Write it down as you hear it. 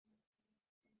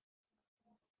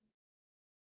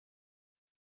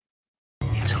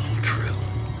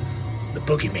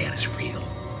boogeyman is real,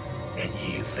 and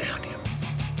you found him.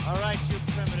 All right, you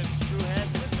primitive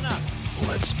screwheads, listen up.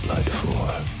 What's blood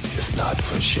for, if not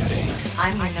for shedding?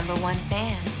 I'm your number one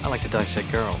fan. I like to dissect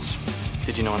girls.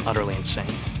 Did you know I'm utterly insane?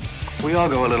 We all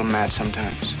go a little mad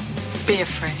sometimes. Be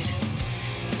afraid.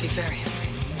 Be very afraid.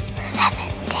 7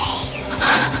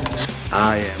 days.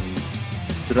 I am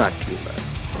Dracula.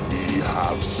 We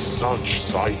have such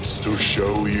sights to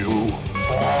show you.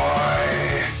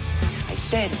 Boy! I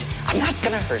said, I'm not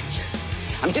gonna hurt you.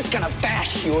 I'm just gonna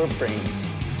bash your brains.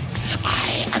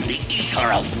 I am the eater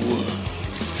of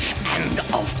worlds and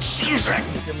of children.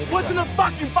 What's in the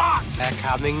fucking box? They're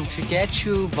coming to get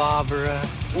you, Barbara.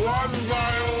 One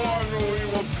by one, we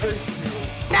will take you.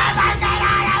 Never get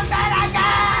out of bed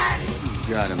again!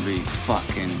 You gotta be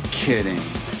fucking kidding.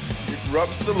 It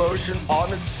rubs the lotion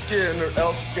on its skin or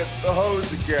else it gets the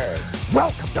hose again.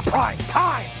 Welcome to prime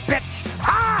time, bitch!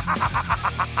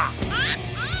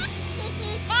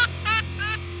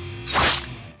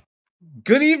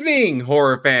 Good evening,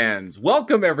 horror fans.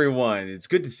 Welcome, everyone. It's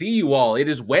good to see you all. It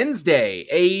is Wednesday,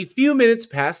 a few minutes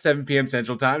past 7 p.m.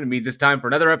 Central Time. It means it's time for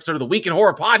another episode of the Week in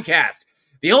Horror Podcast,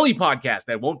 the only podcast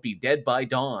that won't be dead by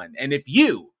dawn. And if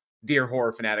you, dear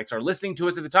horror fanatics, are listening to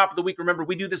us at the top of the week, remember,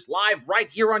 we do this live right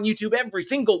here on YouTube every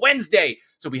single Wednesday.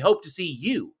 So we hope to see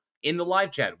you in the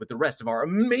live chat with the rest of our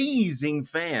amazing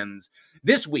fans.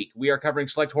 This week, we are covering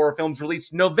select horror films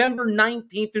released November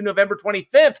 19th through November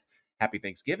 25th. Happy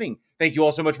Thanksgiving. Thank you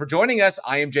all so much for joining us.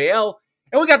 I am JL,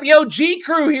 and we got the OG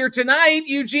crew here tonight,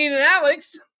 Eugene and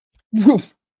Alex.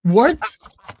 What?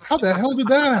 How the hell did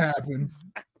that happen?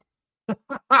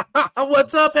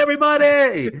 What's up,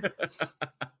 everybody?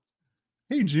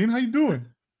 Hey, Gene, how you doing?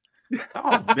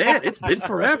 Oh, man, it's been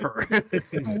forever.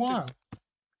 Oh, wow.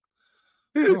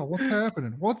 Oh, what's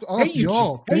happening? What's up, Hey, Eugene.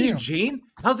 y'all? Hey, Damn. Eugene.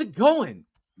 How's it going?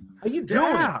 How you doing?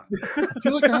 Yeah. I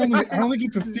feel like I only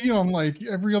get to see him like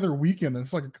every other weekend.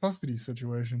 It's like a custody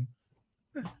situation.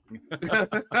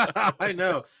 I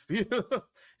know.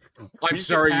 I'm You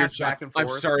sorry, can pass back and I'm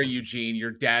forth. sorry, Eugene.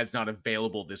 Your dad's not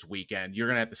available this weekend. You're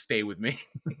gonna have to stay with me.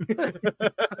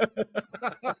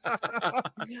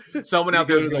 Someone out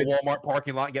Go there to the Walmart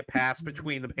parking lot and get passed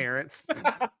between the parents.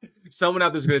 Someone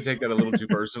out there's going to take that a little too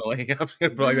personally. I'm going to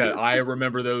be like that. I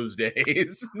remember those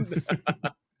days.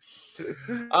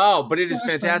 Oh, but it is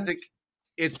fantastic.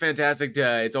 It's fantastic.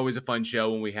 It's always a fun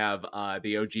show when we have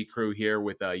the OG crew here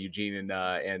with Eugene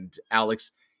and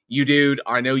Alex. You, dude,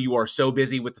 I know you are so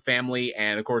busy with the family,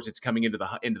 and of course, it's coming into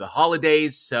the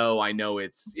holidays. So I know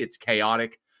it's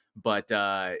chaotic, but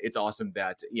it's awesome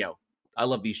that I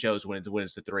love these shows when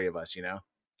it's the three of us.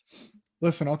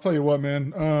 Listen, I'll tell you what,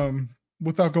 man.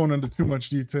 Without going into too much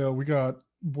detail, we got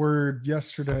word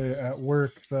yesterday at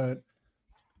work that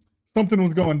something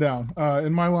was going down.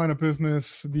 In my line of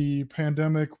business, the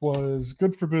pandemic was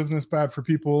good for business, bad for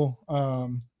people.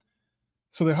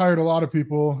 So they hired a lot of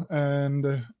people,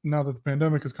 and now that the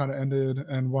pandemic has kind of ended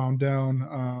and wound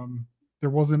down,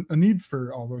 there wasn't a need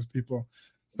for all those people.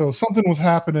 So something was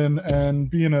happening, and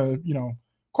being a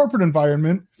corporate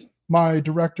environment, my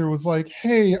director was like,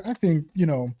 "Hey, I think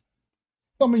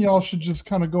some of y'all should just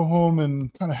kind of go home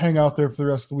and kind of hang out there for the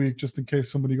rest of the week, just in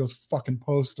case somebody goes fucking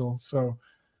postal." So,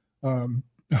 I'm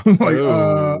like,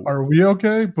 are we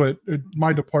okay? But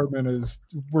my department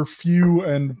we're few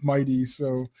and mighty,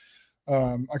 so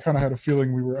I kind of had a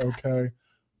feeling we were okay.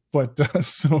 But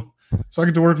so I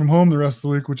get to work from home the rest of the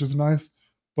week, which is nice,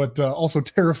 but also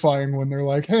terrifying when they're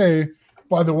like, "Hey,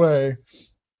 by the way,"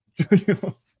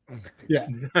 yeah.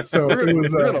 So it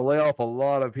was we're gonna lay off a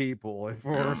lot of people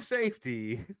for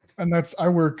safety. And I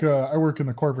work in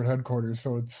the corporate headquarters,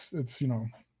 so it's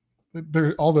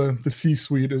there, all the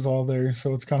C-suite is all there,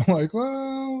 so it's kind of like,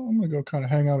 well, I'm gonna go kind of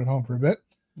hang out at home for a bit.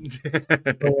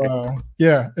 So,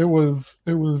 yeah, it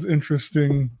was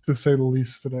interesting to say the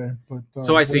least today. But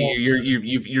so I see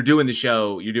you're doing the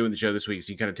show. You're doing the show this week,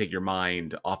 so you kind of take your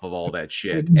mind off of all that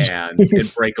shit and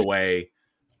break away.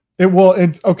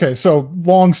 Okay, so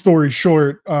long story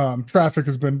short, traffic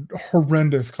has been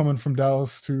horrendous coming from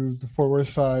Dallas to the Fort Worth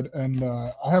side, and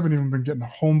I haven't even been getting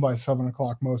home by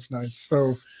 7:00 most nights.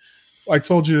 So I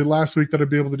told you last week that I'd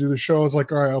be able to do the show. I was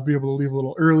like, all right, I'll be able to leave a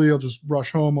little early. I'll just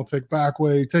rush home. I'll take back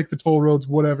way, take the toll roads,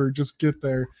 whatever, just get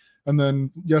there. And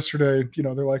then yesterday,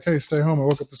 they're like, hey, stay home. I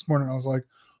woke up this morning. I was like,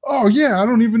 oh yeah, I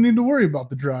don't even need to worry about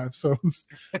the drive. So it's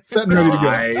set and ready to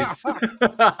go.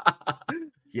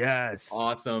 Yes.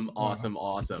 Awesome.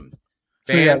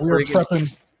 So yeah, we were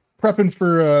prepping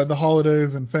for the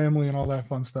holidays and family and all that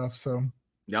fun stuff. So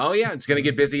oh yeah, it's gonna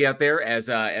get busy out there as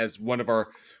one of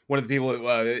the people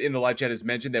in the live chat has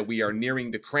mentioned that we are nearing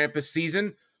the Krampus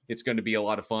season. it's going to be a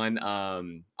lot of fun.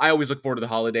 I always look forward to the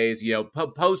holidays,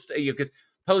 because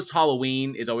post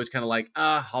Halloween is always kind of like,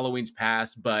 Halloween's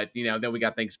past, but then we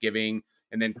got Thanksgiving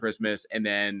and then Christmas, and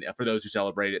then for those who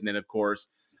celebrate it, and then of course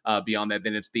beyond that,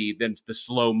 then it's the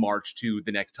slow march to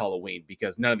the next Halloween,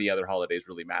 because none of the other holidays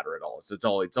really matter at all.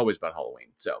 So it's always about Halloween.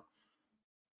 So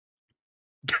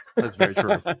that's very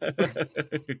true.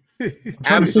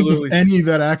 Absolutely, any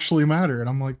that actually matter, and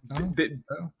I'm like, no,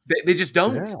 they just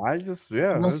don't.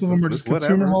 The rest of them are just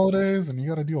consumer holidays, and you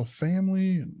got to deal with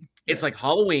family and. It's like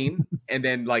Halloween and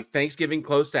then like Thanksgiving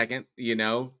close second, you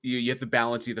have to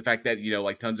balance the fact that,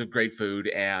 like tons of great food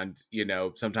and,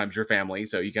 sometimes your family.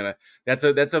 So you kind of, that's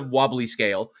a wobbly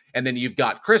scale. And then you've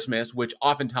got Christmas, which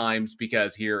oftentimes,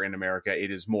 because here in America,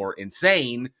 it is more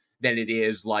insane than it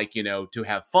is like, to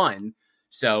have fun.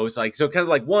 So it's like, kind of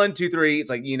like 1, 2, 3, it's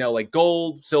like, like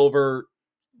gold, silver,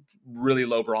 really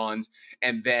low bronze,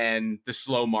 and then the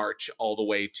slow march all the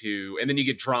way to, and then you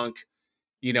get drunk,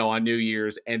 on New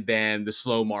Year's, and then the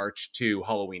slow march to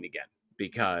Halloween again,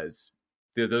 because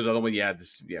those other ones,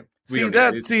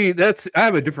 that's I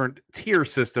have a different tier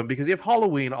system, because you have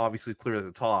Halloween obviously clear at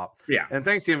the top, and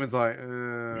Thanksgiving's like,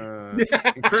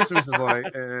 and Christmas is like,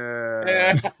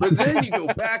 but then you go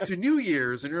back to New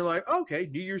Year's, and you're like, okay,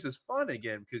 New Year's is fun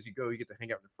again, because you get to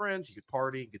hang out with friends, you get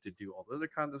party, you get to do all the other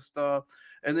kinds of stuff,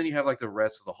 and then you have like the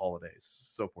rest of the holidays,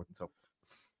 so forth and so forth.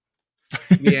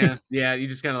 yeah, you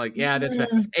just kind of like, that's fair.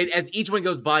 And as each one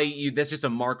goes by, that's just a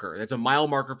marker. That's a mile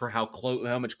marker for how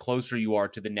much closer you are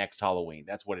to the next Halloween.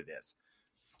 That's what it is.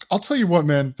 I'll tell you what,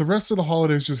 man. The rest of the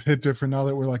holidays just hit different now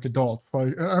that we're like adults.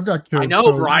 Like I've got kids. I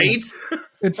know, right?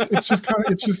 It's just kind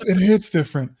of it hits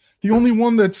different. The only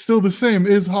one that's still the same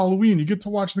is Halloween. You get to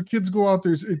watch the kids go out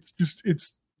there.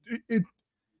 It's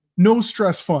no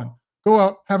stress fun. Go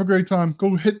out, have a great time.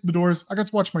 Go hit the doors. I got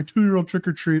to watch my 2-year-old trick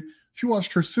or treat. She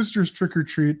watched her sister's trick or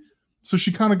treat, so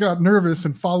she kind of got nervous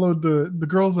and followed the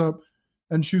girls up,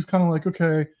 and she was kind of like,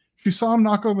 okay. She saw him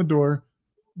knock on the door.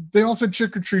 They all said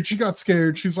trick or treat. She got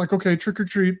scared. She's like, okay, trick or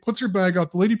treat. Puts her bag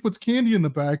out. The lady puts candy in the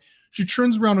bag. She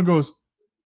turns around and goes,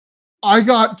 I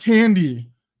got candy.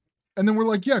 And then we're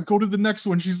like, yeah, go to the next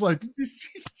one. She's like,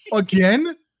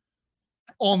 again?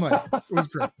 All night. It was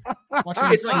great.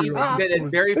 It's like the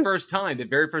very first time,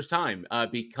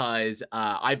 because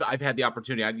I've had the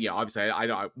opportunity. Obviously,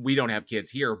 we don't have kids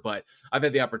here, but I've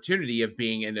had the opportunity of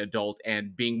being an adult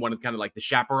and being one of kind of like the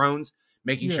chaperones,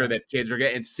 making sure that kids are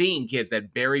getting, and seeing kids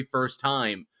that very first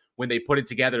time when they put it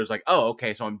together. It's like, oh,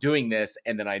 okay, so I'm doing this,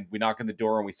 and then we knock on the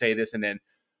door and we say this, and then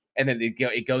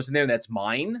it goes in there, and that's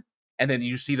mine, and then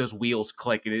you see those wheels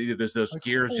click, and there's those like,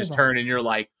 gears just turn, and you're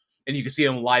like, and you can see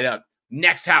them light up.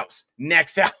 Next house.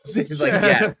 It's like,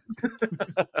 yes.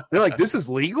 They're like, this is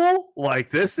legal? Like,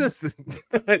 this is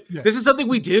this is something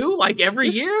we do like every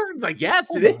year? It's like,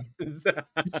 yes, it is.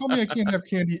 You told me I can't have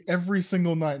candy every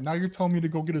single night. Now you're telling me to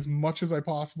go get as much as I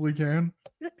possibly can?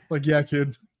 Like, yeah,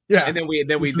 kid. Yeah. And then we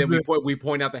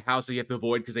point out the house that you have to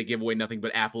avoid because they give away nothing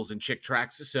but apples and Chick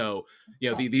Tracts. So,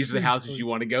 these are the houses you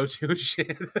want to go to.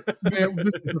 Shit. Man,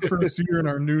 this is the first year in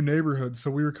our new neighborhood, so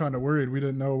we were kind of worried. We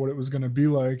didn't know what it was going to be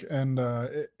like, and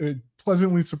it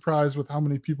pleasantly surprised with how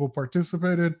many people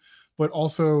participated, but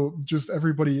also just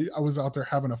everybody. I was out there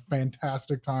having a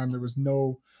fantastic time. There was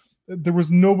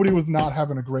nobody was not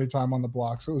having a great time on the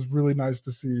block. So it was really nice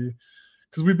to see.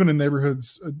 Because we've been in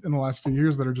neighborhoods in the last few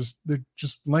years that are they're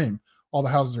just lame. All the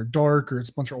houses are dark, or it's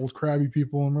a bunch of old crabby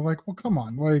people, and we're like, well, come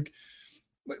on, like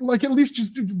at least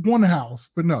just one house.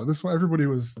 But no, this one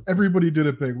everybody did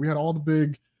it big. We had all the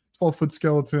big 12-foot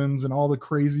skeletons and all the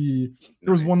crazy.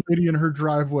 There was one lady in her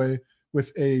driveway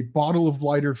with a bottle of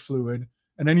lighter fluid,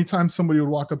 and anytime somebody would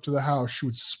walk up to the house, she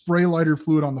would spray lighter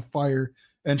fluid on the fire.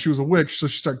 And she was a witch, so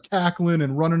she started cackling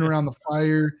and running around the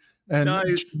fire. And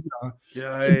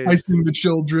enticing the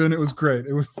children. It was great.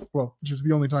 It was, just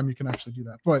the only time you can actually do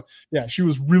that. But yeah, she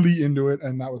was really into it,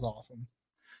 and that was awesome.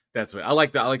 That's what I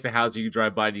like. I like the house you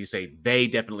drive by and you say they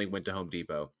definitely went to Home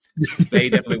Depot. They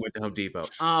definitely went to Home Depot.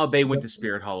 Oh, they went to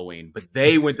Spirit Halloween, but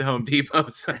they went to Home Depot.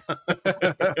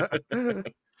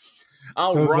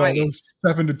 Those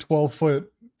 7 to 12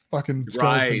 foot fucking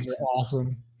skeletons are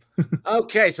awesome.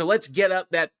 Okay, so let's get up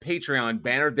that Patreon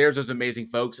banner. There's those amazing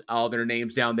folks, all their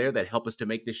names down there that help us to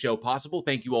make this show possible.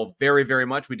 Thank you all very, very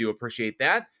much. We do appreciate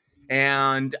that.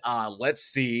 And let's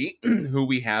see who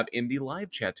we have in the live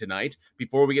chat tonight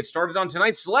before we get started on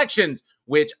tonight's selections,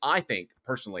 which I think,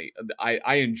 personally,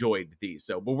 I enjoyed these.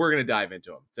 But we're going to dive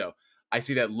into them. So I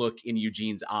see that look in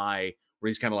Eugene's eye where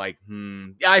he's kind of like,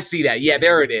 yeah, I see that. Yeah,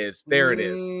 there it is. There it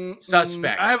is.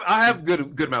 Suspect. I have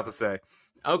good amount to say.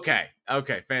 Okay,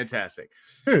 fantastic.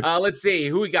 Let's see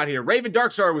who we got here. Raven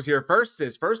Darkstar was here first.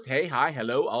 Says first, hey, hi,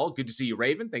 hello, all. Good to see you,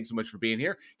 Raven. Thanks so much for being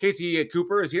here. Casey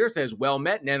Cooper is here. Says, well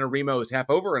met. NaNoWriMo is half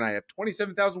over, and I have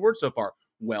 27,000 words so far.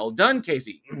 Well done,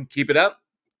 Casey. Keep it up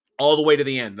all the way to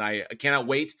the end. I cannot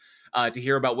wait to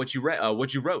hear about what you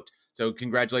wrote. So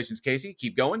congratulations, Casey.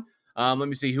 Keep going. Let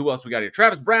me see who else we got here.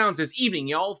 Travis Brown says, evening,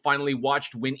 y'all. Finally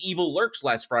watched When Evil Lurks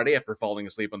last Friday after falling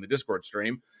asleep on the Discord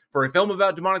stream. For a film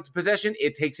about demonic possession,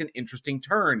 it takes an interesting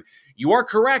turn. You are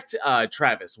correct,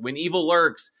 Travis. When Evil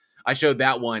Lurks, I showed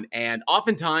that one. And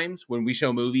oftentimes when we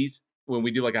show movies, when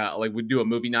we do we do a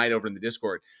movie night over in the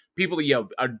Discord, people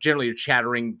are generally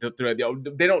chattering through.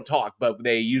 They don't talk, but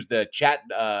they use the chat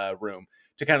room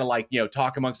to kind of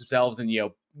talk amongst themselves and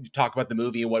talk about the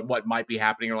movie and what might be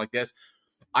happening or like this.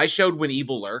 I showed When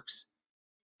Evil Lurks,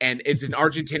 and it's an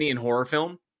Argentinian horror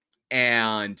film,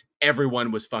 and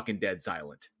everyone was fucking dead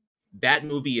silent. That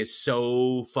movie is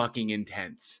so fucking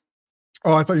intense.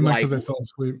 Oh, I thought you meant because I fell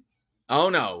asleep. Oh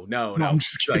no! I'm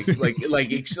just kidding.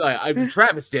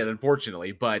 Travis did,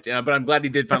 unfortunately, but I'm glad he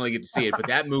did finally get to see it. But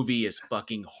that movie is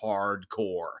fucking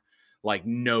hardcore,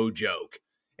 no joke.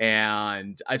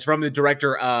 And it's from the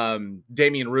director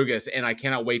Damian Rugas, and I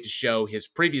cannot wait to show his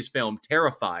previous film,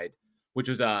 Terrified, which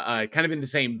was kind of in the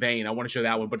same vein. I want to show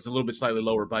that one, but it's a little bit slightly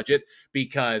lower budget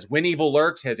because When Evil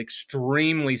Lurks has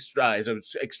extremely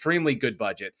good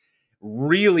budget,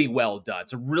 really well done.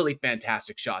 Some really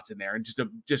fantastic shots in there, and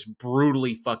just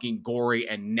brutally fucking gory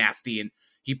and nasty, and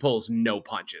he pulls no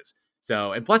punches.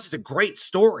 So, and plus, it's a great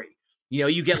story.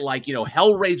 You get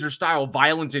Hellraiser style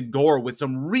violence and gore with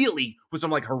some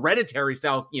Hereditary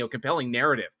style compelling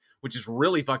narrative, which is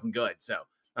really fucking good. So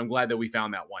I'm glad that we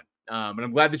found that one. And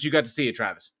I'm glad that you got to see it,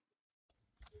 Travis.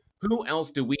 Who else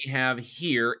do we have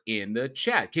here in the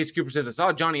chat? Casey Cooper says, I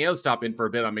saw Johnny O stop in for a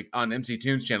bit on MC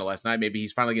Toon's channel last night. Maybe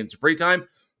he's finally getting some free time.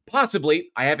 Possibly.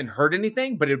 I haven't heard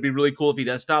anything, but it'd be really cool if he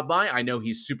does stop by. I know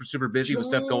he's super, super busy with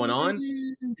stuff going on.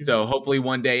 So hopefully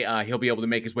one day he'll be able to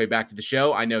make his way back to the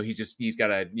show. I know he's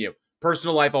got a,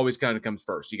 personal life always kind of comes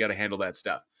first. You got to handle that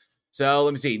stuff. So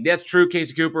let me see. That's true,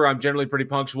 Casey Cooper. I'm generally pretty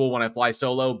punctual when I fly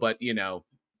solo, but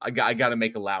I got to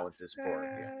make allowances for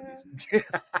it.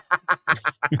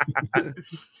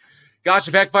 Gosh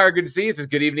of Heckfire, good to see you. It says,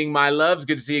 good evening, my loves.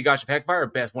 Good to see you, Gosh of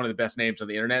Heckfire. One of the best names on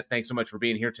the internet. Thanks so much for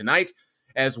being here tonight.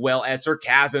 As well as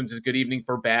Sarcasm says, good evening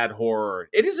for bad horror.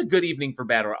 It is a good evening for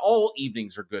bad horror. All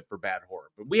evenings are good for bad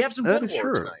horror. But we have some good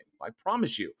horror tonight. I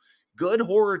promise you. Good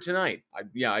horror tonight.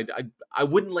 I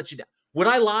wouldn't let you down. Would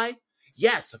I lie?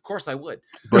 Yes, of course I would.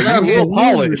 But that's so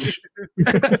polished.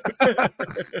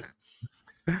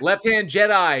 Left Hand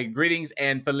Jedi, greetings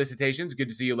and felicitations. Good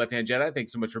to see you, Left Hand Jedi.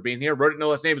 Thanks so much for being here. Wrote it no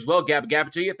last name as well.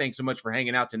 Gabba to you. Thanks so much for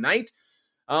hanging out tonight.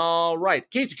 All right.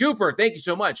 Casey Cooper, thank you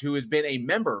so much, who has been a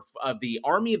member of the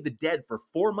Army of the Dead for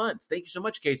 4 months. Thank you so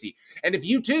much, Casey. And if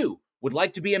you too would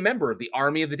like to be a member of the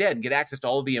Army of the Dead and get access to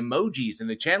all of the emojis and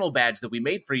the channel badge that we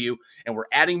made for you, and we're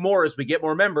adding more as we get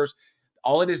more members,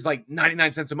 all it is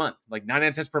 99 cents a month,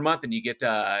 99 cents per month, and you get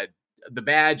the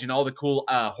badge and all the cool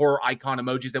horror icon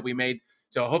emojis that we made.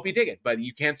 So I hope you dig it, but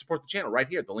you can support the channel right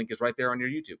here. The link is right there on your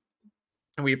YouTube.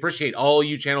 And we appreciate all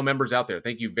you channel members out there.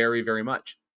 Thank you very, very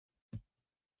much.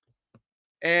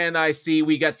 And I see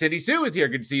we got Cindy Sue is here.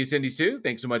 Good to see you, Cindy Sue.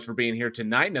 Thanks so much for being here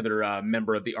tonight. Another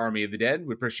member of the Army of the Dead.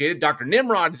 We appreciate it. Dr.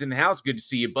 Nimrod is in the house. Good to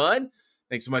see you, bud.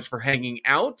 Thanks so much for hanging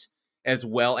out, as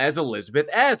well as Elizabeth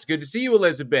S. Good to see you,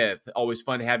 Elizabeth. Always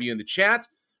fun to have you in the chat.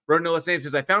 Road No Last Name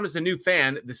says, I found us a new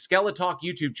fan, the Skeletalk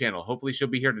YouTube channel. Hopefully she'll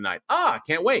be here tonight.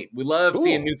 Can't wait. We love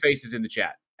seeing new faces in the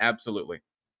chat. Absolutely.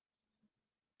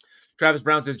 Travis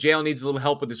Brown says, JL needs a little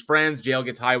help with his friends. JL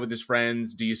gets high with his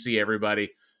friends. Do you see everybody?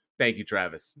 Thank you,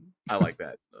 Travis. I like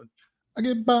that. I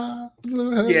get by with a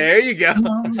little help. Yeah, there you go.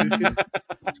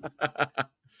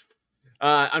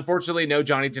 Unfortunately, no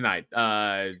Johnny tonight.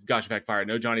 Gosh, Backfire,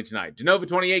 no Johnny tonight.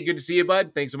 Genova28, good to see you,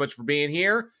 bud. Thanks so much for being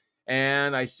here.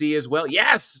 And I see as well.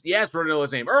 Yes,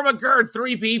 Bruno's name. Irma Gerd,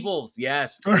 3 peoples.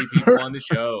 Yes, 3 people on the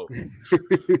show.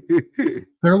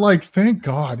 They're like, thank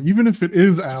God. Even if it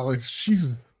is Alex, she's.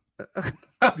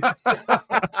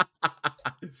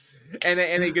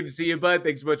 And good to see you, bud.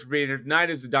 Thanks so much for being here tonight.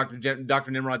 As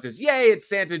Dr. Nimrod says, yay, it's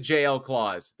Santa JL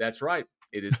Claus. That's right.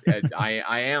 It is.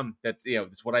 I am. That's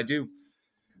what I do.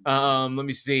 Let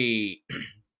me see.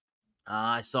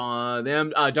 I saw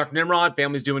them. Dr. Nimrod,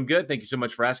 family's doing good. Thank you so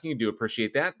much for asking. I do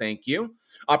appreciate that. Thank you.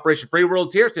 Operation Free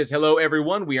World's here. It says, hello,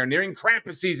 everyone. We are nearing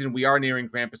Krampus season.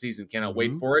 Cannot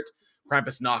wait for it.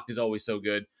 Krampus Nacht is always so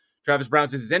good. Travis Brown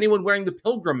says, is anyone wearing the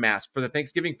Pilgrim mask for the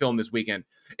Thanksgiving film this weekend?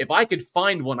 If I could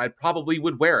find one, I probably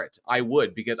would wear it. I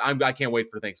would, because I can't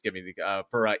wait for Thanksgiving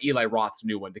for Eli Roth's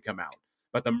new one to come out.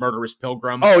 About the murderous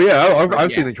pilgrim. Oh yeah,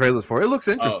 I've seen the trailers for it. It looks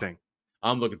interesting.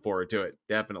 I'm looking forward to it,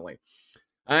 definitely.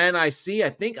 And I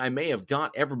think I may have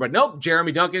got everybody. Nope,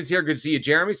 Jeremy Duncan's here. Good to see you,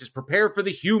 Jeremy. He says, prepare for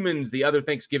the humans,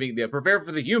 prepare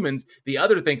for the humans, the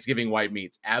other Thanksgiving white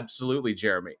meats. Absolutely,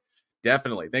 Jeremy.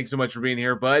 Definitely. Thanks so much for being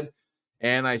here, bud.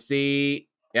 And I see,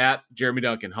 Jeremy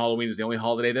Duncan, Halloween is the only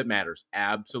holiday that matters.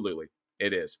 Absolutely,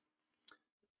 it is.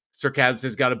 Sir Cab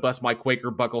says, got to bust my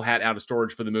Quaker buckle hat out of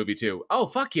storage for the movie, too. Oh,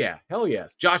 fuck yeah. Hell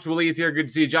yes. Joshua Lee is here. Good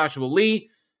to see you, Joshua Lee.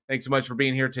 Thanks so much for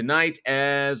being here tonight,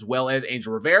 as well as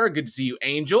Angel Rivera. Good to see you,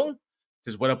 Angel.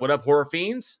 Says, what up, horror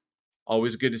fiends?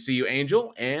 Always good to see you,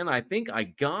 Angel. And I think I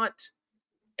got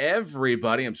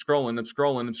everybody. I'm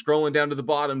scrolling down to the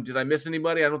bottom. Did I miss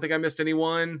anybody? I don't think I missed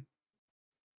anyone.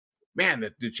 Man,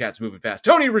 the chat's moving fast.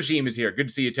 Tony Regime is here. Good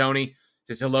to see you, Tony.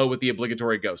 Says hello with the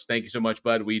obligatory ghost. Thank you so much,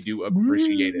 bud. We do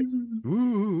appreciate it.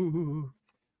 Ooh.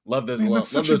 Love those. Man, that's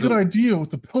such a good idea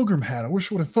with the pilgrim hat. I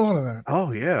wish I would have thought of that.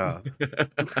 Oh, yeah.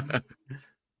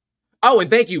 Oh, and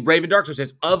thank you. Raven Dark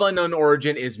says, Of Unknown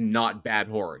Origin is not bad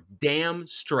horror. Damn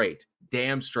straight.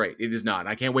 It is not.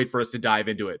 I can't wait for us to dive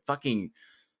into it.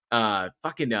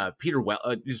 Peter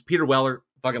Weller.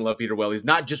 Fucking love Peter Weller. He's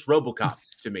not just RoboCop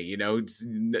to me, it's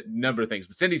a number of things.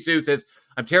 But Cindy Sue says,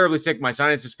 I'm terribly sick. My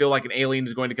sinuses feel like an alien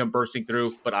is going to come bursting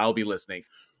through, but I'll be listening.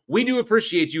 We do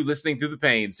appreciate you listening through the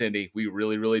pain, Cindy. We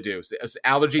really, really do.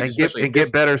 Allergies, especially.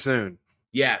 Get better soon.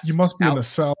 Yes. You must be in the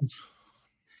South.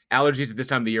 Allergies at this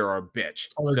time of the year are a bitch.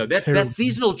 So that's that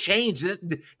seasonal change.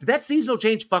 Did that seasonal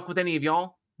change fuck with any of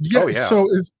y'all? Yeah. Oh, yeah. So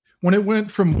when it went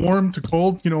from warm to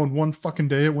cold, in one fucking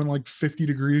day, it went like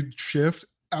 50-degree shift.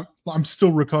 I'm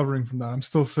still recovering from that. I'm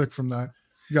still sick from that.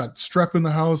 You got strep in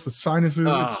the house, the sinuses.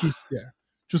 It's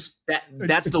just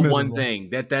that's the miserable. One thing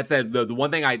that's the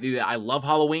one thing I do. I love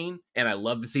Halloween and I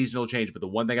love the seasonal change, but the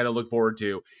one thing I don't look forward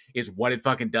to is what it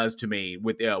fucking does to me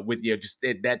with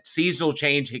that seasonal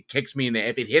change. It kicks me in the.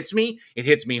 If it hits me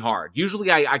hard. Usually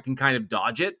I can kind of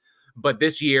dodge it, but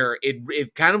this year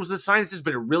it kind of was the sinuses,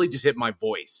 but it really just hit my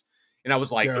voice. And I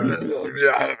was like,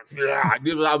 I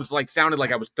was like, sounded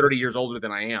like I was 30 years older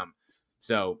than I am.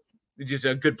 So just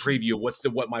a good preview of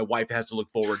what my wife has to look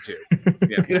forward to.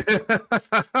 Yeah.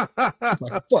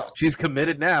 She's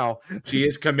committed now. She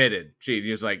is committed.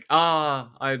 She's like,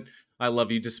 I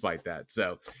love you despite that.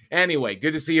 So anyway,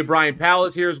 good to see you. Brian Powell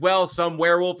is here as well. Some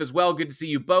Werewolf as well. Good to see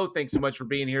you both. Thanks so much for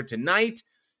being here tonight.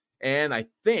 And I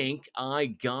think I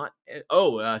got...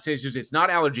 it's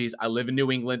not allergies. I live in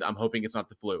New England. I'm hoping it's not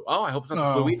the flu. Oh, I hope it's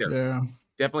not the flu either. Yeah.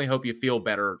 Definitely hope you feel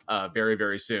better very,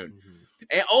 very soon. Mm-hmm.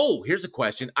 And, here's a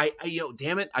question.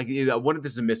 Damn it. I wonder if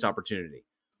this is a missed opportunity.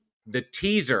 The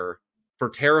teaser for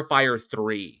Terrifier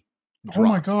 3 dropped.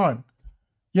 Oh, my God.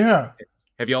 Yeah.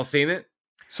 Have y'all seen it?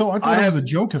 So I thought it was a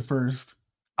joke at first.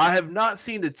 I have not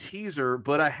seen the teaser,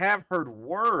 but I have heard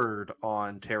word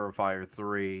on Terrifier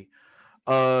 3.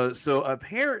 So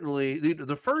apparently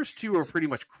the first two are pretty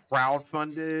much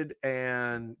crowdfunded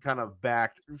and kind of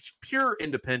backed, pure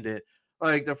independent.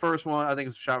 Like the first one, I think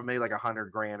it was made like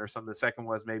 $100,000 or something. The second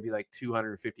was maybe like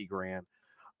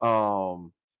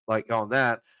 $250,000. Like on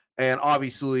that. And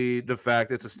obviously the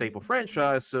fact it's a staple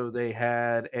franchise. So they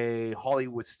had a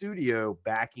Hollywood studio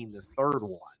backing the third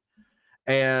one.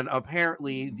 And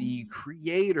apparently the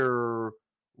creator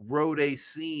wrote a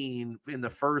scene in the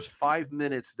first 5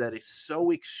 minutes that is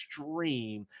so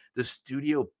extreme the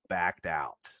studio backed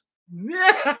out.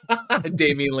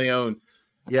 Damien Leone.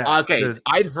 Yeah. Okay.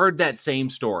 I'd heard that same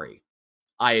story,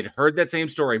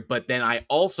 but then I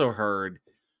also heard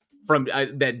from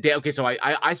that. Okay. So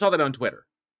I saw that on Twitter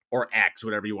or X,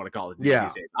 whatever you want to call it. Yeah.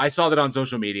 These days. I saw that on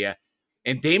social media,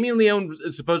 and Damien Leone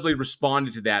supposedly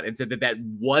responded to that and said that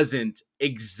wasn't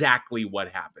exactly what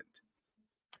happened.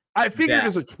 I figured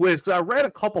there's a twist because I read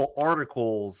a couple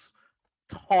articles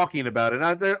talking about it.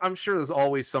 And I'm sure there's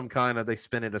always some kind of they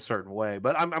spin it a certain way,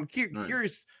 but I'm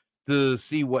curious to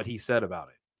see what he said about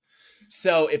it.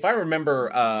 So if I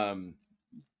remember,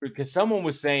 because someone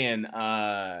was saying,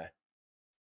 because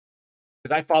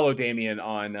I follow Damien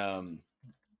on.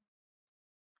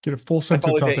 Get a full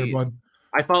sentence out there, bud.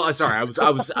 I follow. Sorry, I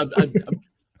was.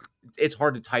 It's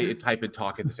hard to type and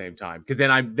talk at the same time because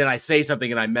then I say something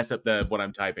and I mess up what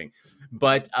I'm typing.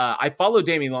 But I follow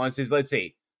Damien Law and says, let's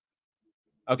see.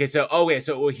 Okay, so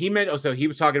he meant. So he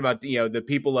was talking about the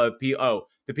people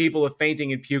of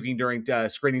fainting and puking during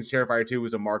screenings of Terrifier 2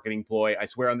 was a marketing ploy. I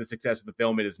swear on the success of the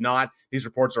film, it is not. These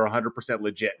reports are 100%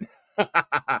 legit.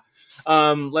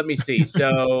 Let me see.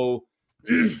 So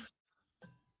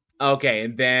okay,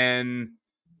 and then.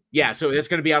 Yeah, so it's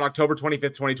going to be on October 25th,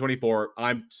 2024.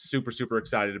 I'm super, super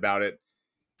excited about it.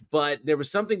 But there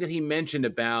was something that he mentioned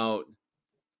about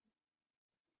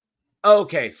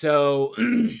Okay, so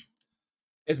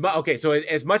as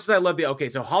much as I love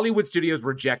so Hollywood studios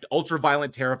reject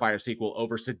ultra-violent Terrifier sequel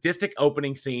over sadistic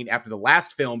opening scene after the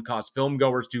last film caused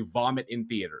filmgoers to vomit in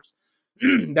theaters.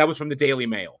 That was from the Daily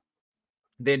Mail.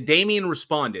 Then Damien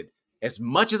responded, as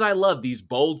much as I love these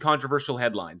bold, controversial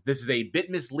headlines, this is a bit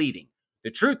misleading.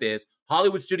 The truth is,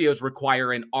 Hollywood studios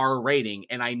require an R rating,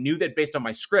 and I knew that based on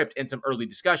my script and some early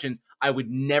discussions, I would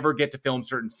never get to film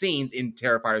certain scenes in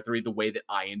Terrifier 3 the way that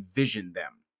I envisioned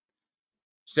them.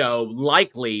 So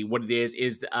likely what it is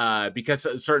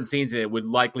because certain scenes in it would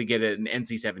likely get an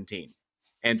NC-17.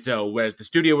 And so whereas the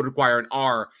studio would require an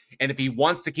R, and if he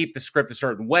wants to keep the script a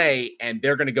certain way and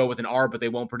they're going to go with an R but they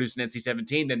won't produce an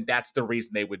NC-17, then that's the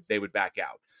reason they would back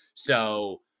out.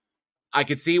 So I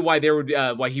could see why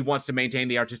why he wants to maintain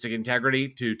the artistic integrity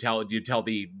to tell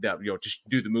just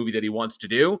do the movie that he wants to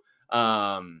do.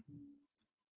 What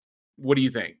do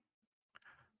you think?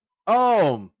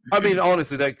 I mean,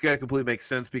 honestly, that completely makes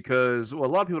sense because what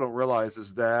a lot of people don't realize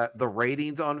is that the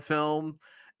ratings on film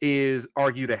is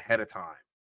argued ahead of time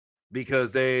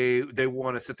because they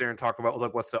want to sit there and talk about,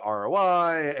 like, what's the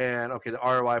ROI and, okay, the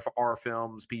ROI for R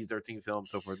films, PG-13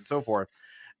 films, so forth and so forth.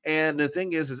 And the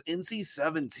thing is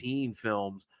NC-17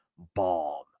 films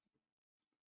bomb.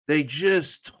 They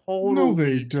just totally. No,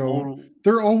 they don't.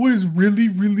 They're always really,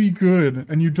 really good,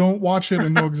 and you don't watch it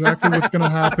and know exactly what's going to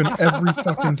happen every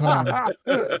fucking time.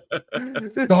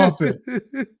 Stop it.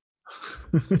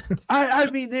 I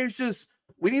mean, there's just,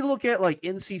 we need to look at like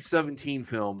NC-17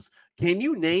 films. Can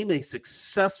you name a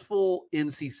successful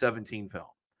NC-17 film?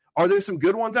 Are there some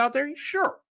good ones out there?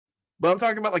 Sure. But I'm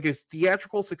talking about like a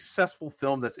theatrical successful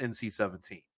film that's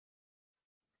NC-17.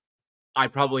 I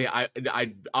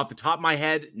off the top of my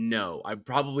head, no. I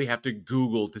probably have to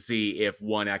Google to see if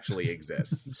one actually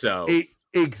exists. So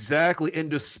exactly. And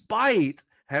despite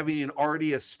having an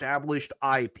already established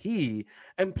IP,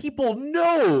 and people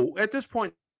know at this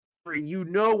point, you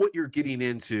know what you're getting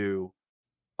into.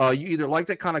 You either like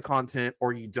that kind of content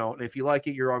or you don't. And if you like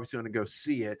it, you're obviously going to go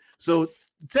see it. So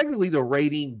technically the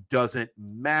rating doesn't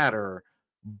matter,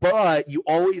 but you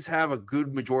always have a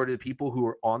good majority of people who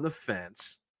are on the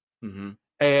fence. Mm-hmm.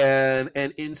 And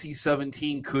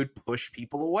NC-17 could push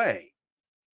people away.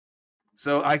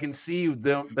 So I can see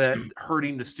them that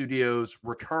hurting the studio's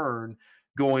return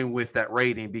going with that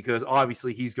rating because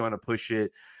obviously he's going to push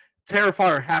it.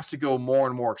 Terrifier has to go more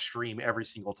and more extreme every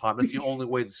single time. That's the only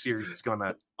way the series is going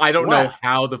to. I don't know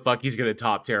how the fuck he's going to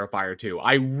top Terrifier 2.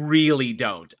 I really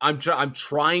don't. I'm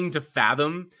trying to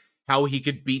fathom how he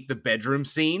could beat the bedroom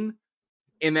scene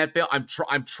in that film.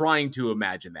 I'm trying to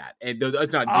imagine that, and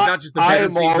not just the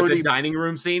bedroom scene, but the dining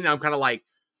room scene. I'm kind of like,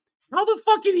 how the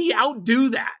fuck can he outdo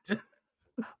that?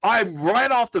 I'm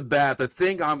right off the bat. The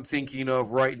thing I'm thinking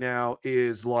of right now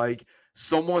is like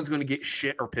someone's going to get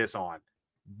shit or piss on,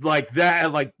 like that.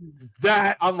 I'm like,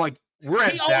 we're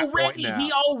at that point now.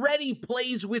 He already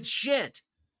plays with shit.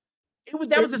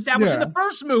 That was established in the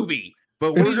first movie.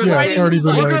 But we're gonna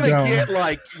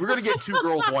get Two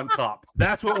Girls, One Cup.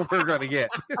 That's what we're gonna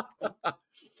get.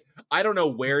 I don't know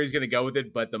where he's gonna go with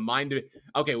it, but the mind of it.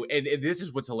 Okay, and this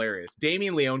is what's hilarious.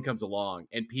 Damien Leone comes along,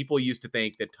 and people used to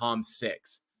think that Tom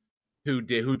Six, who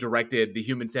directed the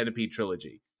Human Centipede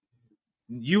trilogy,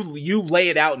 you lay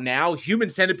it out now. Human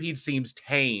Centipede seems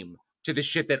tame to the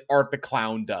shit that Art the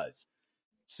Clown does.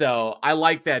 So I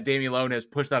like that Damien Leone has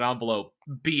pushed that envelope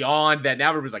beyond that. Now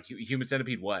everybody's like, Human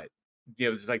Centipede, what?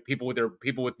 It's like people with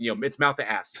it's mouth to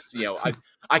ass.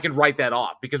 I can write that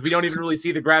off because we don't even really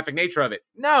see the graphic nature of it.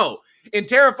 No, in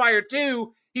Terrifier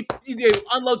 2, he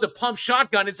unloads a pump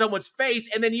shotgun in someone's face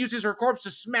and then uses her corpse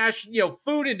to smash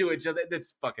food into each other.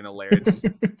 That's fucking hilarious.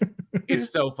 It's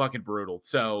so fucking brutal.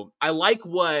 So I like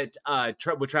what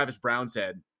Travis Brown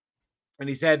said, and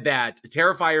he said that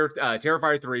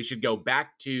Terrifier 3 should go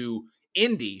back to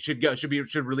indie,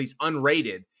 should release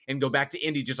unrated and go back to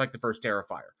indie just like the first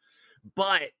Terrifier.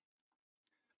 But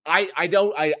I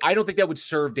don't think that would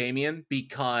serve Damien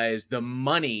because the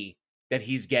money that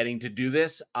he's getting to do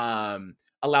this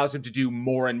allows him to do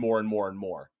more and more and more and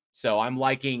more. So I'm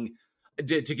liking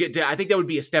to get to. I think that would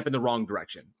be a step in the wrong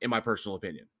direction, in my personal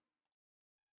opinion.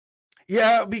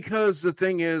 Yeah, because the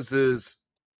thing is the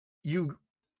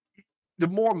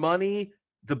more money,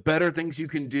 the better things you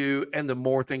can do, and the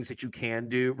more things that you can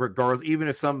do, regardless. Even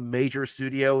if some major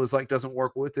studio doesn't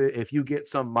work with it, if you get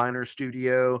some minor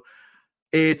studio,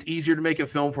 it's easier to make a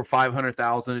film for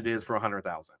 $500,000 than it is for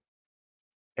 $100,000.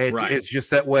 It's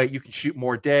just that way. You can shoot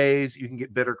more days, you can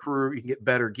get better crew, you can get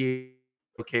better gear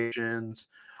locations,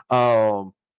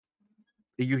 you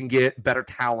can get better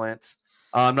talent.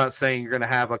 I'm not saying you're going to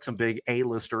have like some big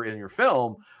A-lister in your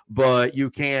film, but you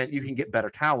can get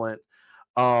better talent.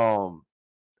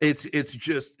 It's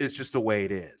just the way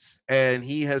it is, and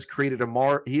he has created a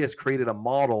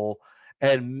model,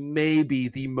 and maybe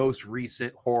the most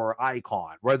recent horror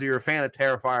icon. Whether you're a fan of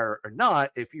Terrifier or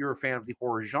not, if you're a fan of the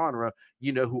horror genre,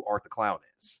 you know who Art the Clown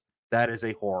is. That is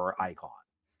a horror icon.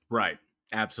 Right.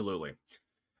 Absolutely.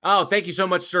 Oh, thank you so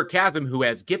much, Sarcasm, who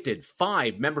has gifted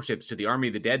 5 memberships to the Army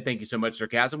of the Dead. Thank you so much,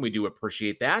 Sarcasm. We do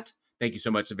appreciate that. Thank you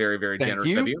so much. Very, very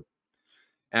generous of you.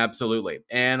 Absolutely.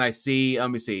 And I see,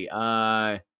 let me see.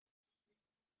 I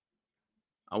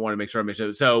want to make sure I mention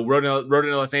it. So,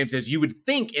 Rodinellis Name says, you would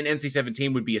think an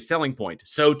NC-17 would be a selling point.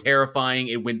 So terrifying,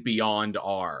 it went beyond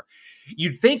R.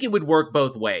 You'd think it would work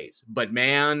both ways, but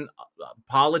man,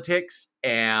 politics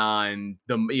and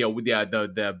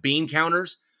the bean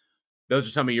counters, those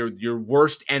are some of your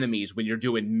worst enemies when you're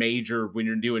doing major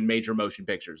motion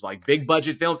pictures, like big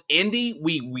budget films. Indie,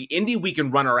 we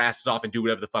can run our asses off and do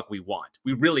whatever the fuck we want.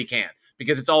 We really can,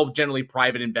 because it's all generally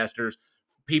private investors,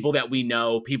 people that we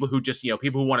know, people who just,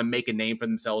 people who want to make a name for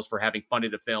themselves for having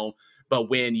funded a film. But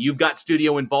when you've got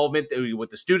studio involvement, with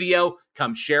the studio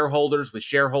comes shareholders, with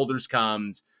shareholders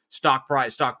comes stock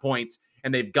points,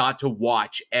 and they've got to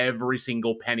watch every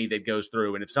single penny that goes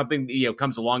through. And if something,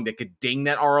 comes along that could ding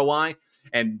that ROI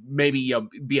and maybe,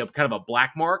 be a kind of a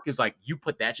black mark, it's like, you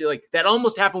put that shit, like that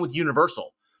almost happened with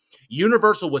Universal.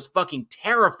 Universal was fucking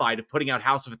terrified of putting out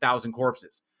House of 1,000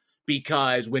 Corpses,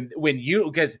 because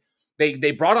because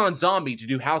they brought on Zombie to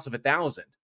do House of 1,000.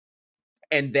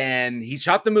 And then he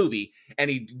shot the movie and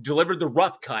he delivered the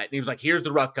rough cut. And he was like, here's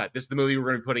the rough cut. This is the movie we're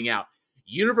going to be putting out.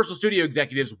 Universal Studio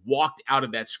executives walked out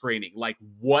of that screening like,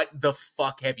 what the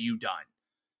fuck have you done?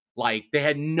 Like, they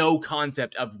had no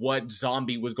concept of what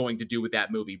Zombie was going to do with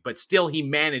that movie. But still, he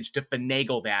managed to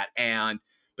finagle that.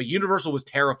 But Universal was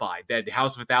terrified that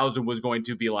House of 1,000 was going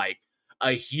to be like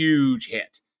a huge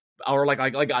hit. Or like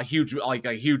a huge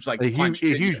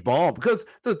bomb, because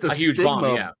the huge stigma,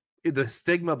 bomb, yeah. The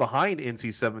stigma behind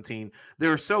NC-17.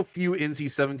 There are so few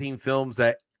NC-17 films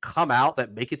that come out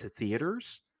that make it to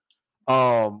theaters.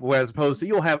 As opposed to,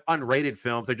 you'll have unrated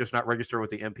films, they're just not registered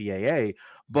with the MPAA.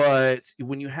 But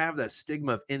when you have that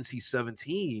stigma of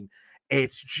NC-17,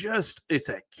 it's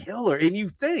a killer. And you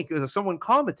think, as someone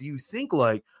commented, you think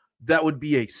like, that would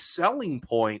be a selling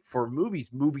point for movies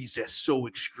that's so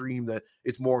extreme that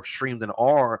it's more extreme than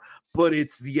R, but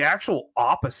it's the actual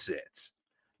opposite.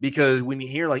 Because when you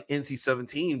hear like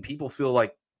NC-17, people feel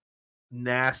like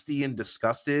nasty and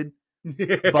disgusted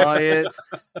by it.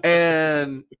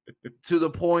 And to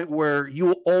the point where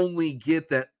you only get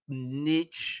that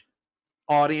niche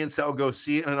audience that will go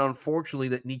see it. And unfortunately,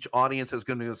 that niche audience that's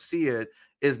going to go see it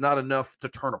is not enough to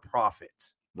turn a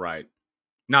profit. Right.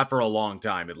 Not for a long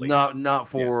time, at least. Not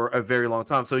for a very long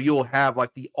time. So you'll have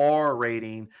like the R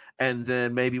rating, and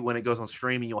then maybe when it goes on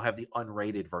streaming, you'll have the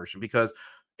unrated version. Because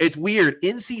it's weird.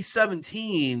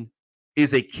 NC-17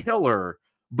 is a killer,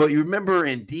 but you remember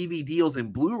in DVDs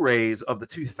and Blu-rays of the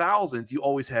 2000s, you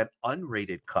always had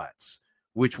unrated cuts,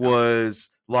 which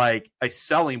was like a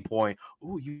selling point.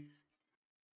 Ooh,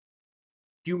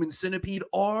 Human Centipede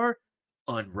R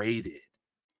unrated.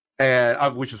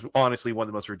 And which is honestly one of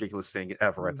the most ridiculous things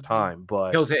ever at the time.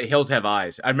 But Hills Have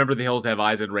Eyes. I remember the Hills Have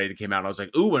Eyes unrated came out. And I was like,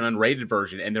 ooh, an unrated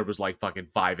version. And there was like fucking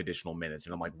 5 additional minutes.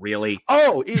 And I'm like, really?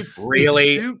 Oh, it's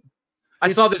really?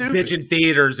 I saw this bitch in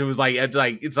theaters. It was like,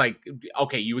 it's like,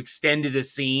 okay, you extended a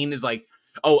scene. It's like,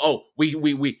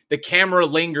 we the camera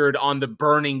lingered on the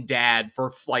burning dad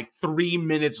for like 3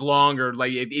 minutes longer.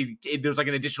 Like there's like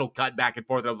an additional cut back and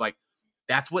forth. And I was like,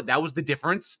 that was the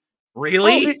difference?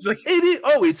 Really?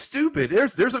 It's stupid.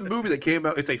 There's a movie that came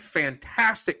out. It's a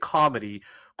fantastic comedy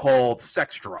called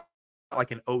Sex Drive,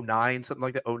 like in 2009, something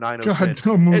like that. 2009. God,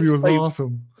 that movie was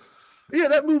awesome. Yeah,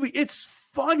 that movie. It's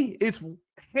funny. It's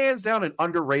hands down an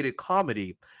underrated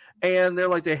comedy. And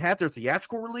they had their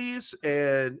theatrical release,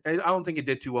 and I don't think it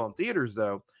did too well in theaters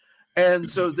though. And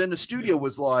so then the studio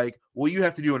was like, "Well, you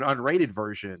have to do an unrated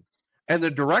version." And the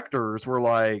directors were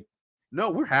like, "No,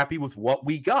 we're happy with what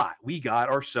we got. We got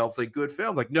ourselves a good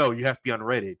film." Like, no, you have to be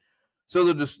unrated.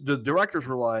 So the directors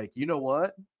were like, you know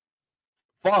what?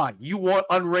 Fine. You want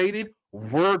unrated?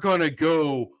 We're going to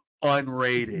go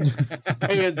unrated.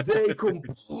 And they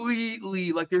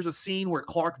completely, like, there's a scene where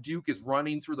Clark Duke is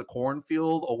running through the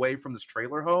cornfield away from this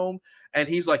trailer home. And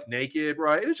he's like naked,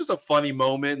 right? And it's just a funny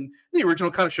moment. The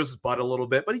original kind of shows his butt a little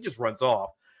bit, but he just runs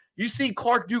off. You see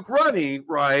Clark Duke running,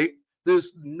 right?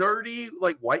 This nerdy,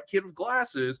 like, white kid with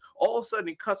glasses, all of a sudden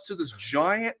it cuts to this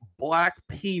giant black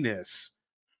penis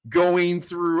going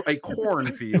through a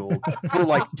cornfield for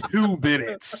like 2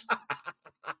 minutes.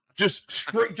 just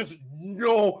straight, just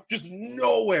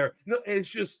nowhere. No, and it's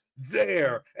just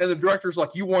there. And the director's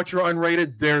like, "You want your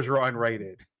unrated? There's your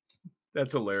unrated."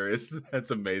 That's hilarious.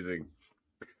 That's amazing.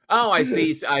 Oh, I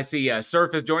see.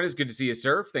 Surf has joined us. Good to see you,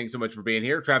 Surf. Thanks so much for being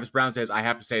here. Travis Brown says, "I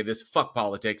have to say this. Fuck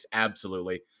politics."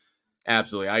 Absolutely. I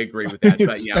agree with that.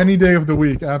 But, any day of the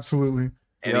week. Absolutely.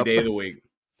 Any day of the week.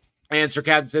 And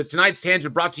Sarcasm says, tonight's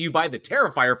tangent brought to you by the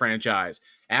Terrifier franchise.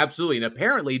 Absolutely. And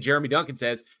apparently, Jeremy Duncan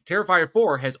says, Terrifier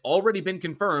 4 has already been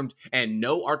confirmed and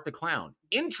no Art the Clown.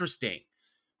 Interesting.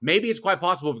 Maybe it's quite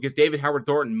possible because David Howard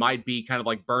Thornton might be kind of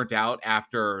like burnt out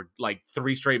after like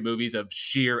 3 straight movies of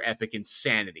sheer epic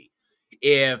insanity.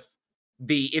 If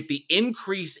the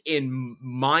increase in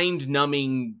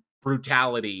mind-numbing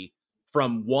brutality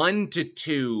from 1 to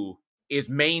 2 is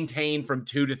maintained from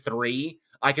 2 to 3,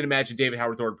 I can imagine David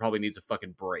Howard Thornton probably needs a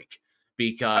fucking break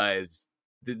because...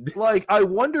 I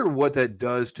wonder what that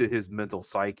does to his mental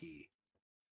psyche.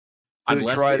 To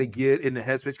try to get in the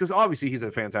headspace, because obviously he's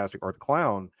a fantastic Art the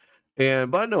Clown,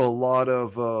 but I know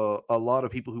a lot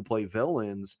of people who play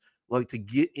villains, like, to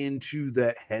get into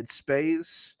that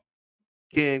headspace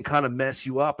can kind of mess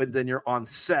you up, and then you're on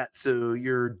set, so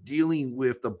you're dealing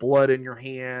with the blood in your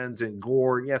hands and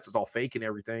gore, and yes, it's all fake and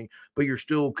everything, but you're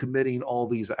still committing all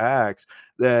these acts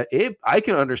that I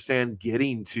can understand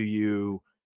getting to you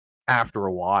after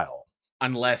a while,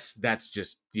 unless that's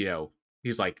just,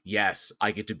 he's like, yes,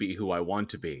 I get to be who I want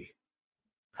to be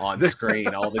on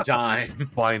screen all the time.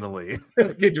 Finally.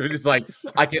 It's like,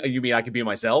 you mean I can be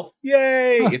myself?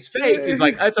 Yay! It's fake. He's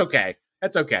like, that's okay.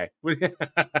 That's okay.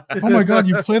 Oh my God,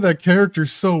 you play that character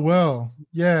so well.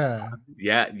 Yeah.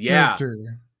 Yeah.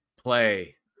 Character.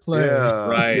 Play. Yeah.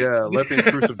 Right. Yeah. Let the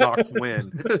intrusive docs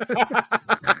win.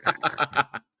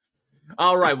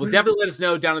 All right. Well, definitely let us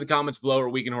know down in the comments below or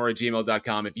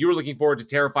weekinhorror@gmail.com if you are looking forward to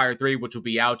Terrifier 3, which will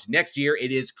be out next year.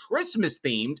 It is Christmas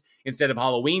themed instead of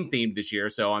Halloween themed this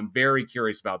year, so I'm very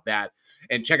curious about that.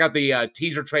 And check out the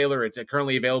teaser trailer. It's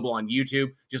currently available on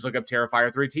YouTube. Just look up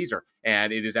Terrifier 3 teaser,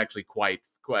 and it is actually quite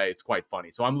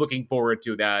funny. So I'm looking forward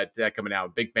to that coming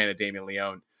out. Big fan of Damien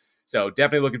Leone, so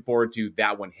definitely looking forward to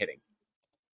that one hitting.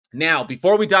 Now,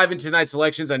 before we dive into tonight's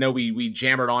selections, I know we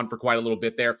jammered on for quite a little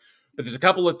bit there. But there's a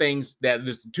couple of things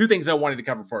there's 2 things I wanted to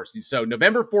cover first. So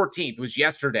November 14th was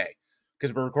yesterday,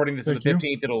 because we're recording this on the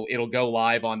 15th. It'll go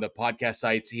live on the podcast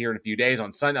sites here in a few days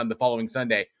on the following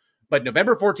Sunday. But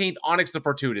November 14th, Onyx the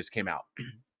Fortuitous came out.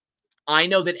 I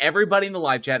know that everybody in the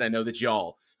live chat, I know that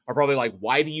y'all are probably like,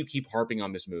 why do you keep harping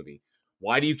on this movie?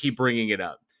 Why do you keep bringing it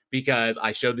up? Because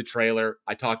I showed the trailer,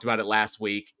 I talked about it last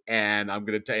week, and and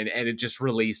it just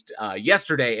released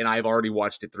yesterday, and I've already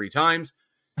watched it 3 times.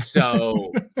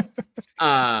 So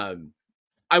I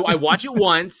watch it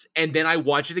once and then I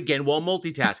watch it again while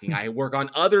multitasking. I work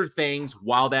on other things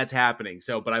while that's happening.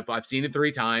 But I've seen it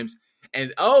 3 times.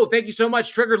 And thank you so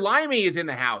much. Triggered Limey is in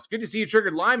the house. Good to see you,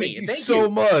 Triggered Limey. Thank you so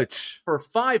much for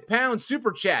 £5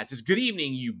 super chats. It's good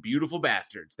evening, you beautiful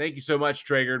bastards. Thank you so much,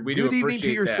 Triggered. We do appreciate that. Good evening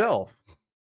to yourself.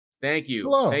 Thank you.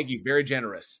 Hello. Thank you. Very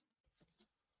generous.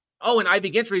 Oh, and Ivy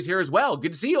Gentry's here as well.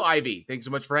 Good to see you, Ivy. Thanks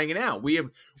so much for hanging out. We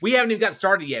haven't even got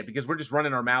started yet because we're just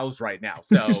running our mouths right now.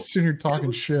 So just sitting here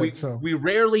talking shit. We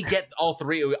rarely get all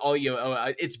 3.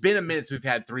 It's been a minute since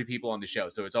we've had 3 people on the show,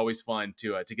 so it's always fun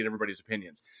to get everybody's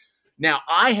opinions. Now,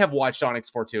 I have watched Onyx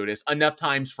Fortuitous enough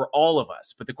times for all of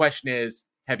us, but the question is,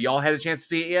 have y'all had a chance to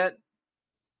see it yet?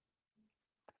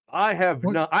 I have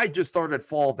not. I just started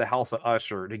Fall of the House of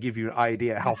Usher to give you an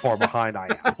idea how far behind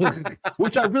I am,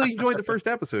 which I really enjoyed the first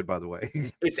episode, by the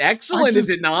way. It's excellent, is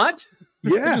it not?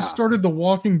 Yeah. I just started The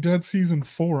Walking Dead season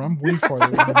 4. I'm way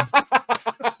farther down.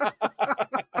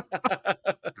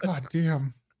 God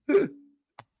damn.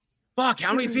 Fuck,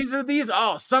 how many seasons are these?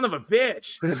 Oh, son of a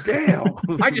bitch.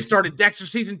 Damn. I just started Dexter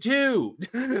season 2.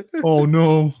 Oh,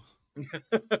 no.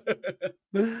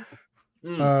 Well,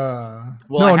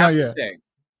 no, not yet.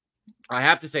 I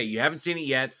have to say, you haven't seen it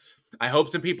yet. I hope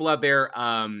some people out there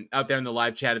in the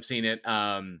live chat have seen it.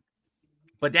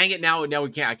 But dang it, now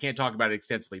I can't talk about it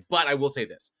extensively. But I will say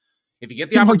this: if you get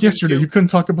the opportunity, yesterday you couldn't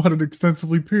talk about it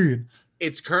extensively. Period.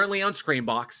 It's currently on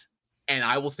Screenbox, and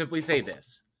I will simply say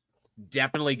this: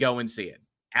 definitely go and see it.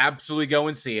 Absolutely go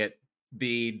and see it.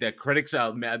 The critics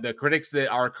that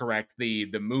are correct. The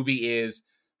movie is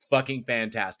fucking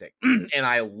fantastic, and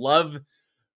I love.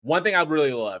 One thing I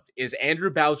really loved is Andrew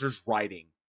Bowser's writing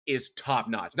is top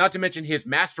notch. Not to mention his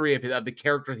mastery of the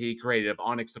character he created of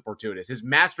Onyx the Fortuitous. His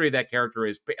mastery of that character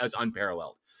is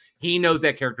unparalleled. He knows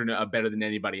that character better than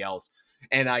anybody else,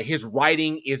 and his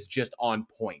writing is just on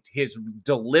point. His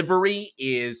delivery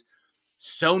is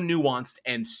so nuanced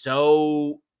and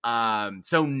so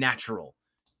natural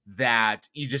that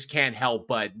you just can't help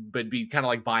but be kind of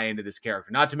like buy into this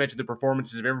character. Not to mention the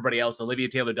performances of everybody else. Olivia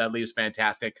Taylor-Dudley is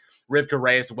fantastic. Rivka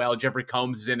Ray as well. Jeffrey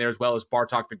Combs is in there as well as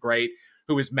Bartok the Great,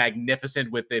 who is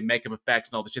magnificent with the makeup effects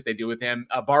and all the shit they do with him.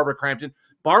 Barbara Crampton.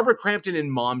 Barbara Crampton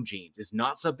in Mom Jeans is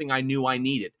not something I knew I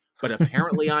needed, but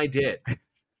apparently I did.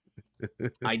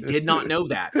 I did not know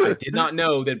that. I did not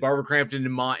know that Barbara Crampton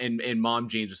in Mom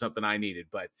Jeans was something I needed,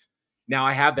 but now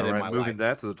I have that in my life. Moving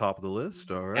that to the top of the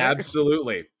list. All right.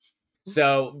 Absolutely.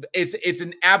 So it's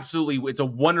a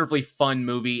wonderfully fun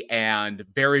movie and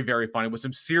very, very funny with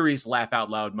some serious laugh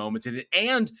out loud moments in it,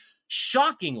 and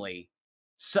shockingly,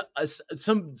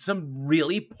 some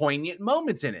really poignant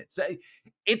moments in it. So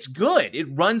it's good. It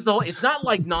runs the whole. It's not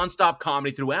like nonstop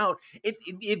comedy throughout.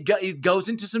 It goes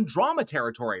into some drama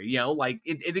territory. You know, like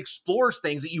it explores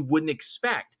things that you wouldn't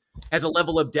expect. Has a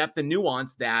level of depth and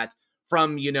nuance that,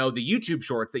 from, you know, the YouTube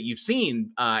shorts that you've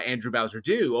seen Andrew Bowser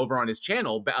do over on his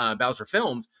channel, Bowser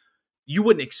Films, you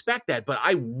wouldn't expect that. But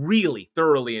I really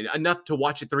thoroughly, enough to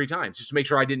watch it 3 times just to make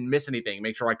sure I didn't miss anything,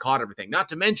 make sure I caught everything. Not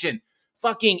to mention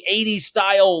fucking 80s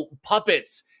style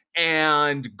puppets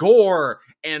and gore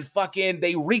and fucking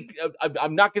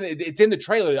it's in the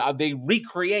trailer. They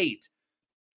recreate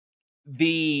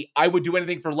the I Would Do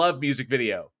Anything for Love music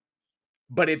video.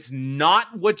 But it's not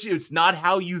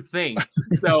how you think.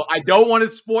 So I don't want to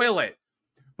spoil it,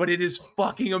 but it is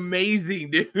fucking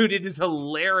amazing, dude. It is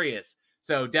hilarious.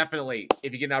 So definitely,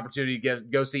 if you get an opportunity,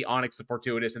 go see Onyx the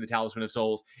Fortuitous and the Talisman of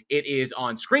Souls. It is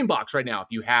on Screambox right now if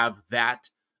you have that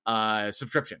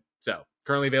subscription. So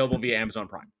currently available via Amazon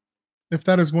Prime. If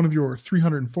that is one of your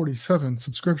 347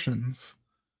 subscriptions.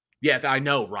 Yeah, I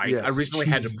know, right? Yes. I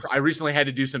recently had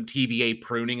to do some TVA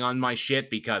pruning on my shit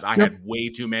because I had way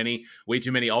too many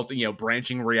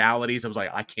branching realities. I was like,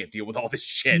 I can't deal with all this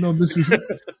shit. No, this is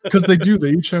because they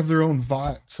each have their own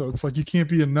vibe. So it's like you can't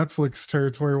be in Netflix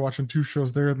territory watching 2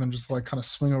 shows there and then just like kind of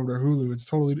swing over to Hulu. It's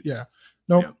totally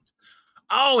nope. Yeah.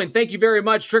 Oh, and thank you very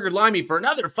much, Triggered Limey, for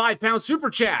another £5 super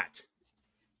chat.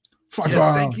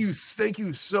 Yes, thank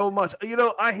you so much. You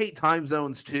know, I hate time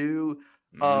zones too.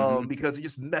 Because it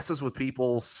just messes with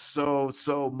people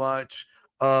so much.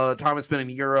 Time is spent in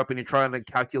Europe and you're trying to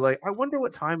calculate, I wonder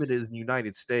what time it is in the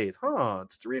United States.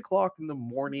 It's 3:00 in the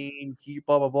morning,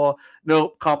 blah blah blah.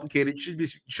 Nope, complicated.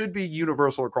 Should be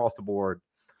universal across the board.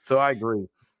 So I agree.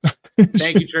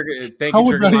 Thank you, Trigger. How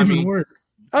would that even work?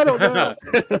 I don't know.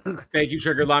 Thank you,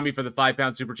 Trigger Lamy, for the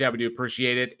 £5 super chat. We do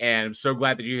appreciate it, and I'm so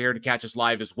glad that you're here to catch us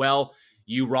live as well.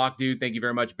 You rock, dude. Thank you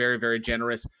very much. Very, very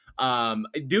generous.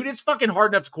 Dude, it's fucking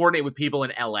hard enough to coordinate with people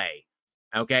in LA.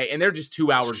 Okay. And they're just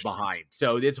 2 hours behind.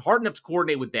 So it's hard enough to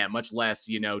coordinate with them, much less,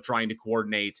 trying to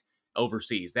coordinate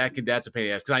overseas. That's a pain in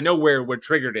the ass. Cause I know where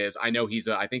Triggered is. I know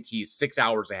I think he's 6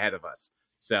 hours ahead of us.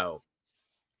 So.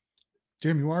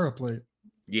 Damn, you are up late.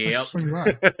 Yep.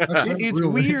 It's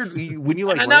weird when you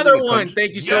like another one.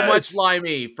 Thank you so much,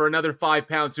 Limey, for another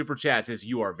 £5 super chat. Says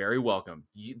you are very welcome.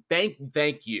 Thank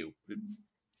you.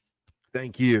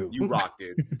 Thank you. You rock,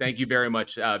 dude. Thank you very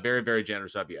much. Very, very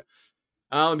generous of you.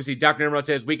 Let me see. Dr. Nimrod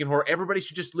says, Weekend Horror, everybody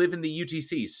should just live in the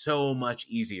UTC. So much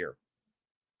easier.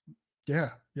 Yeah.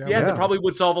 That probably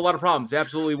would solve a lot of problems. It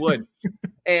absolutely would.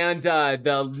 And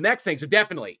the next thing, so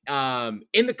definitely,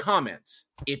 in the comments,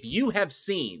 if you have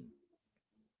seen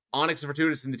Onyx the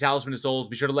Fortuitous and the Talisman of Souls,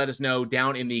 be sure to let us know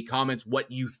down in the comments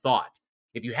what you thought.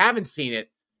 If you haven't seen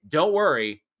it, don't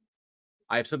worry.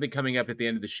 I have something coming up at the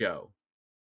end of the show.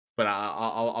 But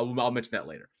I'll mention that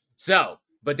later. So,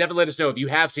 but definitely let us know if you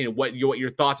have seen it, what your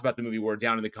thoughts about the movie were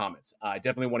down in the comments. I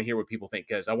definitely want to hear what people think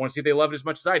because I want to see if they love it as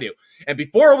much as I do. And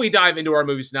before we dive into our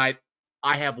movies tonight,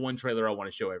 I have one trailer I want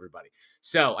to show everybody.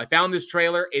 So I found this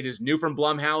trailer. It is new from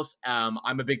Blumhouse.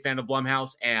 I'm a big fan of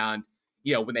Blumhouse. And,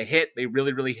 when they hit, they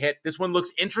really, really hit. This one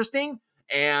looks interesting.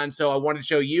 And so I wanted to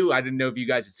show you. I didn't know if you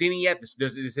guys had seen it yet.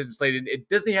 This isn't slated. It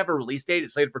doesn't even have a release date.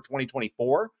 It's slated for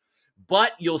 2024.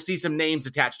 But you'll see some names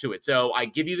attached to it. So I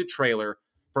give you the trailer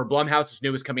for Blumhouse's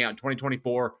newest coming out in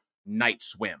 2024, Night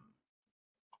Swim.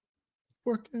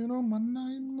 Working on my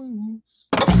night moves.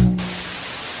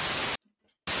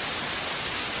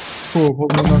 Cool.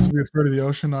 But not to be afraid of the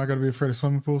ocean. Now I got to be afraid of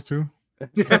swimming pools too.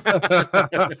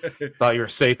 Thought you were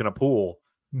safe in a pool.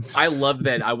 I love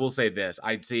that. I will say this.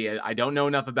 I don't know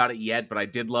enough about it yet, but I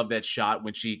did love that shot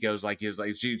when she goes she's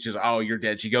like, oh, you're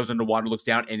dead. She goes underwater, looks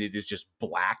down, and it is just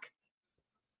black.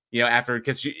 After,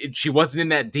 because she wasn't in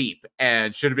that deep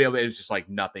and should have been able to, it was just like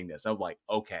nothingness. I was like,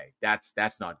 okay, that's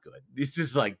not good. It's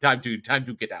just like time to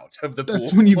get out of the pool.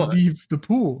 That's when you leave the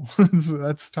pool. So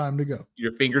that's time to go.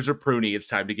 Your fingers are pruny. It's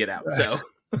time to get out. So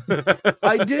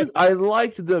I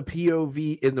liked the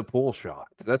POV in the pull shot.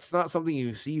 That's not something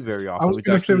you see very often. I was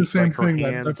going to say the same thing.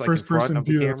 That first person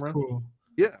view, that's cool.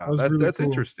 Yeah, that's cool.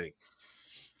 Interesting.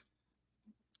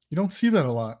 You don't see that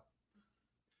a lot.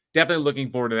 Definitely looking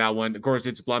forward to that one. Of course,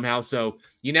 it's Blumhouse, so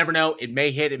you never know. It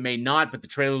may hit, it may not, but the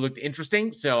trailer looked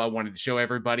interesting, so I wanted to show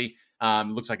everybody. It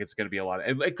looks like it's going to be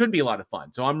it could be a lot of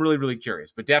fun, so I'm really, really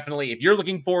curious. But definitely, if you're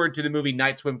looking forward to the movie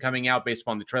Night Swim coming out based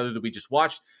upon the trailer that we just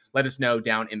watched, let us know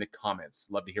down in the comments.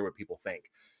 Love to hear what people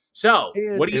think. So,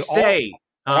 what do you say?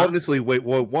 Honestly, wait,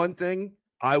 well, one thing,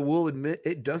 I will admit,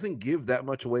 it doesn't give that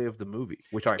much away of the movie,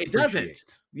 which I appreciate. It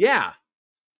doesn't. Yeah.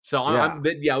 So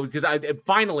because I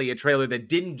finally a trailer that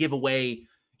didn't give away,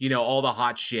 all the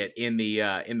hot shit in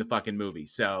the fucking movie.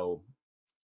 So,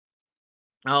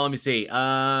 let me see.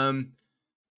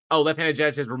 Left-handed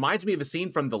Jedi says reminds me of a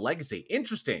scene from The Legacy.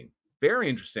 Interesting, very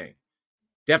interesting.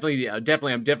 Definitely. I'm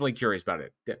definitely curious about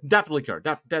it. Definitely curious.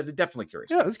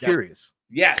 Yeah, I was curious.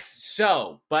 Yes.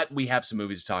 So, but we have some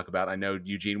movies to talk about. I know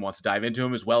Eugene wants to dive into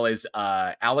them as well as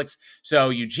Alex.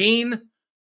 So, Eugene.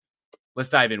 Let's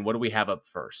dive in. What do we have up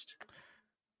first?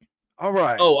 All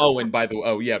right. And by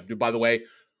the way,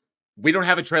 we don't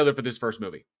have a trailer for this first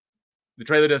movie. The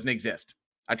trailer doesn't exist.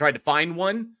 I tried to find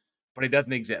one, but it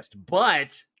doesn't exist.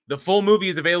 But the full movie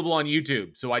is available on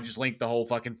YouTube. So I just linked the whole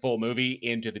fucking full movie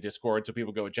into the Discord so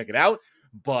people go and check it out.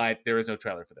 But there is no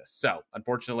trailer for this. So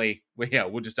unfortunately,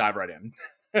 we'll just dive right in.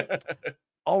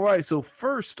 All right. So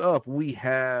first up, we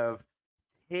have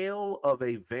Tale of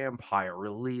a Vampire,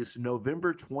 released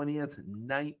November 20th,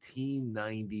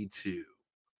 1992.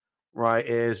 Right,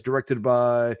 is directed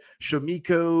by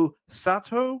Shomiko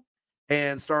Sato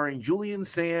and starring Julian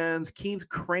Sands, Keith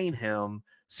Cranham,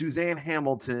 Suzanne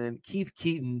Hamilton, Keith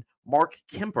Keaton, Mark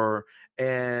Kemper,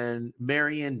 and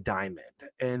Marion Diamond.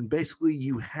 And basically,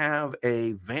 you have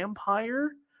a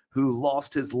vampire who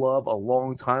lost his love a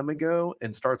long time ago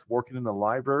and starts working in the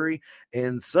library,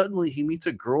 and suddenly he meets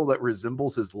a girl that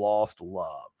resembles his lost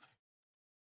love.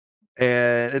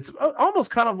 And it's almost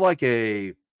kind of like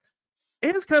this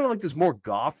more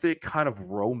gothic kind of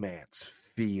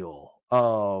romance feel.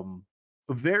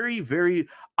 Very, very,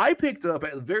 I picked up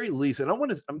at the very least, and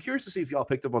I'm curious to see if y'all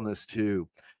picked up on this too.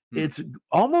 It's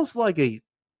almost like a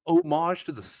homage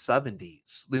to the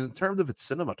 70s in terms of its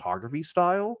cinematography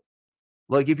style.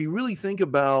 Like, if you really think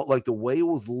about like the way it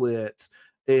was lit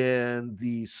and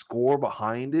the score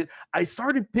behind it, I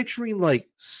started picturing like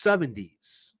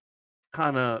 70s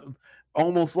kind of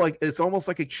almost like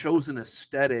a chosen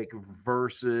aesthetic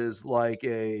versus like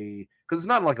because it's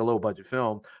not like a low budget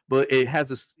film, but it has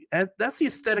this. That's the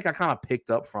aesthetic I kind of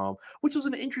picked up from, which was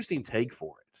an interesting take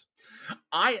for it.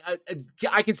 I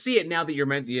can see it now that you're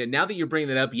now that you're bringing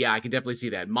that up. Yeah, I can definitely see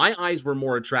that. My eyes were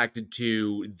more attracted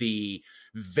to the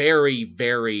very,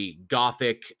 very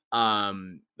gothic,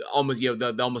 almost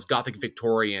the almost gothic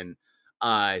Victorian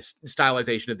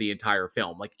stylization of the entire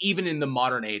film. Like even in the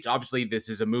modern age, obviously this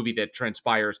is a movie that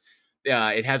transpires.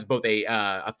 It has both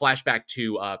a flashback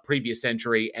to previous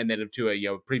century and then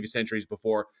to previous centuries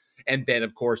before. And then,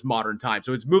 of course, modern time.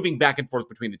 So it's moving back and forth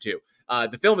between the two.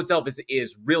 The film itself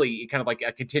is really kind of like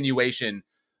a continuation.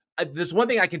 There's one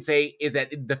thing I can say is that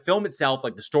the film itself,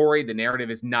 like the story, the narrative,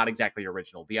 is not exactly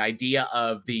original. The idea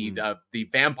of the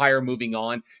vampire moving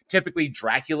on, typically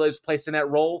Dracula is placed in that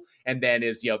role, and then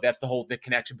that's the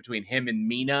connection between him and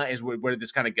Mina is where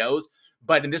this kind of goes.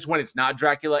 But in this one, it's not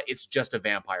Dracula; it's just a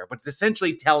vampire. But it's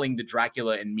essentially telling the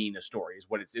Dracula and Mina story is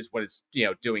what it's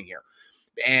doing here,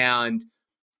 and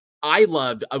I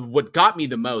loved what got me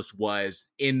the most was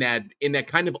in that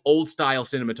kind of old style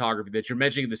cinematography that you're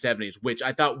mentioning in the 70s, which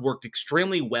I thought worked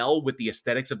extremely well with the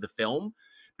aesthetics of the film,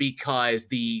 because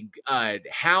the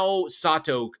how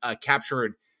Sato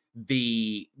captured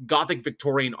the Gothic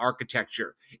Victorian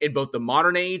architecture in both the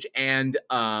modern age and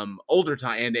older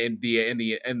time and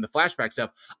the flashback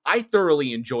stuff. I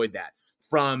thoroughly enjoyed that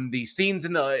from the scenes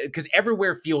because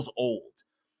everywhere feels old.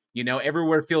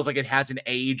 Everywhere feels like it has an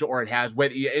age, or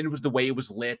it was the way it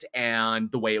was lit and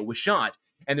the way it was shot.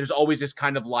 And there's always this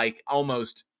kind of like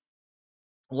almost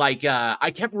like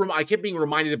I kept being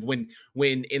reminded of when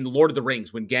in Lord of the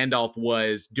Rings, when Gandalf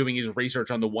was doing his research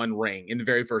on the One Ring in the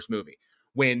very first movie,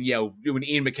 when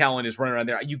Ian McKellen is running around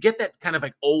there, you get that kind of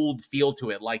like old feel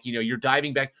to it. Like, you're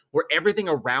diving back where everything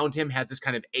around him has this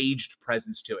kind of aged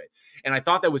presence to it. And I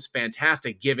thought that was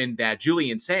fantastic, given that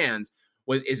Julian Sands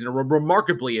is a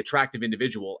remarkably attractive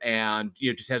individual, and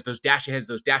just has those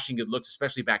dashing good looks,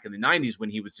 especially back in the 90s when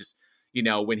he was just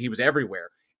when he was everywhere.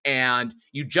 And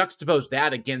you juxtapose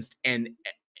that against an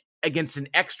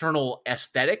external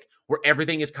aesthetic where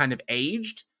everything is kind of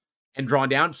aged. and drawn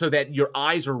down so that your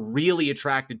eyes are really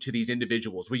attracted to these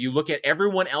individuals. Where you look at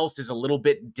everyone else is a little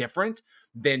bit different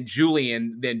than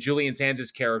Julian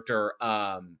Sands' character.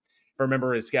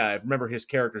 Remember his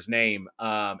character's name,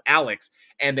 Alex,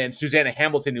 and then Susanna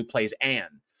Hamilton, who plays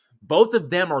Anne. Both of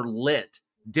them are lit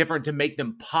different to make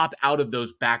them pop out of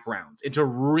those backgrounds and to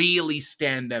really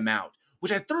stand them out,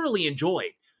 which I thoroughly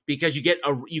enjoyed because you get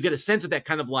a sense of that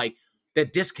kind of like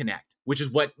that disconnect, which is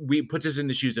what puts us in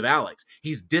the shoes of Alex.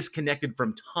 He's disconnected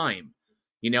from time.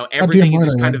 Everything is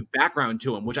just kind of background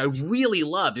to him, which I really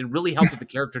loved and really helped with the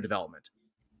character development.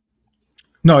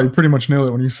 No, you pretty much nailed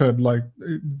it when you said like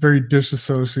very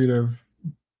disassociative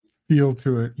feel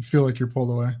to it. You feel like you're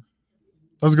pulled away.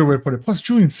 That was a good way to put it. Plus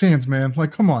Julian Sands, man,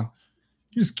 like come on,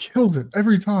 he just kills it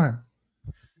every time.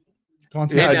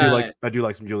 Yeah, I do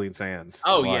like some Julian Sands.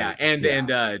 Oh yeah, and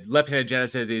Left-Handed Jenna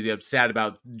says he's sad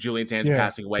about Julian Sands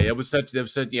passing away. It was such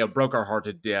broke our heart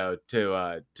to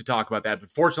talk about that. But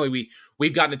fortunately,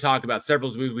 we've gotten to talk about several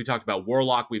movies. We talked about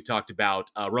Warlock, we've talked about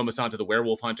Roma Santa, the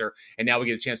Werewolf Hunter, and now we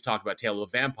get a chance to talk about Tale of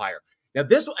a Vampire. Now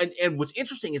this and what's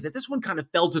interesting is that this one kind of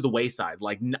fell to the wayside.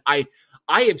 Like I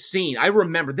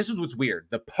remember this is what's weird.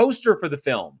 The poster for the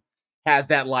film has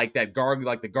that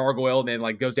the gargoyle, and then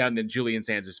like goes down and then Julian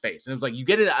Sands' face. And it was like, you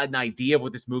get an idea of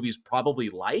what this movie is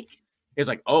probably like. It's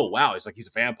like, oh wow, it's like he's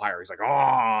a vampire. He's like,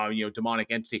 demonic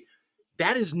entity.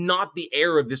 That is not the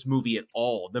air of this movie at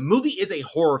all. The movie is a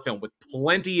horror film with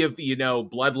plenty of,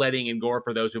 bloodletting and gore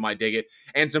for those who might dig it.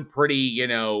 And some pretty,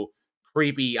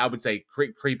 creepy, I would say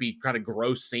creepy kind of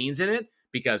gross scenes in it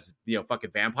because,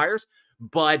 fucking vampires.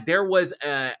 But there was,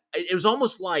 it was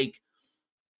almost like,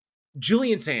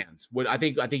 Julian Sands, I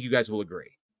think you guys will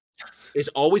agree, is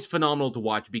always phenomenal to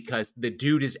watch because the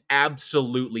dude is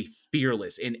absolutely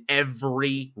fearless in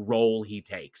every role he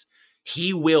takes.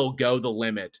 He will go the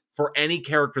limit for any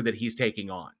character that he's taking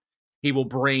on. He will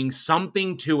bring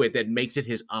something to it that makes it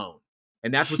his own.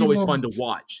 And that's what's always fun to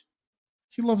watch.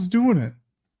 He loves doing it.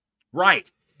 Right.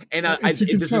 And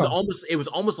it was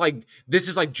almost like this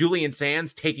is like Julian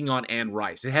Sands taking on Anne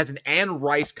Rice. It has an Anne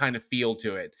Rice kind of feel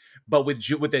to it, but with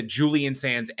that Julian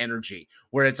Sands energy,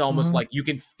 where it's almost like you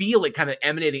can feel it kind of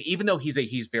emanating. Even though he's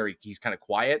kind of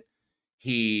quiet,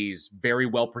 he's very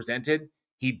well presented.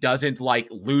 He doesn't like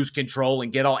lose control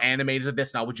and get all animated.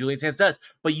 That's not what Julian Sands does.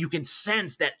 But you can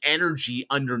sense that energy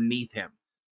underneath him,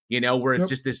 where it's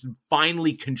just this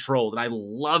finely controlled, and I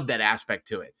love that aspect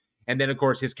to it. And then, of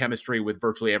course, his chemistry with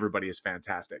virtually everybody is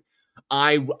fantastic.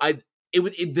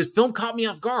 The film caught me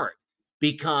off guard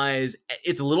because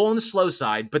it's a little on the slow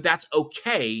side, but that's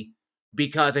okay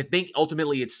because I think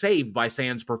ultimately it's saved by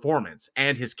Sands' performance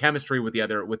and his chemistry with the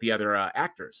other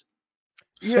actors.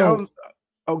 So,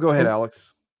 go ahead,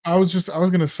 Alex. I was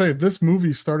going to say this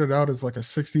movie started out as like a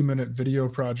 60-minute video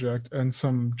project, and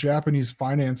some Japanese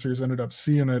financiers ended up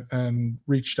seeing it and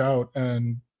reached out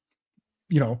and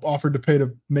offered to pay to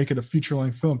make it a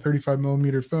feature-length film,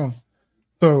 35mm film.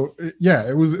 So yeah,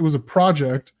 it was a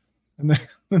project, and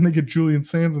then they get Julian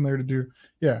Sands in there to do.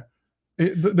 Yeah,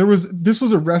 this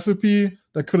was a recipe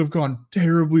that could have gone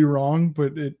terribly wrong,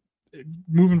 but it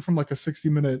moving from like a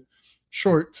 60-minute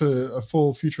short to a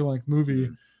full feature-length movie,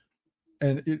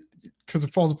 and because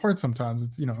it falls apart sometimes.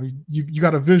 It's, you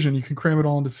got a vision, you can cram it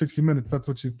all into 60 minutes. That's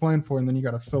what you planned for, and then you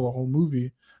got to fill a whole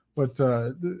movie. But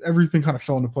everything kind of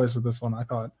fell into place with this one, I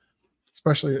thought,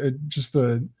 especially just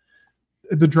the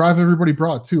drive everybody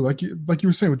brought too. Like you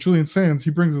were saying with Julian Sands,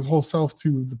 he brings his whole self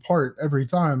to the part every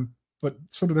time, but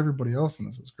so did everybody else in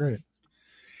this. It was great.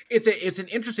 It's an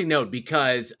interesting note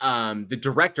because the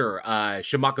director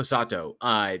Shimako Sato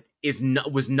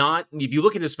was not. If you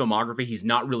look at his filmography, he's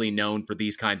not really known for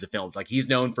these kinds of films. Like he's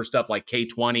known for stuff like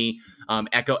K-20,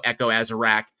 Echo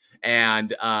Azarak.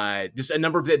 And just a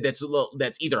number of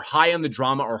that's either high on the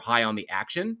drama or high on the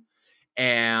action,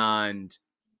 and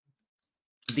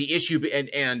the issue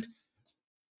and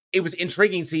it was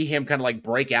intriguing to see him kind of like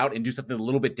break out and do something a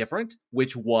little bit different,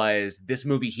 which was this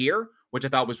movie here, which I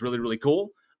thought was really, really cool.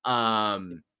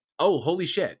 Holy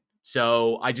shit!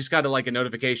 So I just got a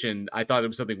notification. I thought there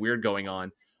was something weird going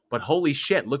on, but holy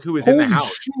shit! Look who is in the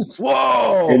house! Shit.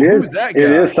 Whoa! Who's that guy? It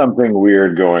is something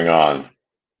weird going on.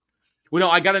 Well, no,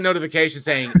 I got a notification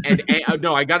saying,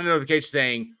 I got a notification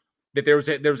saying that there was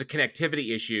a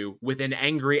connectivity issue with an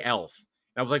angry elf.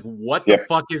 And I was like, "What the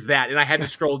fuck is that?" And I had to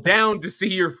scroll down to see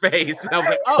your face. And I was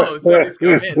like, "Oh, somebody's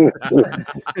come in."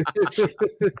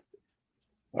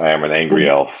 I am an angry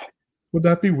elf. Would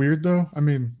that be weird though? I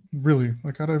mean, really,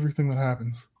 like out of everything that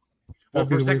happens. Well,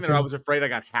 for a second there, I was afraid I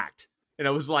got hacked, and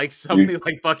I was like, somebody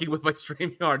fucking with my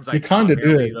StreamYard. Like, you kind of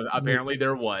did. Apparently,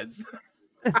 there was.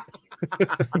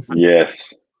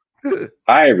 Yes.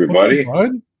 Hi, everybody. What's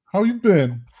up, bud? How you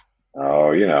been?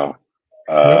 Oh, you know.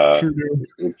 Yep, sure do.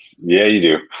 Yeah, you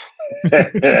do.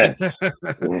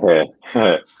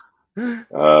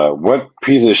 What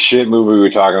piece of shit movie are we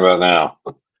talking about now?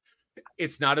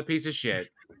 It's not a piece of shit.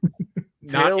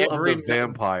 Tale of a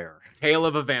Vampire. Tale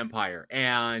of a Vampire.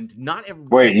 And not every...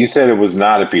 Wait, you said it was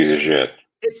not a piece of shit.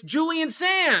 It's Julian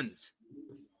Sands.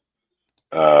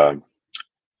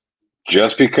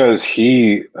 Just because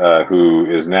he, who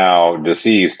is now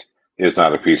deceased, is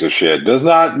not a piece of shit does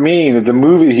not mean that the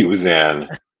movie he was in.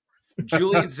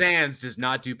 Julian Sands does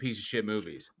not do piece of shit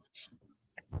movies.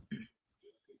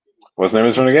 What's the name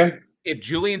of this one again? If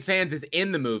Julian Sands is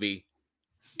in the movie,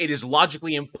 it is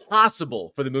logically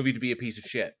impossible for the movie to be a piece of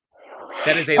shit.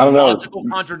 That is a logical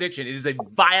contradiction. It is a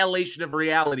violation of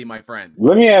reality, my friend.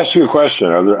 Let me ask you a question.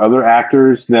 Are there other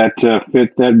actors that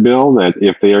fit that bill, that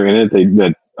if they are in it,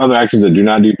 that other actors that do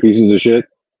not do pieces of shit?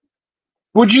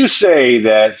 Would you say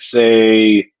that,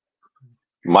 say,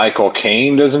 Michael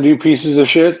Caine doesn't do pieces of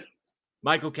shit?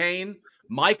 Michael Caine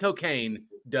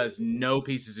does no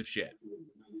pieces of shit.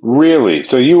 Really?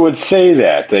 So you would say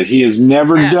that he has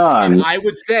never done. And I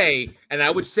would say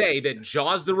that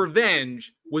Jaws: The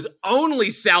Revenge was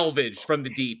only salvaged from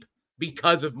the deep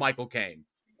because of Michael Caine.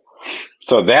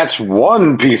 So that's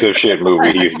one piece of shit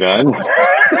movie he's done.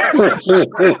 I'm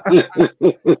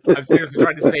seriously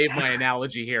trying to save my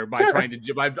analogy here by trying to.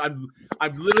 I'm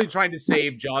literally trying to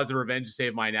save Jaws: The Revenge to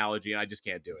save my analogy, and I just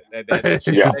can't do it.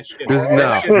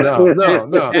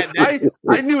 No.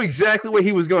 I knew exactly where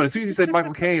he was going. As soon as he said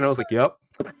Michael Caine, I was like, "Yep."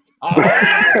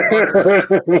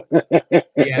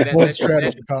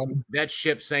 That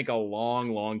ship sank a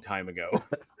long, long time ago.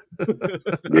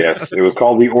 Yes, it was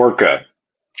called the Orca.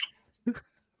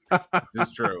 This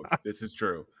is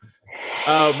true.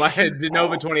 My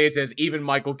Denova28 says even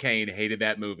Michael Caine hated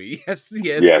that movie. Yes, he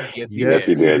did.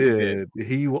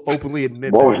 He openly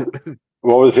admitted.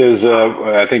 What was his?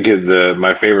 I think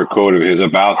my favorite quote of his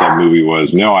about that movie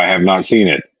was, "No, I have not seen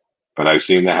it, but I've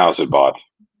seen the house it bought."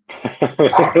 I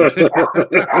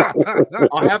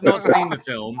have not seen the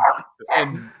film,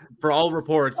 and for all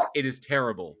reports, it is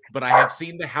terrible. But I have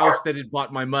seen the house that it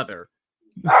bought my mother.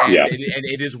 And, and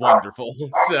it is wonderful.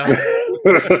 So.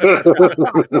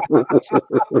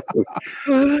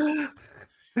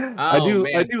 I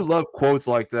do love quotes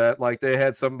like that. Like they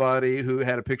had somebody who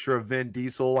had a picture of Vin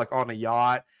Diesel like on a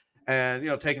yacht and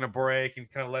taking a break and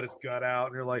kind of let his gut out,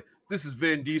 and you're like, this is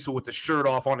Vin Diesel with the shirt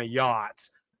off on a yacht,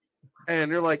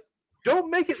 and they're like, don't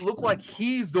make it look like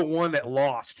he's the one that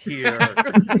lost here.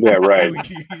 Yeah, right.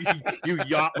 you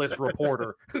yachtless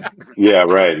reporter. Yeah,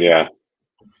 right. Yeah.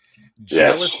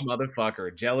 Jealous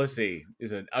motherfucker. Jealousy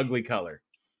is an ugly color.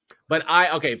 But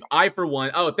I for one.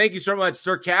 Oh, thank you so much,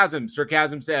 Sarcasm.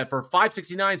 Sarcasm said for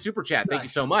 $5.69 super chat. Thank you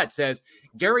so much. Says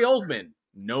Gary Oldman.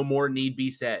 No more need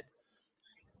be said.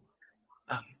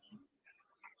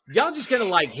 Y'all just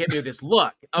gonna hit me with this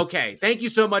look. Okay, thank you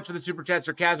so much for the super chat,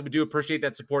 Sarcasm. We do appreciate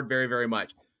that support very, very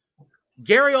much.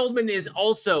 Gary Oldman is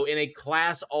also in a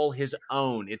class all his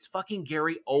own. It's fucking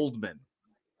Gary Oldman.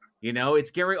 It's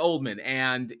Gary Oldman,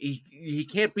 and he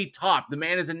can't be topped. The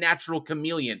man is a natural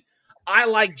chameleon. I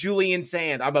like Julian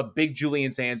Sands. I'm a big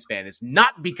Julian Sands fan. It's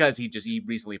not because he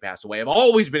recently passed away. I've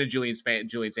always been a Julian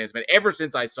Sands fan. Ever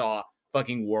since I saw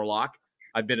fucking Warlock,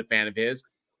 I've been a fan of his.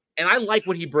 And I like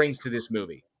what he brings to this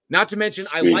movie. Not to mention,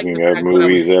 I like the fact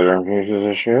movies that are pieces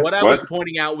of shit. What I was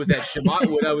pointing out was that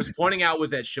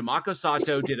Shimako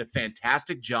Sato did a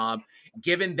fantastic job.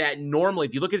 Given that normally,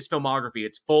 if you look at his filmography,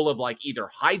 it's full of either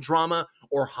high drama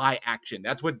or high action.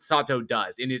 That's what Sato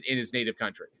does in his native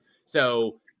country.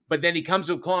 So, but then he comes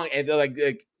along and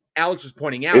like Alex was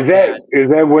pointing out, is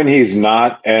that when he's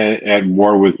not at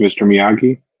war with Mr.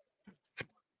 Miyagi?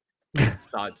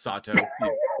 Sato.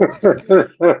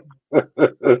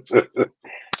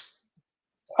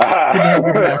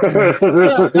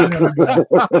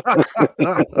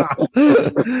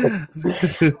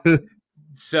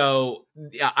 So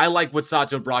yeah, I like what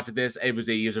Sato brought to this. It was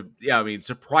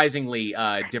surprisingly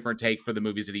different take for the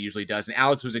movies that he usually does. And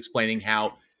Alex was explaining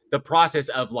how the process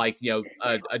of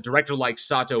a director like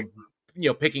Sato,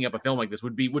 picking up a film like this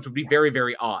which would be very,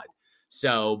 very odd.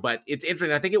 So, but it's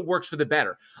interesting. I think it works for the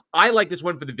better. I like this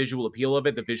one for the visual appeal of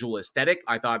it, the visual aesthetic.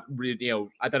 I thought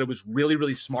it was really,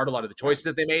 really smart. A lot of the choices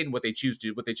that they made and what they chose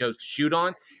to shoot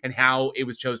on, and how it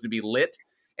was chosen to be lit.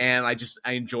 And I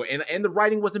enjoy, and the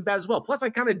writing wasn't bad as well. Plus, I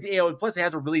kind of, plus it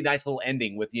has a really nice little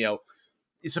ending with,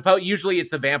 usually it's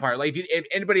the vampire. Like if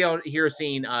anybody out here has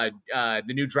seen the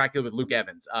new Dracula with Luke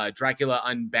Evans, Dracula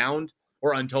Unbound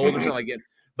or Untold or something like that.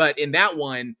 But in that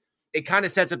one, it kind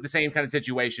of sets up the same kind of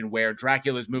situation where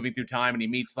Dracula is moving through time and he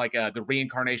meets like the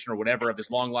reincarnation or whatever of his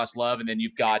long lost love. And then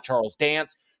you've got Charles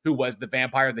Dance, who was the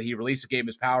vampire that he released, gave him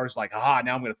his powers, like, aha,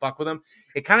 now I'm going to fuck with him.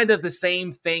 It kind of does the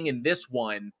same thing in this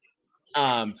one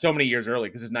so many years early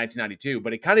because it's 1992,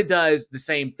 but it kind of does the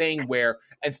same thing where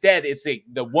instead it's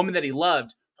the woman that he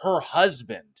loved, her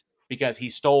husband, because he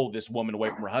stole this woman away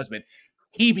from her husband.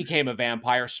 He became a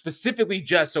vampire specifically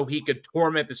just so he could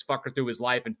torment this fucker through his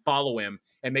life and follow him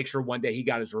and make sure one day he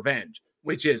got his revenge,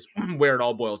 which is where it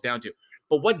all boils down to.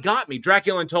 But what got me,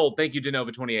 Dracula Untold, thank you,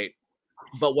 Genova28.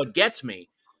 But what gets me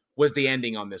was the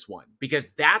ending on this one, because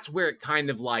that's where it kind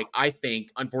of like, I think,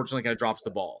 unfortunately, kind of drops the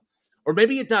ball. Or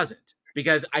maybe it doesn't,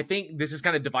 because I think this is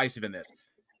kind of divisive in this.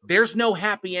 There's no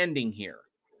happy ending here.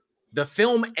 The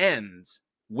film ends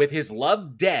with his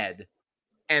love dead,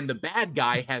 and the bad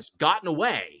guy has gotten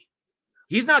away.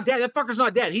 He's not dead. That fucker's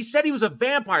not dead. He said he was a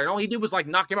vampire, and all he did was like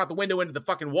knock him out the window into the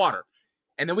fucking water.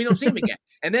 And then we don't see him again.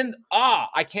 And then,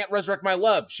 I can't resurrect my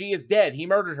love. She is dead. He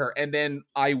murdered her. And then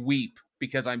I weep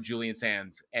because I'm Julian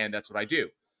Sands, and that's what I do.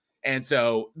 And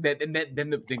so then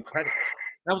the credits.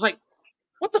 And I was like,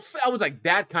 what the I was like,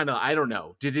 that kind of, I don't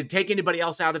know. Did it take anybody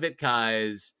else out of it?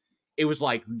 Because it was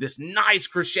like this nice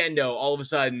crescendo. All of a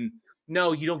sudden,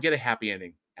 no, you don't get a happy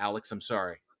ending. Alex, I'm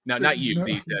sorry. No, not you,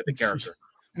 the character.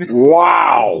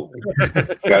 Wow.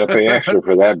 Gotta pay extra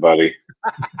for that, buddy.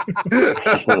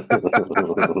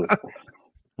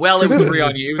 Well, it was free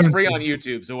on you. It was free on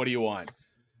YouTube, so what do you want?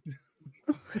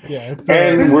 Yeah.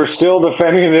 And we're still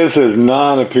defending this as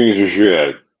not a piece of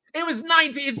shit. It was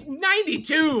 90. It's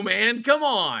 92, man. Come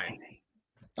on.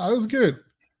 It was good.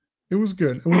 It was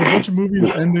good. And with a bunch of movies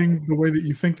ending the way that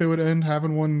you think they would end,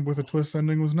 having one with a twist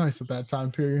ending was nice at that time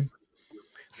period.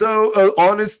 So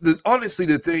honestly,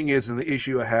 the thing is, and the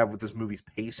issue I have with this movie's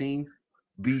pacing,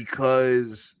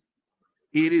 because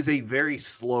it is a very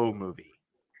slow movie,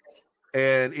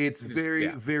 and it's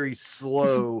very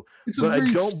slow. It's a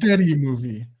very steady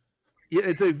movie. Yeah,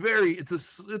 it's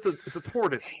a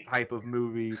tortoise type of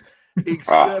movie,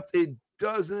 except it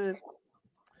doesn't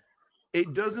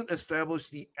establish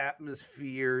the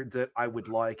atmosphere that I would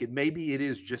like. And maybe it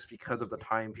is just because of the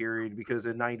time period, because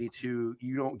in 92,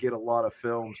 you don't get a lot of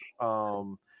films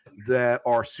that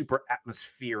are super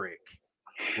atmospheric.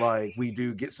 Like we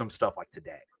do get some stuff like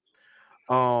today.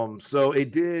 So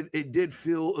it did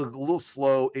feel a little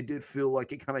slow. It did feel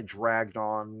like it kind of dragged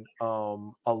on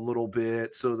a little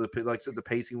bit. So like I said, the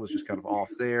pacing was just kind of off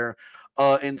there.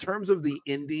 In terms of the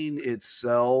ending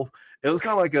itself, it was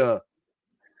kind of like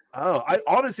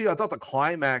I thought the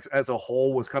climax as a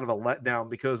whole was kind of a letdown,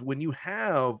 because when you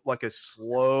have like a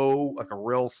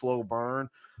real slow burn,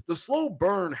 the slow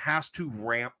burn has to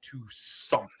ramp to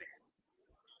something.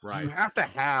 Right. So you have to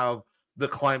have the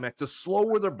climax. The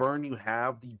slower the burn you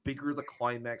have, the bigger the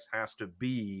climax has to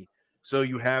be. So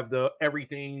you have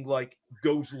everything like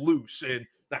goes loose and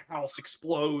the house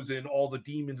explodes and all the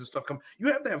demons and stuff come. You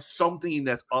have to have something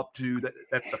that's up to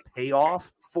that's the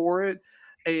payoff for it.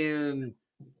 And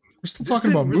we're still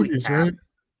talking about movies, right?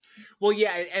 Well,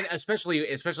 yeah, and especially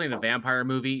in a vampire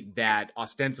movie that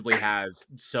ostensibly has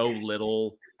so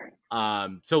little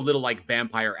like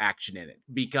vampire action in it.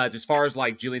 Because as far as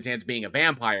like Julian Sands being a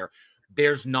vampire,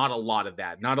 there's not a lot of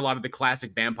that. Not a lot of the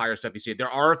classic vampire stuff you see.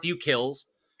 There are a few kills,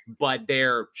 but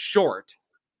they're short,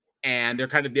 and they're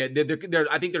kind of they're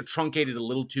I think they're truncated a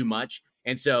little too much,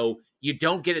 and so you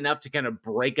don't get enough to kind of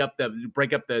break up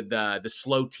the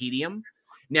slow tedium.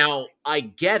 Now, I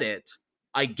get it.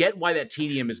 I get why that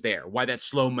tedium is there, why that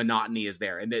slow monotony is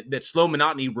there, and that slow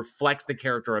monotony reflects the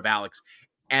character of Alex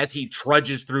as he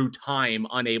trudges through time,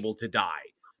 unable to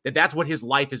die. That's what his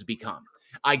life has become.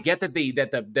 I get that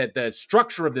the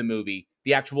structure of the movie,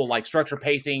 the actual like structure,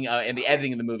 pacing, and the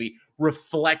editing of the movie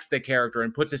reflects the character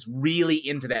and puts us really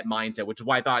into that mindset, which is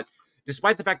why I thought,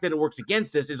 despite the fact that it works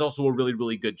against us, is also a really,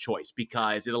 really good choice,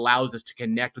 because it allows us to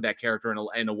connect with that character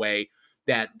in a way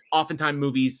that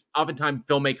oftentimes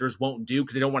filmmakers won't do,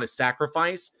 because they don't want to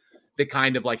sacrifice the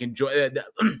kind of like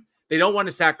they don't want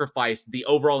to sacrifice the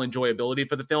overall enjoyability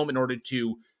for the film in order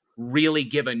to really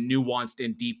give a nuanced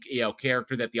and deep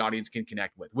character that the audience can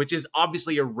connect with, which is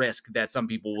obviously a risk that some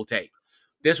people will take.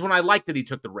 This one, I like that he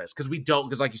took the risk,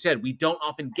 because like you said, we don't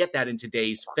often get that in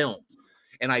today's films.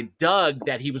 And I dug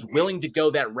that he was willing to go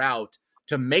that route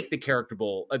to make the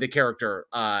character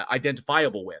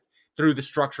identifiable with, through the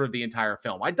structure of the entire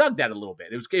film. I dug that a little bit.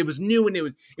 It was new, and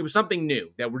it was something new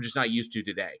that we're just not used to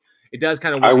today. It does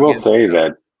kind of. I will say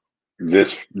that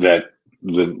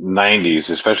the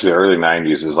 90s, especially the early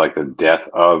 90s, is like the death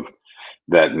of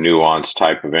that nuanced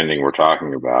type of ending we're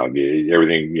talking about.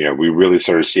 Everything, we really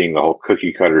started seeing the whole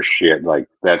cookie cutter shit. Like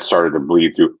that started to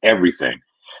bleed through everything.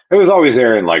 It was always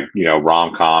there in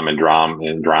rom-com and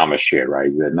drama shit,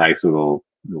 right? That nice little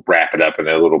wrap it up in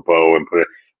a little bow and put it.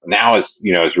 Now it's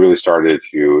really started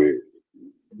to.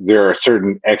 There are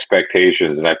certain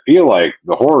expectations, and I feel like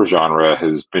the horror genre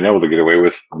has been able to get away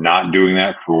with not doing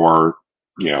that for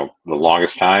the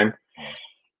longest time.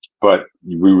 But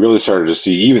we really started to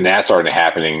see even that started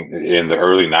happening in the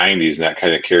early 90s, and that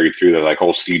kind of carried through the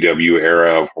whole CW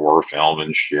era of horror film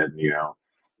and shit,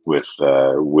 with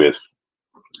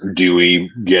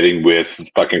Dewey getting with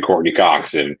fucking Courtney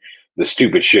Cox and the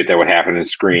stupid shit that would happen in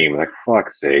Scream. Like,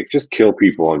 fuck's sake, just kill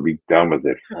people and be done with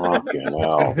it. Fucking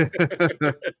hell.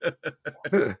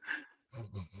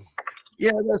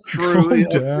 Yeah, that's true.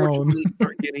 Unfortunately,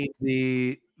 start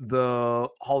getting the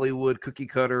Hollywood cookie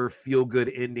cutter feel good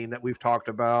ending that we've talked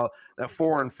about that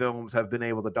foreign films have been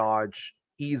able to dodge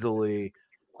easily.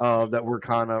 That we're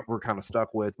kind of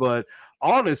stuck with. But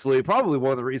honestly, probably one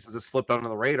of the reasons it slipped under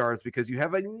the radar is because you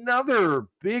have another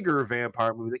bigger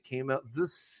vampire movie that came out the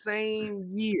same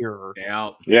year.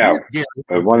 Yeah.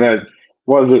 One that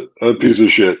was a piece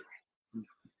of shit.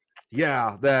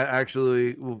 Yeah, that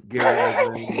actually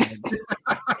Gary.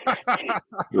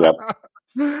 Yep.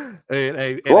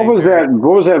 What was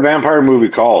that vampire movie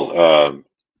called?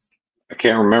 I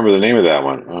can't remember the name of that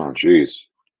one. Oh, jeez.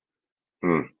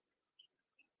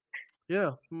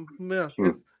 Yeah.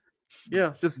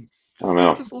 Just I don't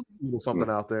know. Just a little something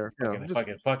out there. I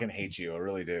fucking hate you. I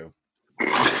really do.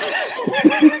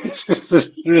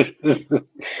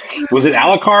 Was it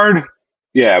Alucard?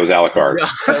 Yeah, it was Alucard.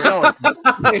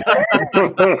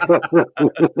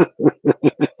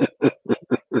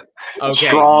 Okay.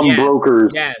 Strong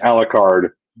Brokers, Alucard.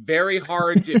 Very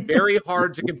hard to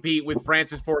compete with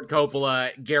Francis Ford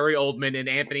Coppola, Gary Oldman, and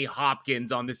Anthony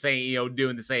Hopkins on the same,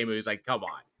 doing the same movies. Like, come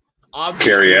on.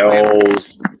 Cary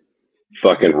Elwes,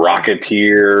 fucking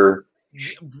Rocketeer.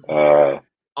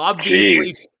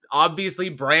 Obviously,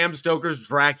 Bram Stoker's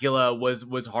Dracula was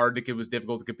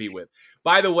difficult to compete with.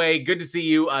 By the way, good to see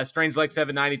you, Strange Lex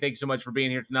 790. Thanks so much for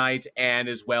being here tonight, and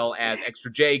as well as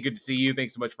Extra J. Good to see you.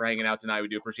 Thanks so much for hanging out tonight. We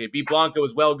do appreciate it. B Blanco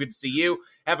as well. Good to see you.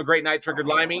 Have a great night, Triggered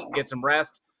Limey. Get some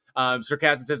rest.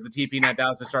 Sarcasm says the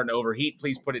TP9000 is starting to overheat.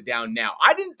 Please put it down now.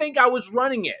 I didn't think I was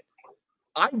running it.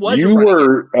 You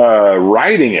were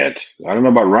writing it. I don't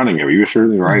know about running it, but you were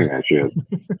certainly writing that shit.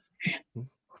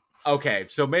 Okay,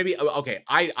 so maybe I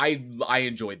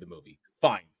enjoyed the movie.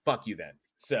 Fine, fuck you then.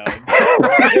 So I'm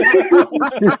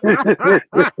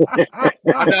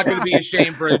not going to be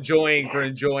ashamed for enjoying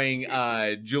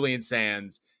Julian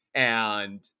Sands,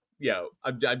 and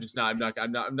I'm not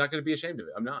going to be ashamed of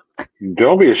it. I'm not.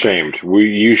 Don't be ashamed.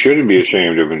 You shouldn't be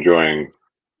ashamed of enjoying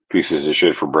pieces of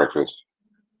shit for breakfast.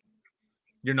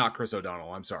 You're not Chris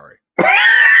O'Donnell. I'm sorry.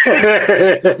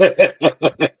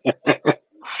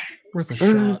 Worth a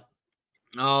shot.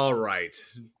 All right.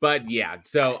 But yeah,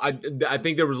 so I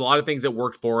think there was a lot of things that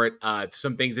worked for it.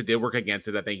 Some things that did work against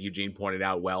it. I think Eugene pointed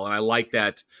out well. And I like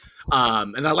that.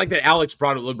 And I like that Alex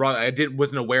brought it.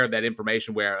 Wasn't aware of that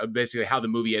information where basically how the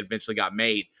movie eventually got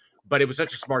made. But it was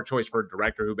such a smart choice for a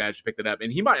director who managed to pick that up.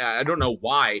 And he might, I don't know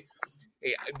why.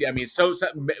 I mean, so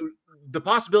the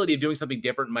possibility of doing something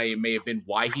different may have been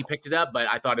why he picked it up, but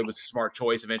I thought it was a smart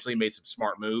choice. Eventually made some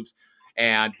smart moves.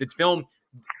 And the film,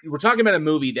 we're talking about a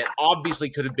movie that obviously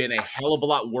could have been a hell of a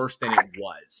lot worse than it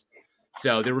was.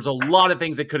 So there was a lot of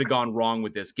things that could have gone wrong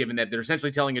with this, given that they're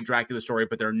essentially telling a Dracula story,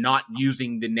 but they're not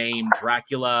using the name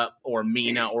Dracula or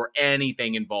Mina or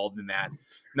anything involved in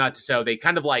that. So they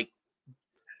kind of like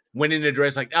went in a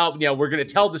dress like, oh, we're going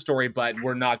to tell the story, but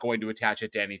we're not going to attach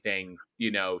it to anything,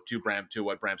 to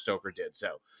what Bram Stoker did.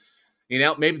 So,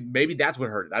 maybe that's what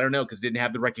hurt it. I don't know, because it didn't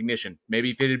have the recognition.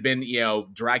 Maybe if it had been,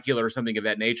 Dracula or something of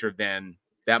that nature, then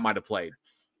that might have played.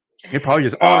 It probably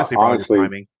just honestly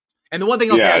timing. And the one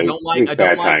thing I don't like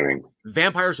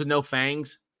vampires with no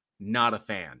fangs. Not a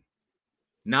fan.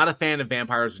 Not a fan of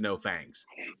vampires with no fangs.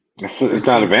 It's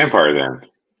not a vampire then.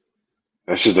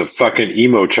 That's just a fucking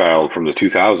emo child from the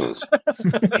 2000s.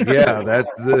 Yeah,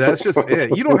 that's just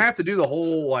it. You don't have to do the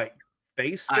whole like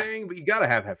face thing, but you gotta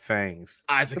have fangs.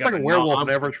 It's like a werewolf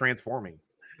never transforming.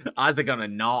 Isaac gonna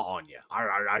gnaw on you.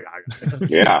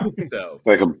 Yeah, so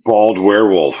like a bald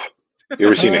werewolf. You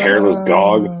ever seen a hairless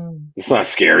dog? It's not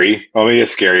scary. I mean,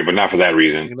 it's scary, but not for that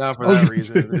reason. Not for that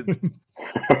reason.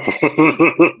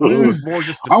 It was more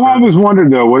just I always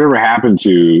wondered though, whatever happened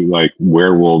to like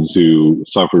werewolves who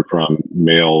suffered from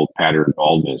male pattern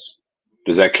baldness?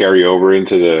 Does that carry over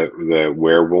into the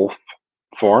werewolf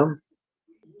form?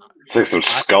 It's like some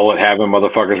skullet having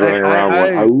motherfuckers running around.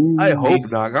 I hope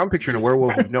not. I'm picturing a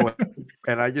werewolf with no,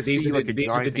 and I just see like a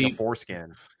giant thing of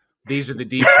foreskin. These are the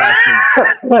deep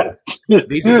questions.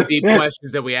 These are the deep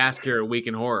questions that we ask here at Week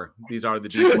in Horror. These are the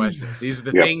deep questions. These are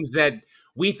the things that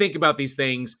we think about these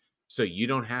things, so you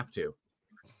don't have to.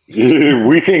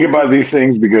 We think about these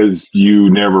things because you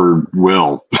never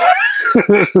will.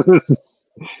 We're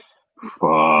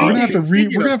gonna have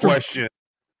to question.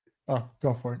 Oh,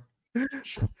 go for it.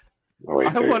 Oh,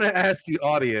 wait, I want to ask the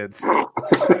audience.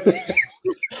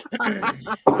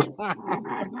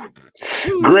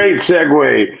 Great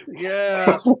segue.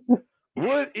 Yeah.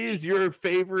 What is your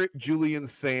favorite Julian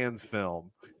Sands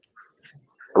film?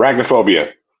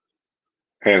 Arachnophobia.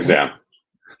 Hands down.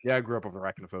 Yeah, I grew up with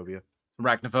Arachnophobia.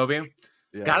 Arachnophobia?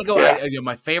 Yeah. Gotta go.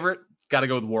 My favorite, gotta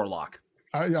go with Warlock.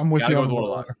 I'm with you on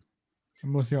Warlock.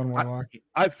 I'm with you on Warlock.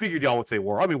 I figured y'all would say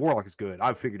Warlock. I mean, Warlock is good.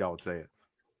 I figured y'all would say it.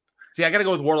 See, I got to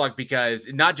go with Warlock because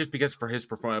not just because for his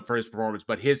performance,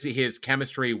 but his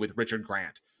chemistry with Richard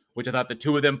Grant, which I thought the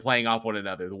two of them playing off one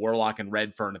another, the Warlock and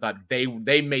Redfern, I thought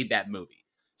they made that movie.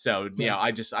 So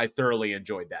I thoroughly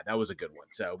enjoyed that. That was a good one.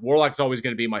 So Warlock's always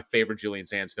going to be my favorite Julian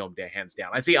Sands film, hands down.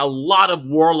 I see a lot of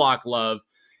Warlock love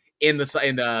in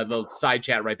the side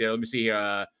chat right there. Let me see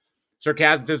here.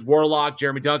 Sarcasm says Warlock.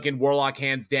 Jeremy Duncan, Warlock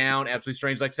hands down. Absolutely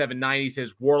Strange like 790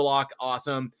 says Warlock,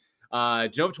 awesome.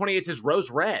 Genova 28 says Rose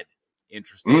Red.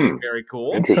 Interesting. Very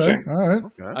cool. Interesting. All right.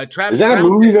 Okay. Travis Is that Brown, a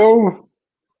movie though?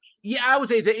 Yeah, I would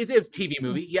say it's a TV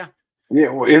movie. Yeah. Yeah.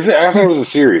 Well, is it? I thought it was a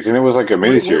series, and it was like a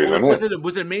miniseries, wasn't it?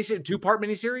 Was it a miniseries, 2-part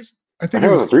miniseries? I think it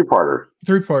was a 3-parter.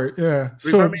 3-part, yeah.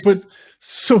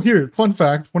 So here, fun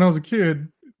fact: when I was a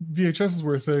kid, VHSs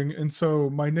were a thing, and so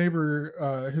my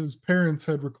neighbor, his parents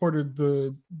had recorded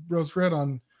the Rose Red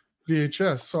on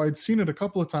VHS, so I'd seen it a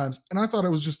couple of times, and I thought it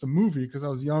was just a movie because I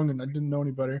was young and I didn't know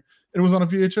any better. It was on a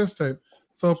VHS tape,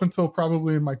 so up until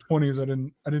probably in my 20s, I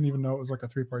didn't even know it was like a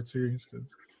 3-part series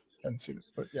because I hadn't seen it.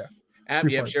 But yeah.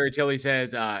 Sherry Tilly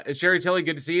says, Sherry Tilly,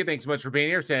 good to see you. Thanks so much for being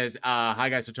here. Says, hi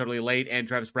guys, so totally late. And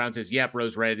Travis Brown says, yep,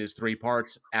 Rose Red is 3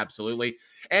 parts. Absolutely.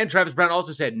 And Travis Brown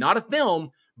also said, not a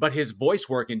film, but his voice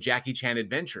work in Jackie Chan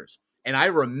Adventures. And I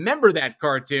remember that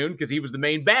cartoon because he was the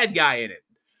main bad guy in it.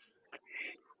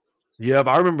 Yeah,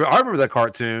 but I remember that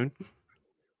cartoon.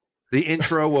 The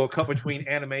intro will cut between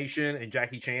animation and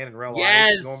Jackie Chan and real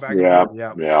life. Going back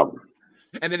yeah.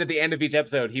 And then at the end of each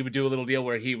episode, he would do a little deal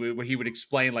where he would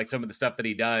explain like some of the stuff that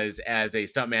he does as a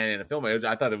stuntman in a film.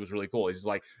 I thought it was really cool. He's just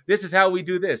like, this is how we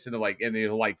do this, and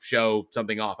he'll like show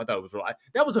something off. I thought it was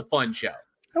that was a fun show.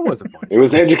 That was a fun show. It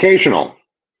was educational.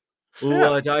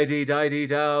 I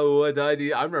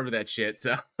remember that shit.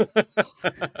 So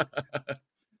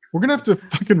we're gonna have to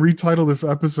fucking retitle this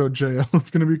episode, JL.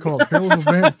 It's gonna be called Tale of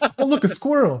a Man. Oh, look, a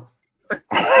squirrel.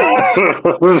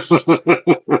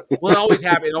 Well, it always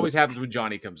happens when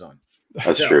Johnny comes on.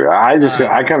 That's true.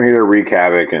 I come here to wreak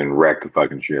havoc and wreck the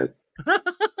fucking shit.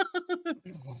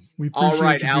 All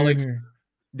right, Alex.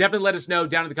 Definitely let us know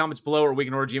down in the comments below or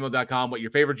weekinhorrorgmail.com what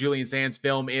your favorite Julian Sands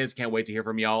film is. Can't wait to hear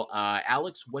from y'all.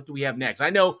 Alex, what do we have next? I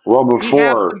know we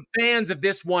have some fans of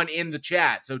this one in the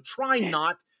chat, so try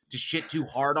not to shit too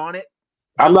hard on it.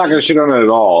 I'm not going to shit on it at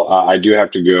all. I do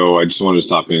have to go. I just wanted to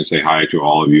stop in and say hi to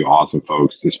all of you awesome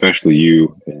folks, especially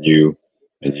you and you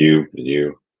and you and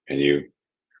you and you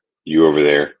over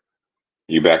there,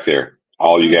 you back there.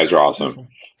 All you guys are awesome.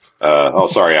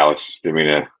 Sorry, Alex. Didn't mean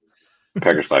to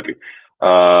pecker slap you.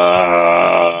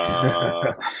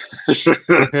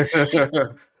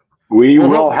 We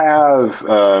will have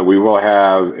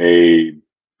a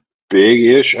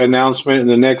big-ish announcement in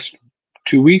the next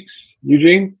 2 weeks,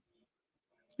 Eugene.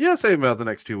 Yeah, say about the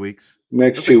next 2 weeks.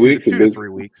 Next 2 weeks, 2 to 3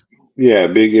 weeks. Yeah,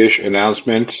 big-ish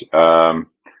announcement. So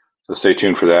stay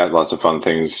tuned for that. Lots of fun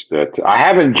things that I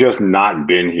haven't just not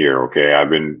been here. Okay,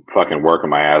 I've been fucking working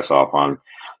my ass off on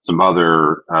some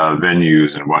other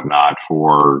venues and whatnot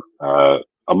for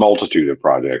a multitude of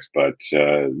projects. But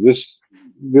this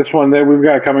one that we've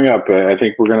got coming up, I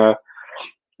think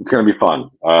it's gonna be fun.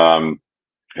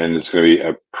 And it's going to be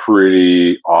a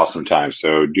pretty awesome time.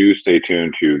 So do stay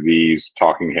tuned to these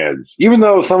talking heads, even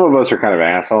though some of us are kind of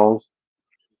assholes.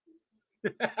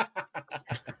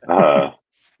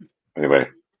 Anyway,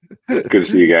 good to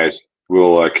see you guys.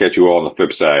 We'll catch you all on the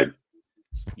flip side.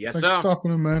 Yes, Thanks for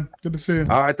stopping in, man. Good to see you.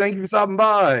 All right, thank you for stopping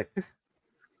by.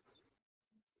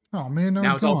 Oh man,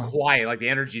 now it's all quiet. Like the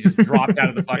energy just dropped out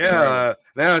of the fucking room.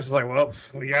 Now it's just like, well,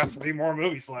 we got 3 more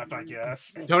movies left, I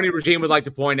guess. Tony Regime would like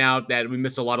to point out that we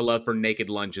missed a lot of love for Naked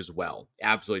Lunch as well.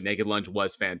 Absolutely, Naked Lunch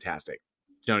was fantastic.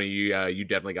 Tony, you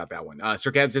definitely got that one.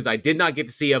 Sir Kev says, I did not get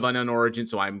to see Of Unknown Origin,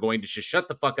 so I'm going to just shut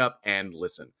the fuck up and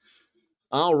listen.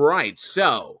 All right,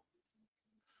 so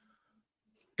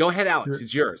Go ahead, Alex.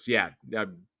 It's yours. Yeah,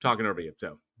 I'm talking over you.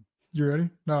 So you ready?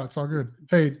 No, it's all good.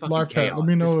 Hey, live chat. Let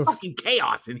me There's know if fucking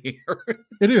chaos in here.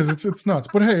 it is. It's nuts.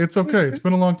 But hey, it's okay. It's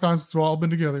been a long time since we've all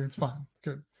been together. It's fine. It's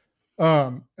good.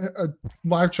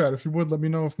 Live chat, if you would, let me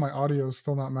know if my audio is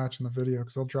still not matching the video,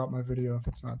 because I'll drop my video if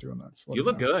it's not doing that. So you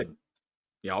look good.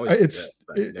 You always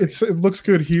it looks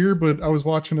good here, but I was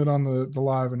watching it on the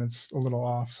live and it's a little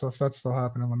off. So if that's still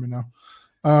happening, let me know.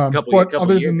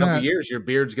 Couple years, your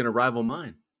beard's gonna rival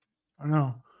mine. I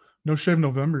know. No Shave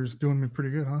November is doing me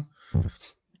pretty good, huh?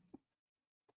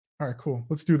 All right, cool.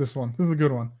 Let's do this one. This is a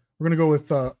good one. We're gonna go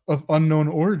with Of Unknown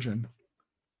Origin.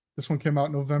 This one came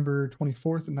out November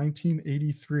 24th,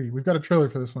 1983. We've got a trailer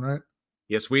for this one, right?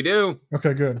 Yes, we do.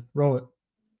 Okay, good. Roll it.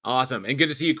 Awesome. And good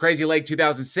to see you, Crazy Lake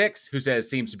 2006, who says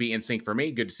seems to be in sync for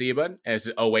me. Good to see you, bud.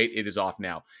 Wait, it is off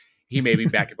now. He may be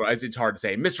back and forth. It's hard to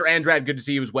say. Mr. Andrad, good to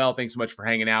see you as well. Thanks so much for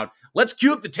hanging out. Let's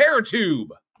cue up the Terror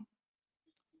Tube.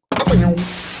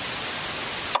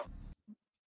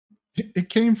 It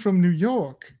came from New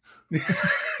York.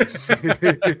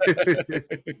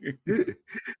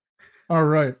 All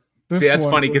right. See, that's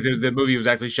funny because the movie was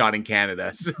actually shot in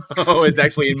Canada. So it's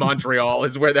actually in Montreal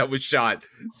is where that was shot.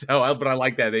 So, but I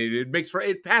like that.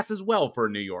 It passes well for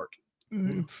New York.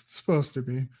 It's supposed to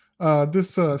be.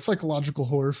 This psychological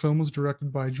horror film was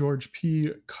directed by George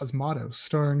P. Cosmatos,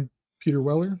 starring Peter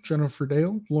Weller, Jennifer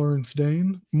Dale, Lawrence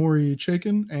Dane, Maury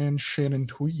Chaykin, and Shannon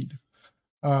Tweed.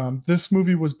 This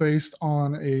movie was based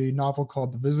on a novel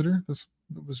called The Visitor. This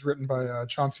was written by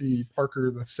Chauncey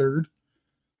Parker III.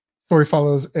 Story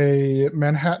follows a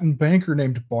Manhattan banker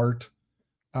named Bart,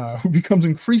 who becomes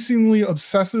increasingly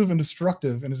obsessive and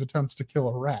destructive in his attempts to kill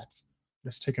a rat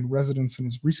that's taken residence in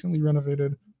his recently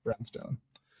renovated brownstone.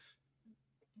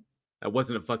 That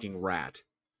wasn't a fucking rat.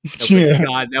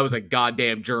 That was a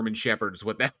goddamn German Shepherd is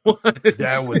what that was.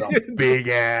 That was a big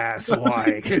ass,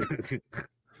 like...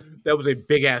 That was a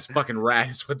big ass fucking rat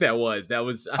is what that was. That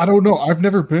was... I don't know. I've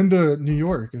never been to New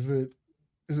York. Is it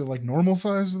like normal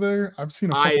size there? I've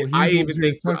seen a couple of huge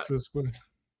in Texas, but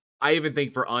I even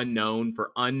think for unknown,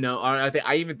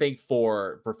 I even think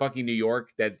for fucking New York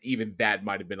that even that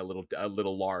might have been a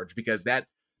little large, because that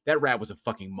rat was a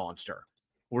fucking monster.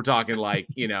 We're talking like,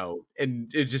 and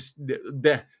it just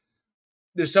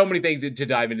there's so many things to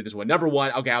dive into this one. Number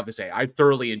one, okay, I have to say I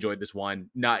thoroughly enjoyed this one.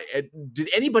 Did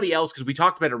anybody else? Because we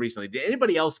talked about it recently. Did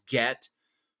anybody else get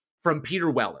from Peter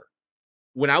Weller?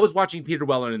 When I was watching Peter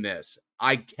Weller in this,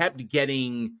 I kept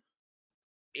getting,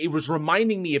 it was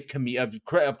reminding me of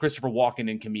Christopher Walken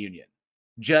in Communion.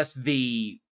 Just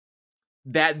they're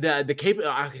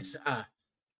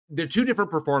two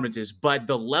different performances, but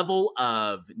the level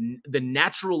of the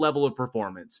natural level of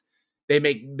performance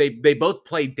they both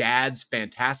play dads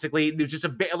fantastically. It was just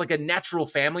like a natural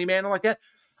family man like that.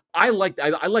 I like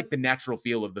the natural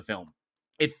feel of the film.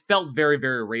 It felt very,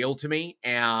 very real to me,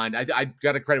 and I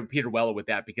got to credit Peter Weller with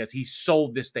that, because he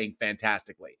sold this thing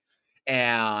fantastically.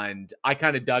 And I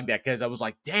kind of dug that, because I was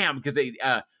like, damn, because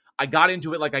I got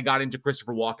into it like I got into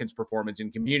Christopher Walken's performance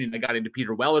in Communion. I got into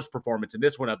Peter Weller's performance in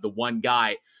this one, of the one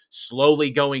guy slowly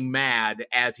going mad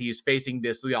as he's facing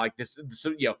this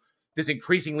this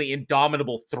increasingly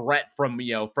indomitable threat from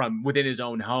within his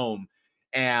own home.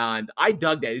 And I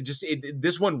dug that.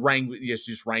 This one rang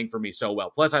for me so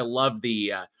well. Plus, I love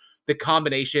the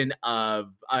combination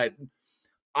of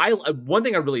one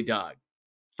thing I really dug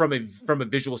from a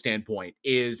visual standpoint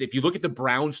is, if you look at the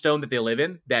brownstone that they live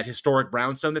in, that historic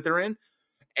brownstone that they're in,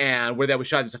 and where that was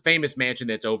shot, it's a famous mansion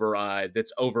that's over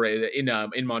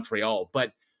in Montreal.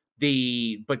 But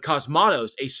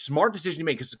Cosmatos, a smart decision to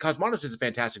make, because Cosmatos is a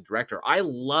fantastic director. I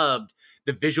loved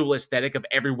the visual aesthetic of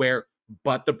everywhere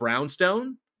but the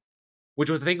brownstone, which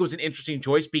I think was an interesting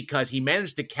choice, because he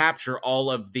managed to capture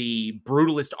all of the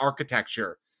brutalist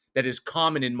architecture that is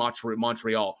common in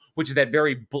Montreal, which is that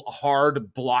very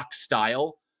hard block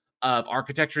style of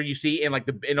architecture you see in like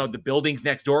the buildings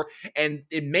next door, and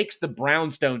it makes the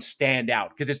brownstone stand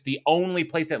out because it's the only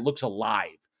place that looks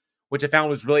alive, which I found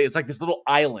was really, it's like this little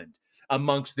island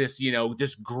amongst this,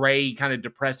 this gray kind of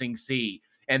depressing sea.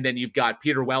 And then you've got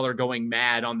Peter Weller going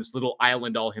mad on this little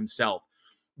island all himself.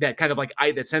 That kind of like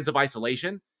that sense of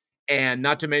isolation, and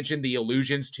not to mention the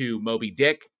allusions to Moby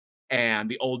Dick and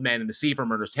The Old Man and the Sea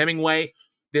from Ernest Hemingway.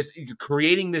 This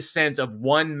creating this sense of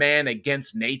one man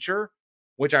against nature,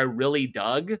 which I really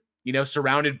dug.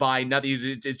 Surrounded by nothing.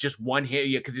 It's just one hit,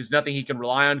 because there's nothing he can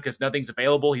rely on, because nothing's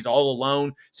available. He's all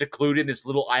alone, secluded in this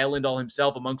little island all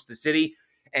himself amongst the city.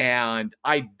 And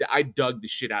I dug the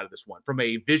shit out of this one. From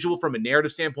a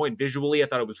narrative standpoint, visually, I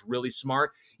thought it was really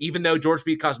smart. Even though George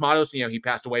P. Cosmatos, he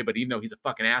passed away, but even though he's a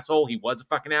fucking asshole, he was a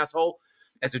fucking asshole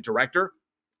as a director.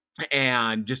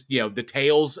 And just, the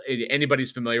tales,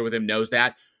 anybody's familiar with him knows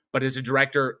that. But as a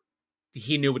director,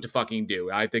 he knew what to fucking do.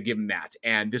 I have to give him that.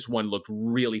 And this one looked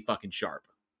really fucking sharp.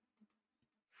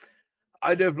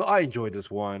 I enjoyed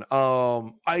this one. I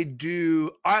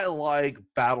like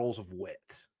battles of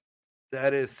wit.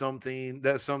 That is something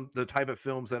the type of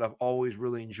films that I've always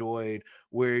really enjoyed,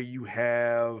 where you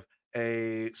have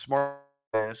a smart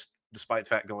protagonist, despite the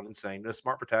fact going insane, a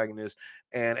smart protagonist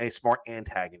and a smart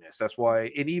antagonist. That's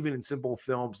why, and even in simple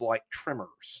films like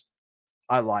Tremors,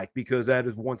 I like, because that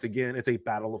is, once again, it's a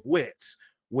battle of wits.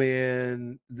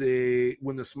 When the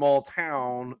small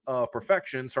town of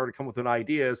perfection started coming with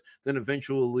ideas, then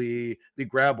eventually the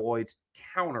graboids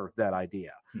counter that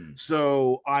idea.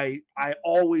 So I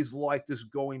always like this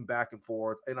going back and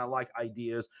forth, and I like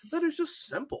ideas that is just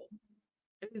simple.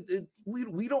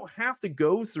 We don't have to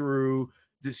go through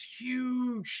this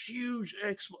huge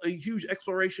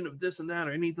exploration of this and that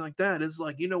or anything like that. It's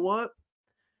like, you know what?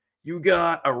 You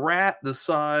got a rat the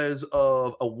size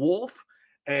of a wolf,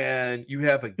 and you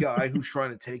have a guy who's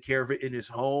trying to take care of it in his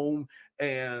home,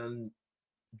 and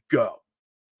go.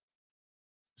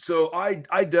 So I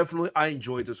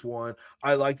enjoyed this one.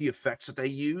 I like the effects that they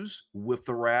use with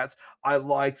the rats. I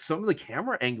like some of the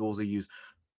camera angles they use.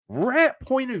 Rat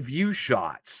point of view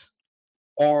shots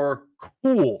are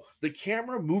cool. The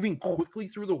camera moving quickly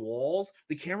through the walls,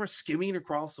 the camera skimming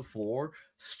across the floor,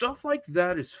 stuff like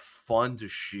that is fun to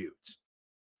shoot.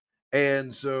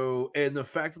 And the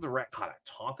fact that the rat kind of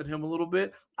taunted him a little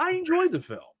bit, I enjoyed the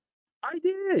film. I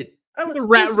did. The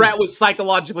rat was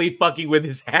psychologically fucking with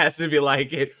his ass, if you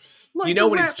like it. Like,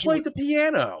 when rat played the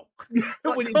piano.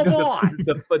 Like, come on.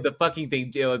 The fucking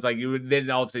thing, it's like, then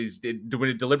all of a sudden, when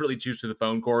it deliberately chews through the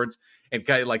phone cords and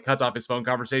cuts off his phone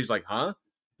conversation, like, huh?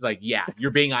 It's like, yeah,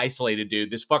 you're being isolated,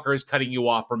 dude. This fucker is cutting you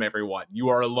off from everyone. You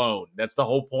are alone. That's the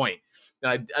whole point.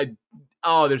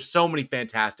 There's so many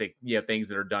fantastic things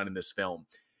that are done in this film.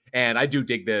 And I do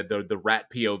dig the rat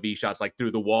POV shots, like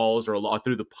through the walls or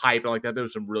through the pipe and like that. There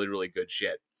was some really, really good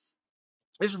shit.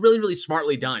 This is really, really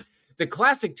smartly done. The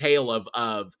classic tale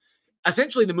of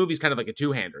essentially the movie's kind of like a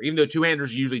two-hander, even though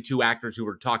two-handers are usually two actors who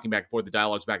are talking back and forth, the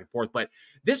dialogue's back and forth. But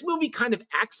this movie kind of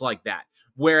acts like that.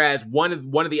 Whereas one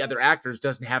of the other actors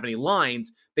doesn't have any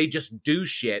lines, they just do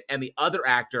shit, and the other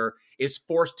actor is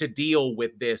forced to deal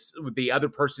with the other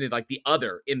person, like the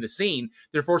other in the scene.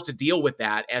 They're forced to deal with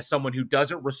that as someone who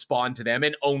doesn't respond to them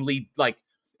and only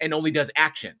does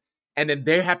action. And then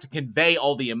they have to convey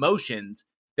all the emotions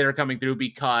that are coming through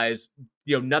because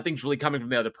nothing's really coming from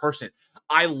the other person.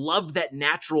 I love that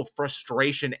natural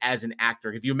frustration as an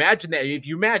actor. If you imagine,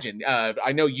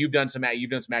 I know you've done some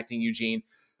acting, Eugene.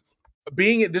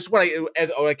 Being this is what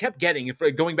I kept getting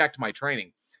going back to my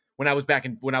training when I was back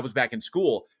in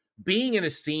school, being in a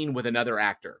scene with another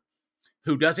actor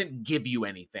who doesn't give you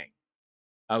anything,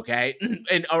 okay,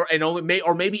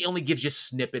 maybe only gives you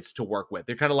snippets to work with.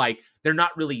 They're kind of like, they're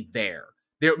not really there.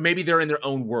 Maybe they're in their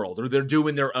own world or they're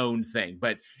doing their own thing,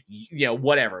 but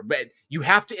whatever. But you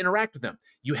have to interact with them.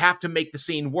 You have to make the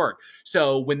scene work.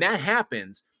 So when that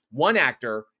happens, one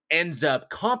actor ends up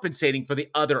compensating for the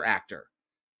other actor.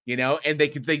 And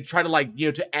they try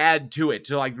to to add to it,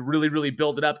 to like really, really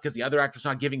build it up because the other actor's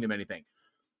not giving them anything.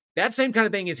 That same kind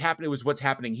of thing is happening was what's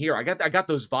happening here. I got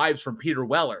those vibes from Peter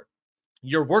Weller.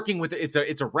 You're working with it's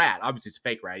a rat. Obviously it's a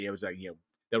fake rat. It was like,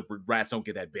 the rats don't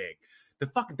get that big. The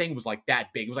fucking thing was like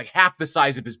that big. It was like half the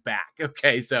size of his back.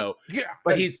 Okay, so yeah,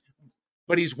 but he's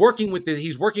working with this.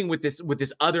 He's working with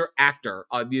this other actor,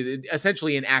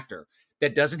 essentially an actor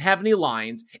that doesn't have any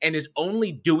lines and is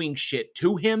only doing shit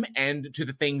to him and to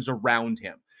the things around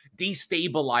him,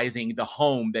 destabilizing the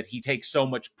home that he takes so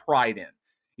much pride in,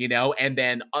 and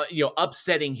then,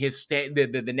 upsetting his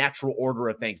the natural order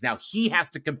of things. Now he has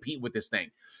to compete with this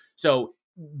thing. So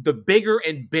the bigger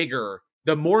and bigger,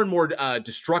 the more and more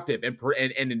destructive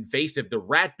and invasive the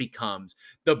rat becomes,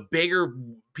 the bigger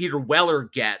Peter Weller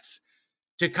gets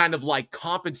to kind of like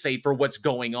compensate for what's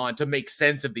going on, to make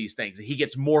sense of these things. He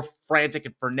gets more frantic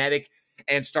and frenetic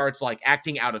and starts like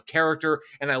acting out of character.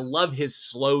 And I love his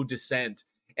slow descent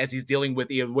as he's dealing with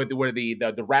where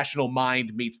the rational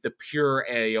mind meets the pure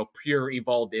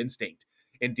evolved instinct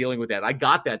and dealing with that. I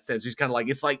got that sense. He's kind of like,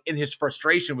 it's like in his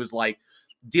frustration was like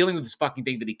dealing with this fucking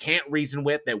thing that he can't reason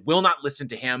with, that will not listen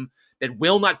to him, that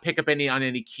will not pick up on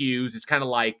any cues. It's kind of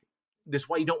like, this is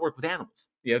why you don't work with animals.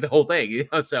 The whole thing.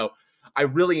 So I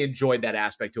really enjoyed that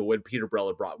aspect to what Peter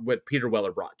Weller brought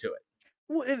to it.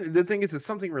 Well, and the thing is, it's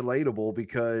something relatable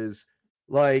because,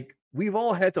 like, we've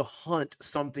all had to hunt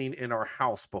something in our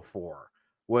house before.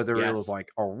 whether it was like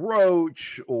a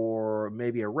roach or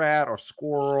maybe a rat or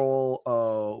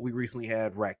squirrel. We recently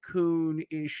had raccoon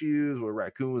issues where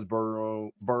raccoon was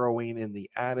burrowing in the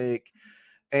attic,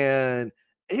 and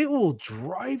it will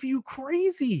drive you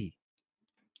crazy.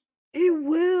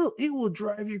 It will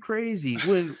drive you crazy.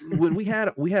 When we had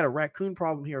a raccoon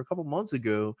problem here a couple months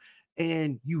ago,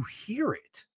 and you hear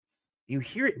it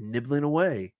nibbling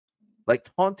away, like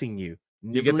taunting you,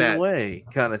 nibbling away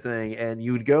kind of thing. And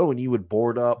you would go and you would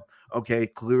board up. Okay,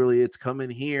 clearly it's coming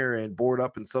here, and board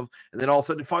up and stuff. And then all of a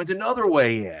sudden it finds another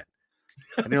way in.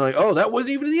 And you're like, oh, that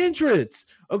wasn't even the entrance.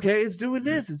 Okay, it's doing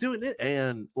this, it's doing it.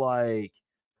 And like,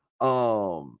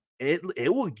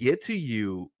 it will get to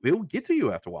you. It will get to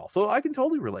you after a while. So I can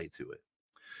totally relate to it.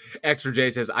 Extra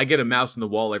J says, I get a mouse on the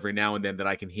wall every now and then that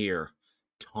I can hear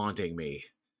taunting me,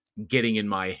 getting in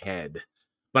my head.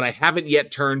 But I haven't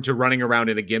yet turned to running around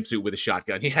in a gimp suit with a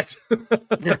shotgun yet.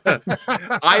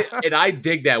 I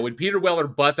dig that when Peter Weller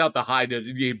busts out the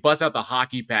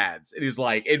hockey pads, and he's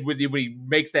like, and when he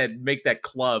makes that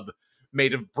club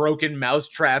made of broken mouse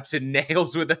traps and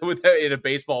nails in a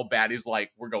baseball bat, he's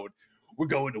like, we're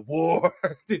going to war.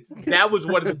 That was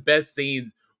one of the best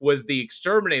scenes. Was the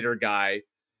exterminator guy,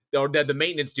 or the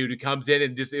maintenance dude who comes in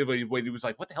and just when he was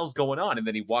like, what the hell's going on? And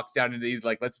then he walks down and he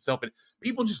like lets himself in.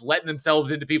 People just letting themselves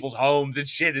into people's homes and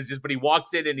shit. Is just, but he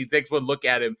walks in and he takes one look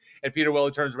at him, and Peter Weller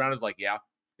turns around and is like, yeah.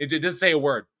 It doesn't say a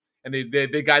word. And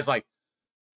the guy's like,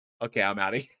 okay, I'm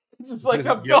out of here. It's just like,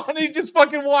 I'm gone. And he just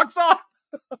fucking walks off.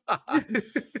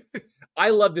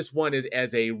 I love this one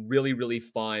as a really, really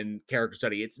fun character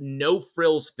study. It's no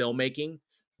frills filmmaking,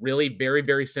 really very,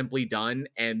 very simply done,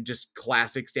 and just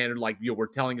classic standard, like, we're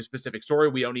telling a specific story.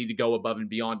 We don't need to go above and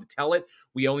beyond to tell it.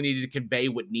 We only need to convey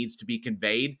what needs to be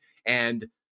conveyed. And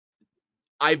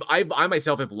I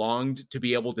myself have longed to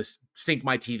be able to sink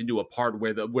my teeth into a part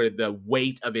where the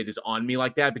weight of it is on me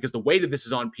like that, because the weight of this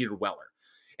is on Peter Weller,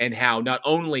 and how not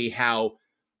only how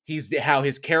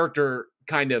his character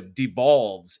kind of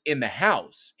devolves in the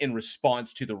house in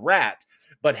response to the rat,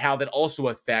 but how that also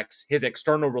affects his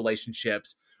external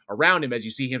relationships around him, as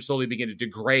you see him slowly begin to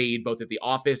degrade, both at the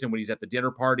office and when he's at the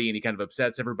dinner party, and he kind of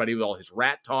upsets everybody with all his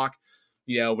rat talk,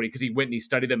 because he went and he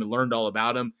studied them and learned all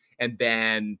about them, and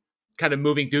then kind of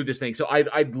moving through this thing. So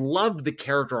I love the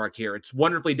character arc here. It's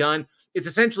wonderfully done. It's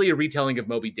essentially a retelling of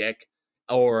Moby Dick,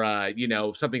 or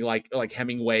something like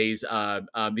Hemingway's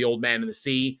The Old Man in the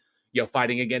Sea,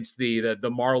 fighting against the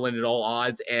Marlin at all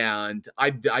odds. And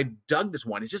I dug this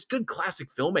one. It's just good classic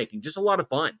filmmaking, just a lot of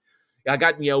fun. I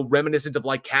got, reminiscent of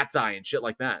like Cat's Eye and shit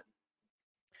like that.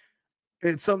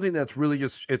 It's something that's really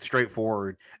it's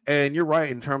straightforward. And you're right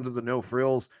in terms of the no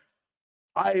frills.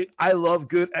 I love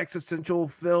good existential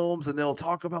films, and they'll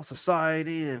talk about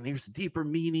society and there's deeper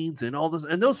meanings and all this.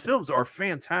 And those films are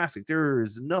fantastic. There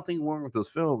is nothing wrong with those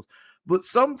films. But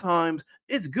sometimes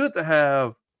it's good to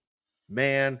have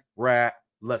man, rat,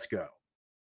 let's go.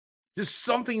 Just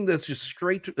something that's just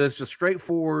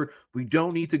straightforward. We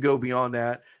don't need to go beyond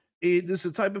that. This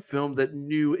is the type of film that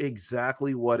knew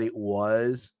exactly what it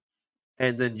was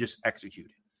and then just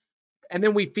executed. And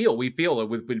then we feel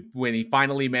it when he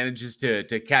finally manages to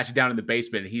catch it down in the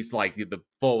basement. He's like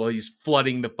he's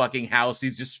flooding the fucking house.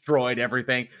 He's destroyed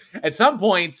everything. At some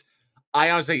points, I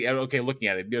honestly, okay, looking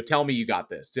at it, tell me you got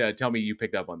this. Tell me you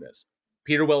picked up on this.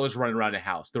 Peter Weller's running around the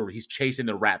house. He's chasing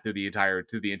the rat through the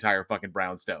entire fucking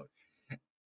brownstone.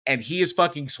 And he is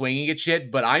fucking swinging at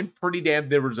shit, but I'm pretty damn,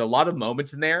 there was a lot of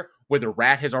moments in there where the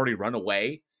rat has already run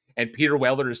away and Peter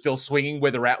Weller is still swinging where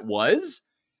the rat was.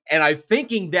 And I'm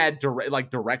thinking that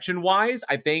direction-wise,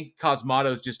 I think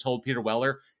Cosmatos just told Peter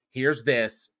Weller, here's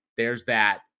this, there's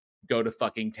that, go to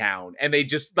fucking town. And they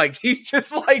just, he's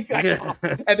just like, oh.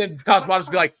 And then Cosmatos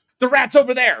will be like, the rat's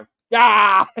over there.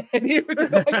 Ah! And he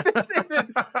would like this.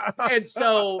 And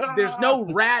so there's no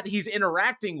rat he's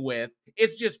interacting with.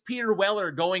 It's just Peter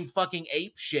Weller going fucking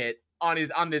ape shit on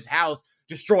this house,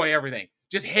 destroy everything.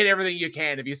 Just hit everything you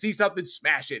can. If you see something,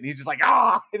 smash it. And he's just like,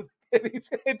 ah!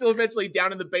 Until eventually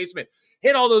down in the basement,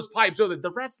 hit all those pipes so that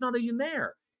the rat's not even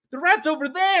there. The rat's over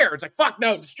there. It's like, fuck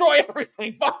no, destroy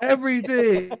everything. Fuck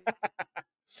everything.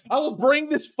 I will bring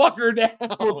this fucker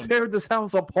down. We'll tear this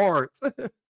house apart.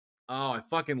 Oh, I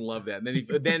fucking love that.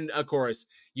 And then of course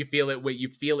you feel it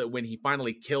when he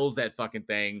finally kills that fucking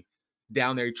thing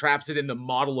down there. He traps it in the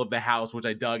model of the house, which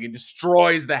I dug, and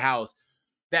destroys the house.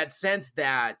 That sense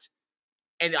that,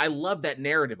 and I love that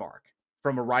narrative arc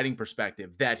from a writing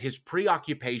perspective, that his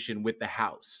preoccupation with the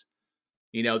house,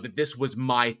 that this was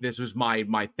my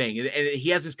thing. And he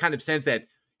has this kind of sense that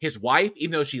his wife,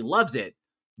 even though she loves it,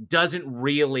 doesn't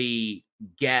really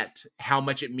get how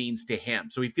much it means to him.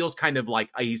 So he feels kind of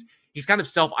like he's kind of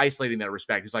self-isolating in that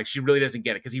respect. He's like, she really doesn't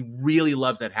get it because he really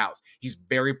loves that house. He's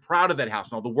very proud of that house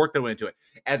and all the work that went into it,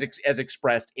 as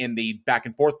expressed in the back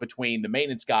and forth between the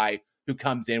maintenance guy who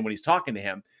comes in when he's talking to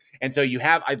him. And so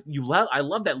I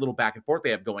love that little back and forth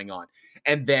they have going on.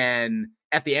 And then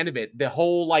at the end of it, the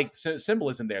whole like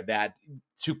symbolism there that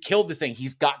to kill this thing,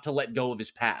 he's got to let go of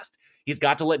his past. He's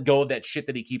got to let go of that shit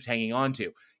that he keeps hanging on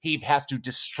to. He has to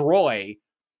destroy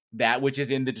that, which is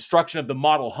in the destruction of the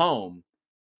model home.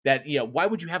 That, why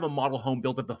would you have a model home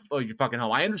built at your fucking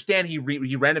home? I understand he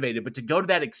renovated, but to go to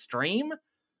that extreme,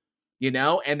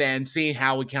 and then seeing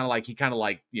how he kind of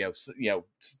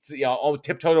all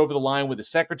tiptoed over the line with the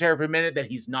secretary for a minute, that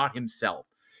he's not himself.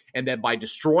 And that by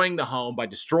destroying the home, by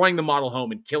destroying the model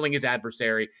home and killing his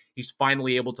adversary, he's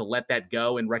finally able to let that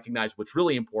go and recognize what's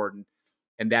really important.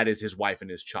 And that is his wife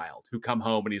and his child, who come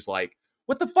home and he's like,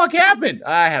 what the fuck happened?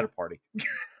 I had a party.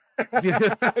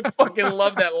 I fucking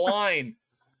love that line.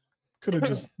 Could have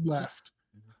just left.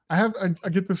 I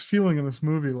get this feeling in this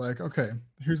movie, like, okay,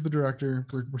 here's the director.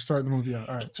 We're starting the movie out.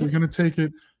 All right, so you're gonna take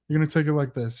it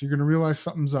like this. You're gonna realize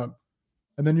something's up,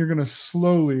 and then you're gonna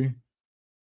slowly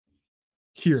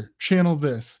channel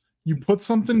this. You put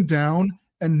something down,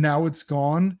 and now it's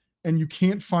gone, and you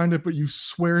can't find it, but you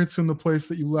swear it's in the place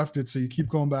that you left it. So you keep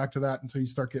going back to that until you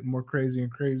start getting more crazy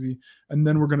and crazy, and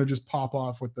then we're gonna just pop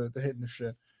off with the hitting the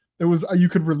shit. It was you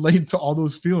could relate to all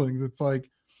those feelings. It's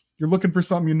like, you're looking for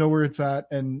something, you know where it's at,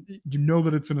 and you know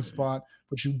that it's in a spot,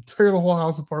 but you tear the whole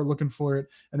house apart looking for it,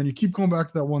 and then you keep going back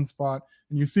to that one spot,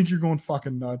 and you think you're going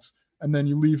fucking nuts, and then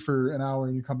you leave for an hour,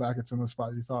 and you come back, it's in the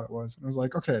spot you thought it was. And I was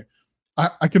like, okay,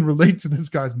 I can relate to this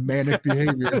guy's manic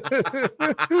behavior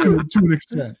to an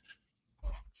extent.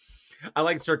 I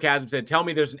like Sarcasm said, tell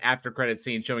me there's an after credit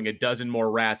scene showing a dozen more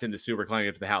rats in the sewer climbing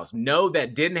up to the house. No,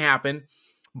 that didn't happen,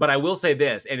 but I will say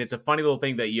this, and it's a funny little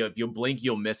thing that if you blink,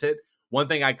 you'll miss it. One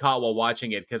thing I caught while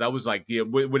watching it, because I was like,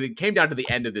 when it came down to the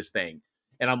end of this thing,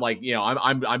 and I'm like,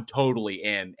 I'm totally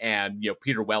in, and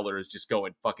Peter Weller is just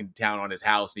going fucking down on his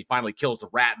house, and he finally kills the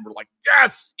rat, and we're like,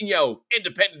 yes,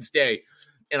 Independence Day,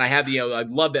 and I have I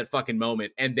love that fucking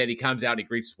moment, and then he comes out and he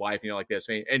greets his wife, like this,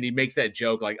 and he makes that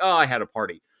joke like, oh, I had a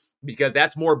party, because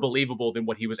that's more believable than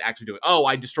what he was actually doing. Oh,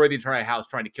 I destroyed the entire house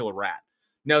trying to kill a rat.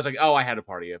 No, it's like, oh, I had a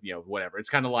party of whatever. It's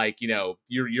kind of like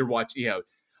you're watching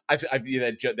I've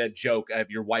that joke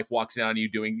of your wife walks in on you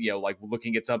doing, like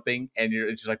looking at something, and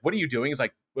she's like, what are you doing? It's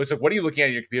like, what are you looking at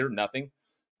on your computer? Nothing.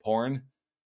 Porn.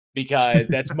 Because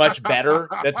that's much better.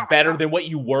 That's better than what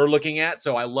you were looking at.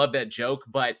 So I love that joke.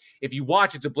 But if you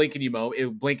watch, it's a blink and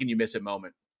you miss it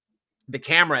moment. The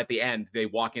camera at the end, they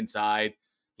walk inside,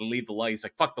 they leave the luggage. It's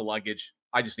like, fuck the luggage.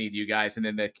 I just need you guys. And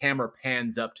then the camera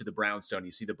pans up to the brownstone.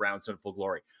 You see the brownstone full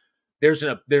glory. There's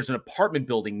an apartment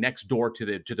building next door to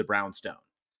the brownstone.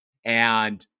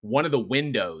 And one of the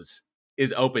windows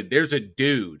is open. There's a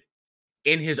dude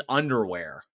in his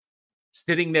underwear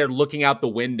sitting there looking out the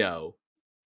window,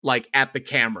 like at the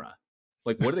camera.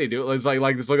 Like, what do they do? It's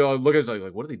like this look at it's like,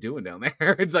 what are they doing down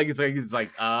there? It's like get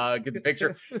the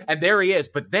picture. And there he is.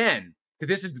 But then, because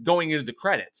this is going into the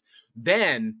credits,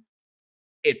 then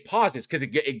it pauses because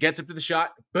it gets up to the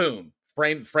shot, boom,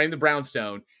 frame the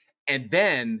brownstone, and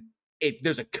then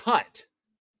there's a cut.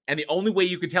 And the only way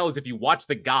you can tell is if you watch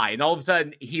the guy, and all of a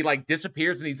sudden he like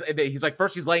disappears, and he's like,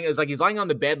 first he's laying on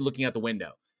the bed looking out the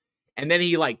window, and then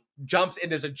he like jumps, and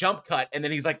there's a jump cut, and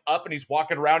then he's like up and he's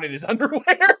walking around in his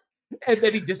underwear, and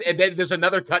then there's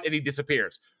another cut and he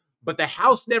disappears. But the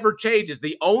house never changes.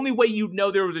 The only way you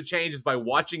know there was a change is by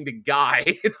watching the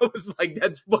guy. And I was like,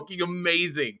 that's fucking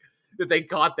amazing that they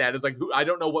caught that. It's like, I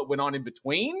don't know what went on in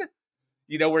between.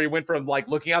 Where he went from like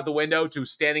looking out the window to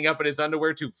standing up in his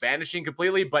underwear to vanishing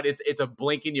completely, but it's a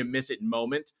blink and you miss it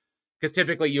moment. Because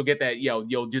typically you'll get that,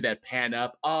 you'll do that pan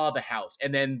up, the house,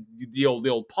 and then the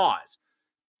old pause.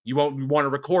 You won't want to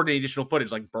record any additional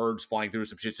footage like birds flying through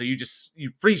some shit. So you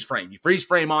freeze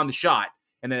frame on the shot,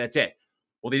 and then that's it.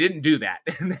 Well, they didn't do that.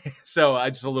 So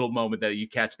just a little moment that you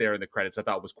catch there in the credits I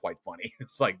thought was quite funny.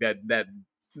 It's like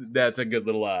that's a good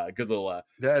little I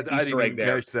didn't even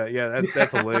catch that. Yeah,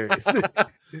 that's hilarious.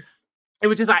 It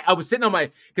was just I was sitting on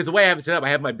because the way I have it set up, I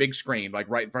have my big screen like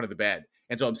right in front of the bed,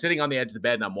 and so I'm sitting on the edge of the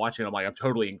bed and I'm watching. I'm like, I'm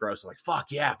totally engrossed. I'm like,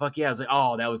 fuck yeah. I was like,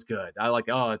 oh, that was good.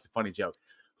 It's a funny joke.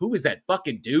 Who is that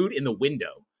fucking dude in the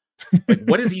window? Like,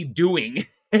 what is he doing?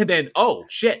 And then oh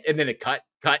shit, and then it cut,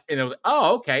 and it was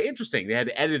oh okay, interesting. They had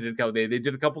to edit it. They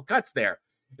did a couple cuts there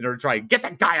in order to try and get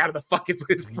that guy out of the fucking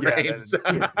frames.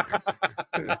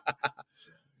 Yeah,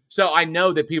 so I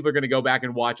know that people are going to go back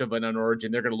and watch of an Origin.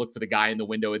 They're going to look for the guy in the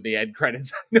window in the end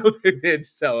credits. I know they did.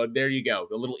 So there you go.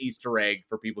 The little Easter egg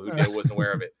for people who wasn't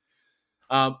aware of it.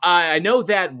 I know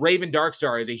that Raven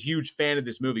Darkstar is a huge fan of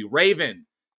this movie. Raven,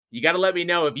 you got to let me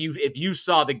know if you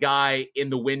saw the guy in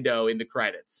the window in the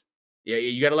credits. Yeah,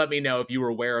 you got to let me know if you were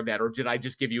aware of that, or did I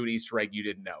just give you an Easter egg you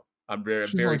didn't know? I'm very,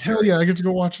 She's very like, curious. hell yeah, I get to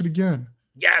go watch it again.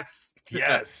 Yes.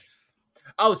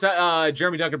 Oh, so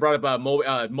Jeremy Duncan brought up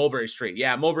Mulberry Street.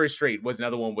 Yeah, Mulberry Street was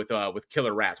another one with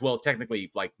killer rats. Well,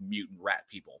 technically, like mutant rat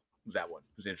people. Was that one?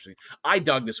 It was interesting. I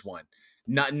dug this one.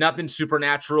 Nothing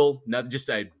supernatural. Nothing. Just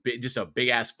a big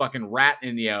ass fucking rat,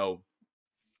 and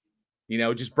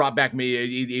just brought back me.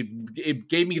 It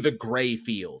gave me the Gray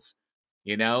feels.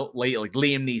 Like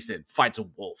Liam Neeson fights a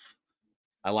wolf.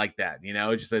 I like that.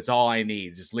 That's all I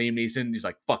need. Just Liam Neeson. He's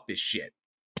like, fuck this shit.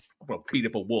 I'm gonna beat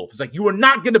up a wolf. It's like, you are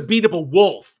not gonna beat up a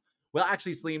wolf. Well,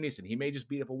 actually, it's Liam Neeson. He may just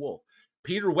beat up a wolf.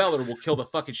 Peter Weller will kill the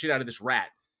fucking shit out of this rat.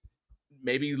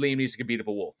 Maybe Liam Neeson can beat up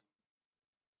a wolf.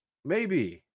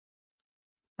 Maybe.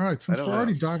 All right, since we're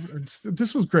already diving,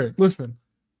 this was great. Listen,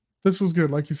 this was good.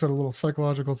 Like you said, a little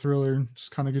psychological thriller. Just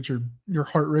kind of get your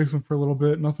heart racing for a little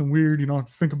bit. Nothing weird. You don't have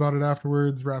to think about it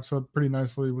afterwards. Wraps up pretty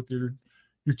nicely with your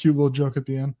cute little joke at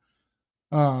the end.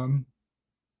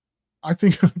 I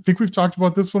think we've talked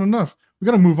about this one enough. We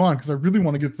got to move on because I really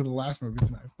want to get to the last movie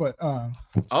tonight. But and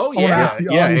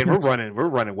we're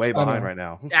running way behind right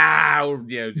now.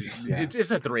 It's just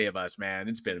the three of us, man.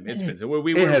 It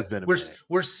has been.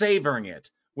 We're savoring it.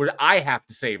 I have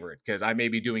to savor it because I may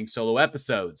be doing solo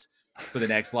episodes for the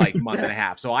next month and a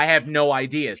half. So I have no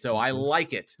idea. So I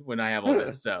like it when I have all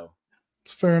this. So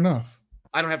it's fair enough.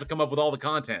 I don't have to come up with all the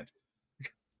content.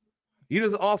 You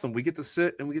know, awesome. We get to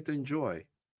sit and we get to enjoy.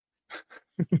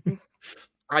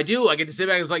 I do. I get to sit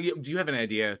back and was like, do you have an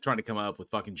idea? Trying to come up with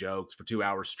fucking jokes for 2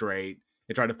 hours straight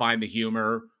and try to find the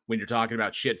humor when you're talking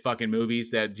about shit fucking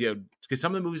movies that, because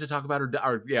some of the movies I talk about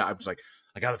are I was like,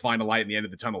 I got to find a light in the end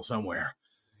of the tunnel somewhere,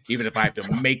 even if I have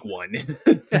to make one.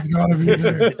 It's gotta be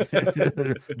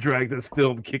there. Drag this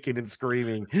film kicking and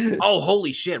screaming. Oh,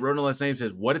 holy shit. Ronald Last Name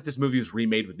says, what if this movie was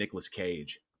remade with Nicolas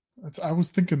Cage? I was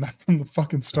thinking that from the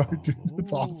fucking start, dude.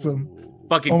 That's awesome.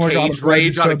 Fucking Cage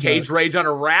Rage on a Cage Rage on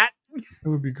a rat? It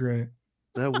would be great.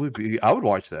 That would be. I would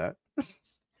watch that.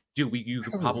 Dude, you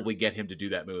could probably get him to do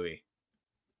that movie.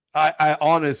 I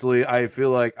honestly, I feel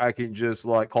like I can just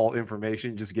call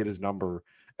information, just get his number,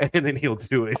 and then he'll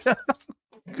do it.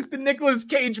 The Nicolas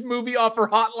Cage movie offer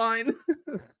hotline.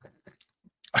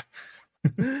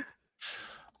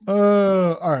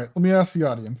 All right, let me ask the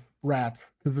audience. Rats,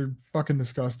 because they're fucking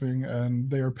disgusting and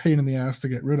they are a pain in the ass to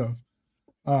get rid of.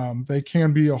 They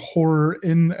can be a horror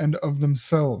in and of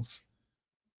themselves.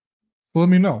 So let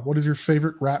me know, what is your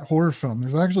favorite rat horror film?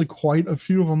 There's actually quite a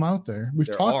few of them out there. We've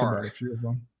talked about a few of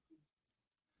them.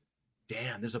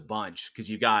 Damn, there's a bunch. Because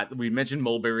we mentioned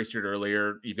Mulberry Street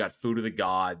earlier. You've got Food of the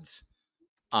Gods.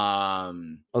 I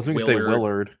was going to say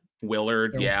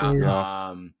Willard.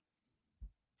 Yeah.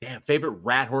 Damn, favorite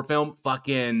rat horror film?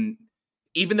 Fucking,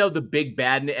 even though the big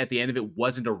bad at the end of it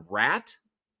wasn't a rat,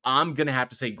 I'm going to have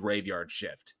to say Graveyard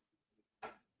Shift.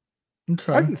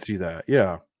 Okay. I can see that,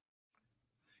 yeah.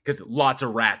 Because lots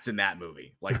of rats in that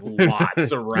movie.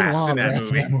 Lots of rats in that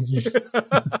movie.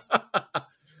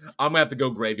 I'm going to have to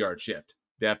go Graveyard Shift.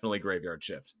 Definitely Graveyard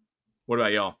Shift. What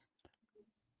about y'all?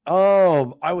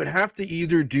 I would have to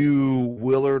either do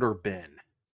Willard or Ben.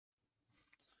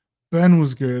 Ben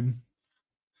was good.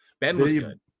 Ben was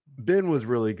good. Ben was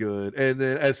really good. And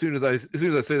then as soon as I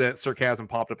say that, sarcasm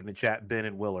popped up in the chat. Ben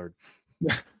and Willard.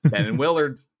 Ben and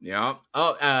Willard. Yeah.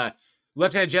 Oh,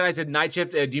 Left-Handed Jedi said Night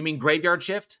Shift. Do you mean Graveyard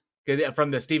Shift? From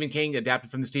the Stephen King,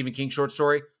 adapted from the Stephen King short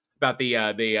story about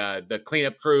the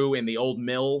cleanup crew in the old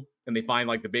mill, and they find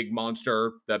the big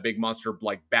monster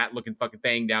bat-looking fucking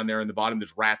thing down there in the bottom.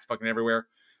 There's rats fucking everywhere.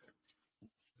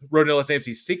 Rodinella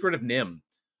Samsey's Secret of Nim.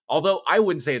 Although I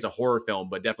wouldn't say it's a horror film,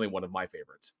 but definitely one of my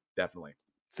favorites. Definitely.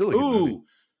 Still a good movie.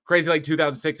 Crazy Lake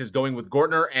 2006 is going with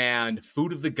Gortner and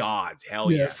Food of the Gods.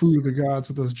 Hell yes. Food of the Gods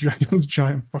with those giant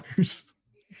fuckers.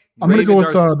 I'm going to go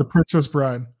with The Princess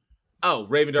Bride. Oh,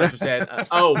 Raven Darcer said,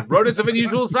 rodents of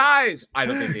unusual size. I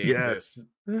don't think they exist.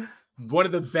 One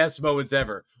of the best moments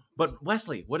ever. But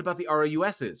Wesley, what about the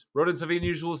ROUSs? Rodents of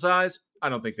unusual size? I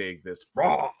don't think they exist.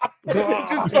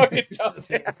 Just fucking does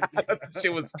it.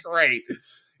 Shit was great.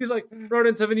 He's like,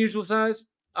 rodents of unusual size?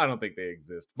 I don't think they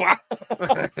exist.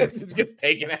 It just gets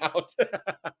taken out.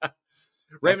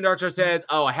 Raven Darcher says,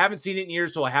 I haven't seen it in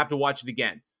years, so I have to watch it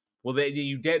again. Well, then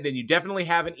you definitely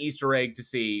have an Easter egg to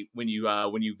see when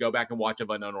you go back and watch Of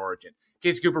Unknown Origin.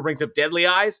 Casey Cooper brings up Deadly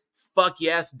Eyes. Fuck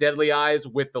yes, Deadly Eyes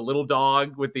with the little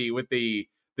dog with the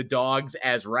dogs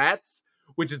as rats,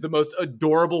 which is the most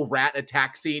adorable rat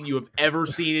attack scene you have ever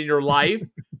seen in your life.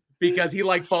 because he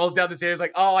like falls down the stairs,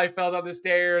 like, oh, I fell down the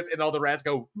stairs, and all the rats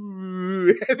go,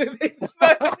 and then he's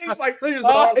like,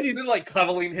 oh, and he's like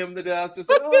cuddling him to death,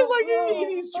 just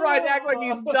he's trying to act like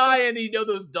he's dying. You know,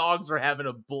 those dogs are having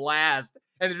a blast,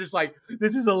 and they're just like,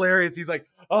 this is hilarious. He's like,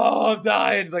 oh, I'm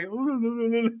dying. He's like, oh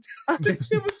no. This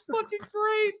shit was fucking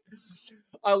great.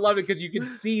 I love it because you can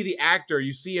see the actor.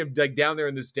 You see him like down there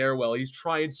in the stairwell. He's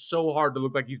trying so hard to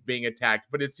look like he's being attacked,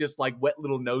 but it's just like wet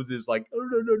little noses. Like,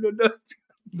 oh no.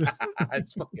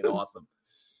 It's fucking awesome.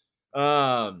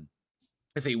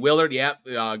 Let's see, Willard. Yeah,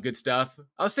 good stuff.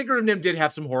 Secret of Nim did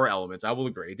have some horror elements. I will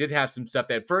agree. It did have some stuff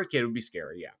that for a kid would be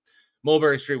scary. Yeah,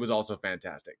 Mulberry Street was also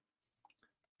fantastic.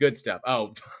 Good stuff.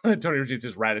 Oh, Tony Regine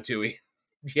says Ratatouille.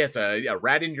 Yes, a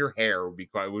rat in your hair would be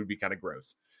kind of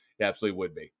gross. It absolutely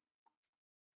would be.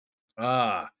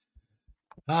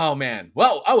 Oh man.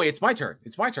 Well, wait, it's my turn.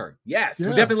 Yes. Yeah. So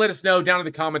definitely let us know down in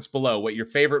the comments below what your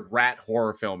favorite rat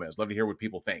horror film is. Love to hear what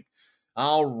people think.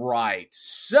 All right.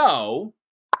 So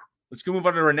let's go move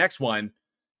on to our next one.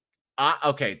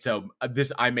 Okay. So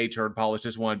I made turd polish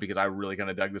this one because I really kind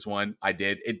of dug this one. I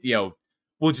did it.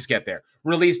 We'll just get there.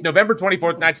 Released November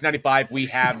 24th, 1995. We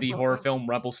have the horror film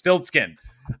Rumpelstiltskin.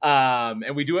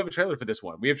 And we do have a trailer for this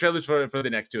one. We have trailers for the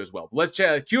next two as well. Let's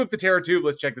cue up the Terror Tube.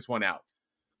 Let's check this one out.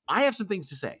 I have some things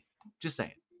to say. Just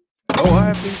saying. Oh, I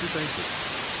have things to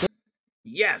say too.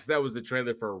 Yes, that was the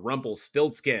trailer for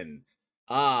Rumpelstiltskin.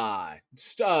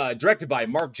 Directed by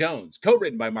Mark Jones,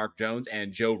 co-written by Mark Jones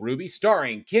and Joe Ruby,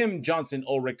 starring Kim Johnson,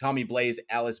 Ulrich, Tommy Blaze,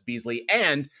 Alice Beasley,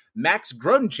 and Max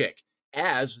Grodinchik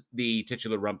as the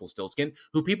titular Rumpelstiltskin,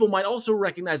 who people might also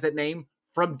recognize that name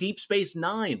from Deep Space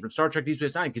Nine, from Star Trek Deep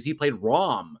Space Nine, because he played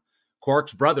Rom,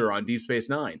 Quark's brother on Deep Space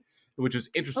Nine, which was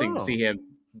interesting to see him.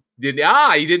 You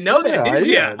didn't know that, did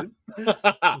you?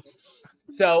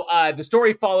 So the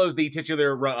story follows the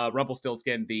titular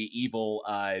Rumpelstiltskin, the evil,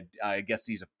 I guess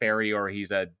he's a fairy or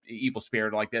he's a evil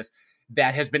spirit like this,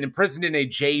 that has been imprisoned in a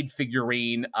jade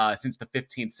figurine since the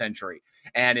 15th century.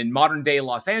 And in modern day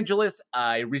Los Angeles,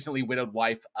 a recently widowed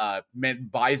wife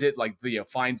buys it,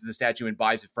 finds the statue and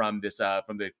buys it from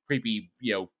the creepy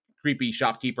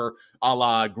shopkeeper a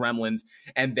la Gremlins,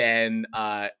 and then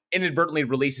inadvertently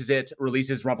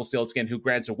releases Rumpelstiltskin, who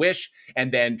grants a wish,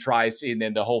 and then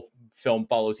the whole film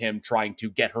follows him trying to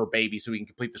get her baby so he can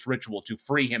complete this ritual to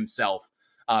free himself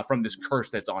from this curse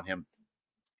that's on him.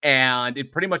 And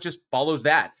it pretty much just follows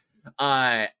that.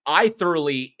 I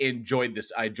thoroughly enjoyed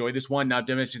this. I enjoyed this one, not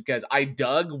to mention because I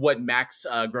dug what Max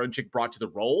Grodinchik brought to the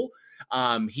role.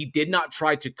 He did not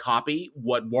try to copy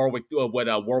what Warwick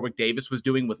Davis was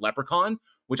doing with Leprechaun,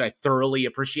 which I thoroughly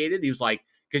appreciated. He was like,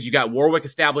 because you got Warwick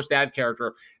established that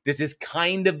character. This is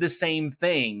kind of the same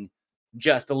thing,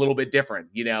 just a little bit different.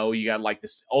 You got like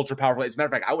this ultra powerful. As a matter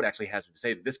of fact, I would actually hazard to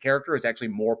say that this character is actually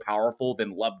more powerful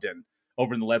than Lubden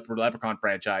over in the Leprechaun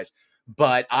franchise.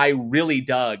 But I really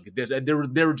dug this.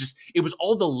 It was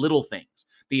all the little things,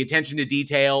 the attention to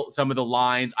detail, some of the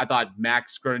lines. I thought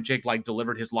Max Grodinchik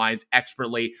delivered his lines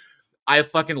expertly. I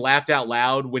fucking laughed out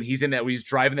loud when he's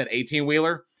driving that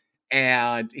 18-wheeler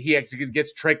and he actually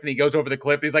gets tricked and he goes over the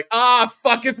cliff and he's like,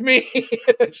 fucketh me.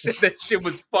 that shit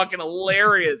was fucking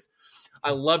hilarious.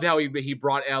 I loved how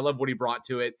I love what he brought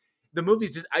to it. The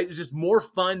movie's just more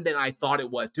fun than I thought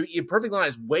it was. To be perfectly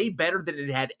honest, way better than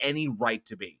it had any right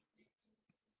to be.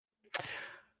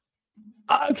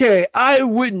 Okay, I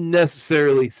wouldn't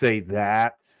necessarily say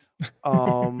that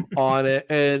on it,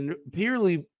 and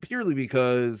purely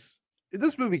because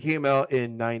this movie came out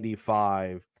in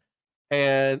 95,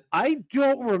 and I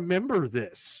don't remember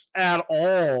this at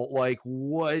all, like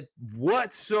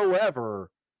whatsoever.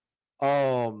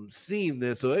 Seeing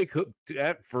this, so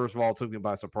that first of all took me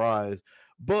by surprise,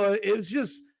 but it was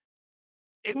just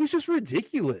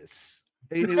ridiculous.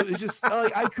 And it was just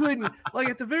I couldn't,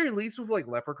 at the very least with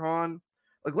Leprechaun.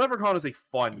 Leprechaun is a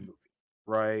fun movie,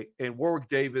 right? And Warwick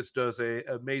Davis does an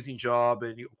amazing job,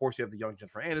 and of course you have the young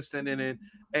Jennifer Aniston in it,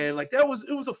 and it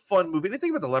was a fun movie. And the thing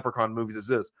about the Leprechaun movies is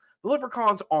this: the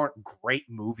Leprechauns aren't great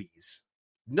movies.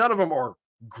 None of them are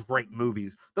great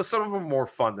movies, but some of them are more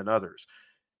fun than others.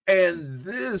 And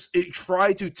it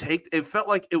felt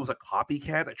like it was a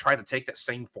copycat that tried to take that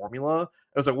same formula. It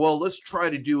was like, well, let's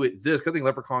try to do it this. I think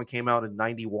Leprechaun came out in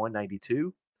 91,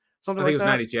 92. Something like that.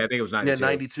 I think it was 92. Yeah,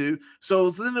 92. So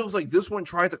then it was like this one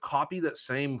tried to copy that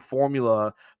same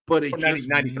formula, but it just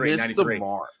missed the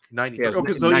mark. 93. Yeah,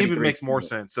 okay, so it even makes more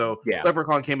sense. So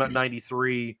Leprechaun came out in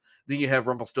 93. Then you have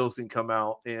Rumpelstiltskin come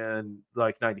out in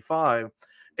 95.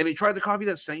 And he tried to copy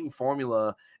that same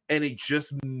formula, and it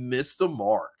just missed the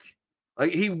mark.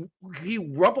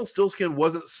 Rumpelstiltskin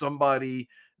wasn't somebody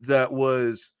that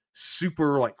was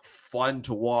super like fun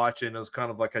to watch, and it was kind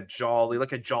of like a jolly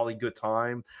good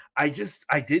time. I just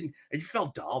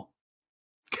felt dumb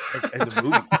as a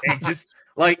movie. And just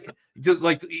like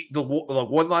the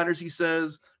one-liners he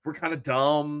says were kind of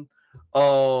dumb. They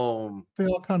all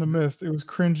kind of missed. It was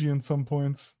cringy in some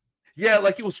points. Yeah,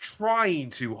 like he was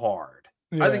trying too hard.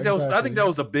 Yeah, I think that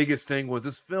was the biggest thing, was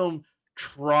this film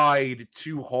tried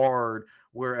too hard,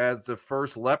 whereas the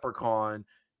first Leprechaun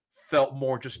felt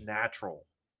more just natural.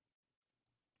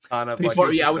 Kind of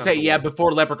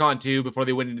before Leprechaun 2, before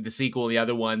they went into the sequel and the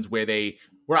other ones where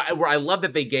I love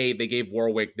that they gave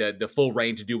Warwick the full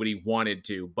reign to do what he wanted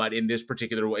to, but in this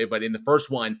particular way, but in the first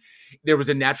one, there was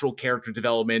a natural character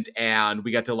development, and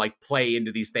we got to like play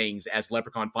into these things as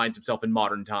Leprechaun finds himself in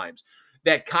modern times.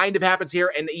 That kind of happens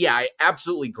here, and yeah, I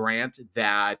absolutely grant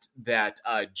that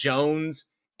Jones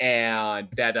and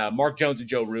that Mark Jones and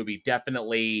Joe Ruby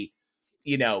definitely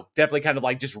kind of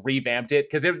like just revamped it,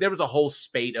 because there was a whole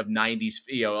spate of 90s,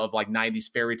 of like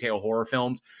 90s fairy tale horror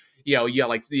films.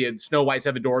 Like the Snow White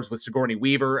Seven Dwarfs with Sigourney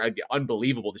Weaver.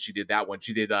 Unbelievable that she did that one.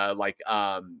 She did I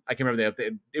can't remember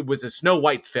it was a Snow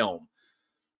White film.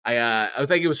 I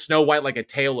think it was Snow White, like a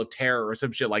Tale of Terror or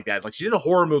some shit like that. Like she did a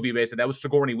horror movie based on that. Was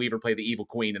Sigourney Weaver played the evil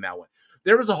queen in that one.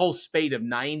 There was a whole spate of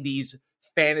 90s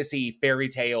fantasy fairy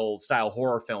tale style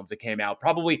horror films that came out,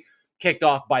 probably kicked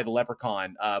off by the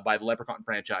Leprechaun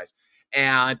franchise.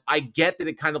 And I get that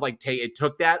it kind of like it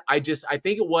took that. I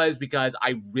think it was because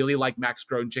I really like Max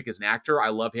Grodinchik as an actor. I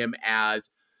love him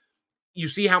as, you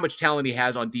see how much talent he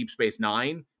has on Deep Space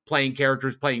Nine, playing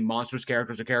monstrous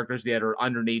characters or characters that are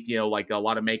underneath, like a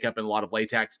lot of makeup and a lot of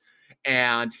latex.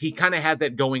 And he kind of has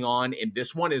that going on in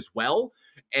this one as well.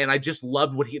 And I just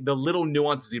loved the little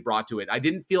nuances he brought to it. I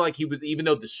didn't feel like he was, even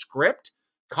though the script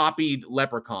copied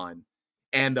Leprechaun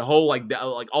and the whole, like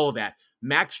all of that,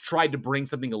 Max tried to bring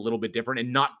something a little bit different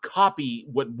and not copy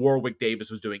what Warwick Davis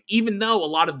was doing, even though a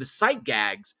lot of the sight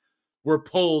gags were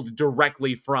pulled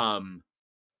directly from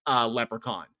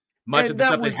Leprechaun. Much of the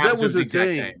stuff that happens was the exact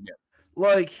same. Yeah.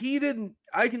 Like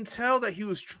I can tell that he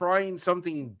was trying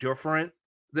something different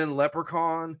than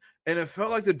Leprechaun, and it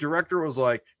felt like the director was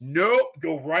like, "Nope,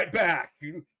 go right back."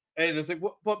 And it's like,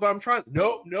 but I'm trying.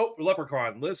 Nope,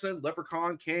 Leprechaun. Listen,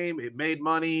 Leprechaun came, it made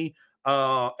money,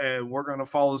 and we're gonna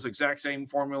follow this exact same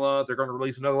formula. They're gonna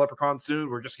release another Leprechaun soon.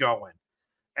 We're just going,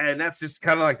 and that's just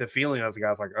kind of like the feeling as the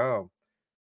guy's like, "Oh,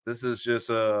 this is just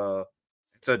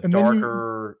it's a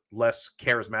darker, less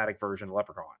charismatic version of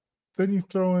Leprechaun." Then you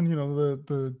throw in,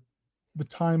 the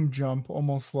time jump,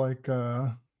 almost like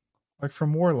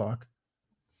from Warlock.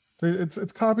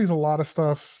 It's copies a lot of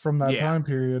stuff from that time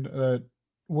period that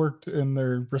worked in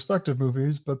their respective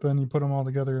movies, but then you put them all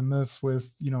together in this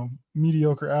with,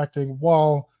 mediocre acting.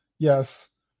 While yes,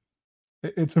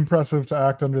 it's impressive to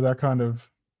act under that kind of,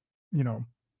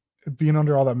 being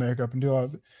under all that makeup and do all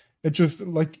that. It just,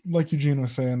 like Eugene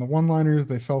was saying, the one-liners,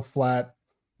 they fell flat.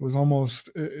 It was almost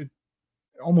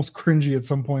cringy at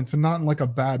some points, and not in like a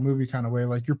bad movie kind of way.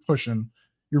 Like you're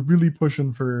really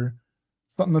pushing for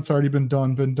something that's already been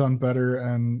done better,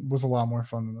 and was a lot more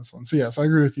fun than this one. So yes, I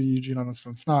agree with you, Eugene, on this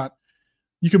one. It's not,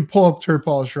 you can pull up turd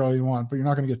polisher all you want, but you're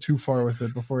not going to get too far with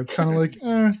it before it's kind of like,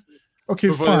 okay,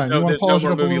 before fine. There's no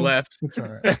more movie left. It's all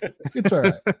right. It's all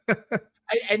right.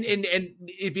 And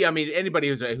if anybody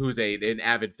who's an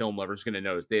avid film lover is going to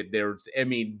notice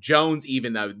that Jones,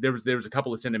 even though there was a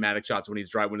couple of cinematic shots when he's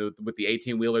driving with the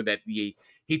 18-wheeler that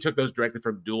he took those directly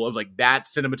from Duel. I was like, that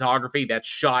cinematography, that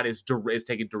shot is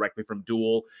taken directly from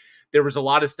Duel. There was a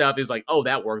lot of stuff is like, oh,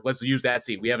 that worked. Let's use that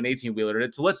scene. We have an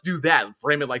 18-wheeler, so let's do that and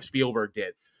frame it like Spielberg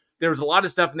did. There was a lot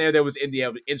of stuff in there that was in the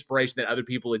inspiration that other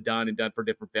people had done for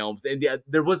different films. And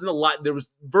there wasn't a lot. There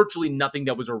was virtually nothing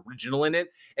that was original in it,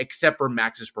 except for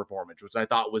Max's performance, which I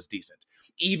thought was decent.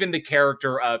 Even the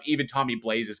character of Tommy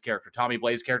Blaze's character. Tommy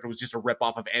Blaze's character was just a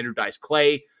ripoff of Andrew Dice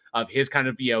Clay, of his kind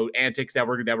of antics that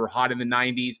were hot in the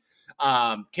 90s.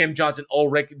 Kim Johnson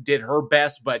Ulrich did her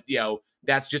best, but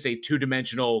that's just a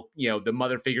two-dimensional, the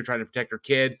mother figure trying to protect her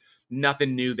kid.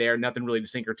 Nothing new there, nothing really to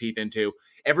sink her teeth into.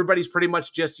 Everybody's pretty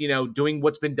much just, doing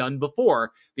what's been done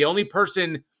before. The only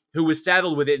person who was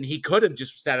saddled with it, and he could have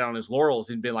just sat on his laurels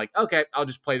and been like, okay, I'll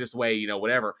just play this way,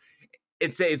 whatever.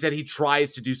 Instead, he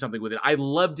tries to do something with it. I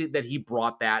loved it that he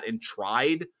brought that and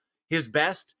tried his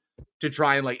best to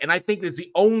try and I think that's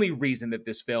the only reason that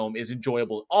this film is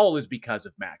enjoyable at all is because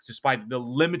of Max, despite the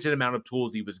limited amount of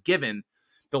tools he was given,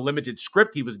 the limited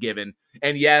script he was given.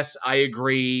 And yes, I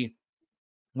agree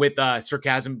with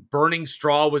sarcasm. Burning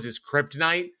straw was his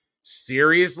kryptonite.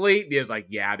 Seriously? He was like,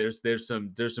 yeah, there's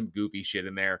some goofy shit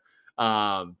in there.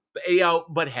 But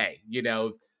hey,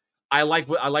 I like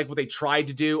what they tried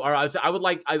to do. Or I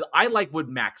like what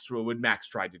Max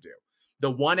tried to do. The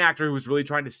one actor who was really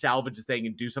trying to salvage the thing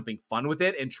and do something fun with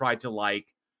it and tried to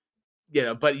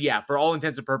but yeah, for all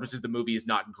intents and purposes, the movie is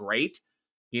not great,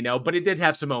 but it did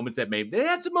have some moments that made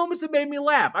me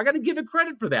laugh. I got to give it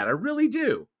credit for that. I really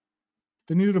do.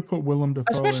 They needed to put Willem Dafoe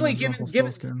especially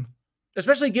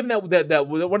given that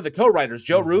one of the co-writers,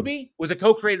 Joe Mm-hmm. Ruby, was a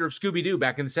co-creator of Scooby-Doo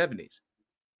back in the 70s.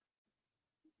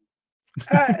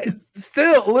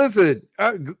 Still, listen.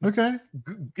 Okay.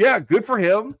 Yeah, good for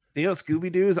him.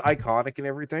 Scooby-Doo is iconic and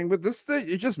everything, but this thing,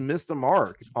 it just missed the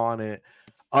mark on it.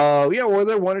 Were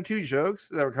there one or two jokes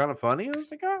that were kind of funny? I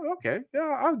was like, oh, okay,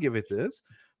 yeah, I'll give it this.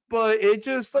 But it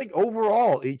just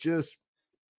overall, it just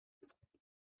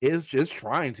is just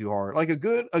trying too hard. Like a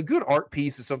good art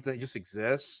piece is something that just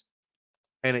exists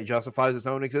and it justifies its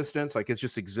own existence. Like it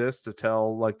just exists to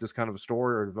tell this kind of a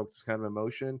story or evoke this kind of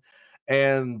emotion.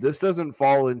 And this doesn't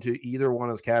fall into either one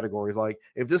of those categories. Like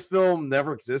if this film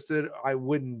never existed, I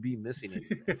wouldn't be missing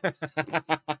it.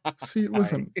 See,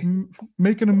 listen,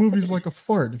 making a movie's like a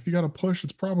fart. If you got to push,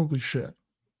 it's probably shit.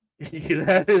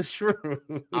 That is true.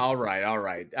 All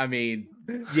right. I mean,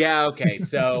 yeah, okay.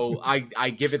 So I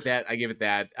give it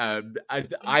that.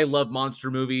 I love monster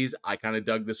movies. I kind of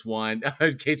dug this one.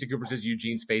 Casey Cooper says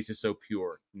Eugene's face is so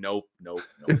pure. Nope.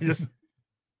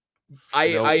 I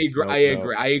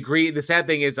agree. The sad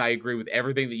thing is I agree with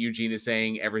everything that Eugene is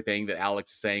saying, everything that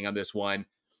Alex is saying on this one.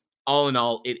 All in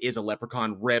all, it is a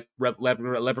Leprechaun rip.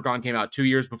 Leprechaun came out 2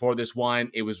 years before this one.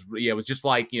 It was just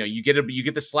like, you get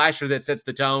the slasher that sets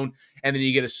the tone, and then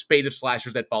you get a spate of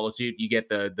slashers that follow suit. You get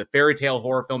the fairy tale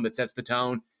horror film that sets the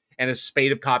tone, and a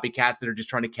spate of copycats that are just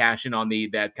trying to cash in on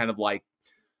that kind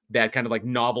of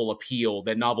novel appeal,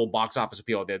 that novel box office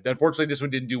appeal. Unfortunately, this one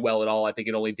didn't do well at all. I think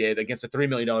it only did, against a $3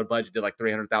 million budget, did like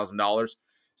 $300,000.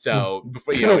 So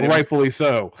before, rightfully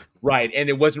so. Right. And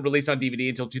it wasn't released on DVD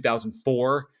until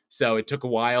 2004. So it took a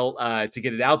while to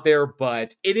get it out there,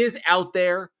 but it is out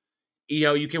there.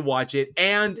 You can watch it.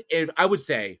 And I will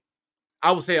say,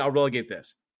 I'll relegate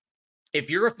this. If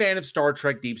you're a fan of Star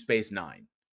Trek Deep Space Nine,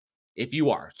 if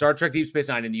you are Star Trek Deep Space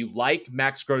Nine and you like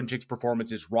Max Grodinchik's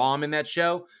performance as Rom in that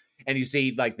show, and you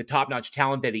see the top-notch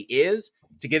talent that he is,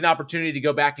 to get an opportunity to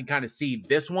go back and kind of see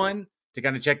this one, to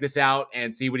kind of check this out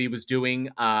and see what he was doing,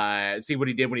 see what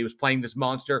he did when he was playing this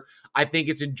monster, I think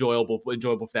it's enjoyable for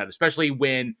that, especially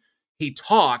when he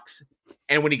talks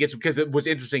and when he gets, because what's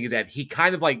interesting is that he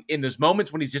kind of in those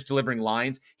moments when he's just delivering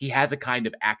lines, he has a kind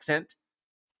of accent.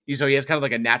 So he has kind of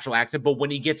a natural accent, but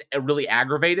when he gets really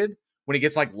aggravated, when he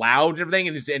gets loud and everything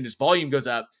and his volume goes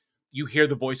up, you hear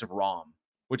the voice of Rom,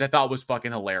 which I thought was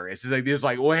fucking hilarious. It's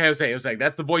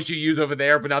that's the voice you use over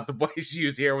there, but not the voice you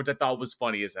use here, which I thought was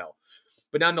funny as hell.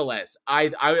 But nonetheless,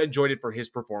 I enjoyed it for his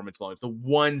performance alone. It's the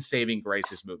one saving grace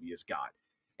this movie has got.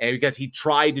 And because he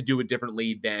tried to do it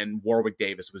differently than Warwick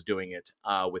Davis was doing it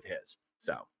with his.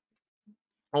 So,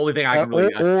 only thing I can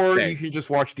really say. You can just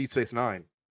watch Deep Space Nine.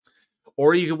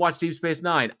 Or you can watch Deep Space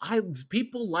Nine.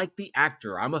 People like the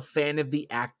actor. I'm a fan of the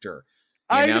actor.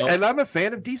 And I'm a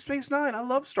fan of Deep Space Nine. I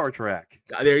love Star Trek.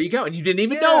 There you go. And you didn't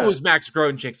even know it was Max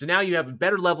Grodinchik. So now you have a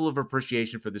better level of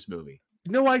appreciation for this movie.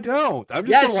 No, I don't. I'm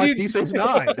just going to watch Deep Space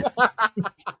Nine.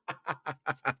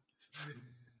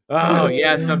 Oh,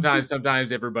 yeah.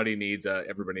 Sometimes everybody needs a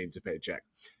paycheck.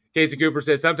 Casey Cooper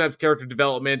says sometimes character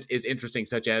development is interesting,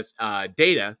 such as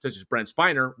Data, such as Brent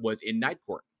Spiner, was in Night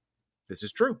Court. This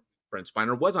is true. Brent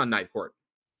Spiner was on Night Court.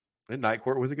 And Night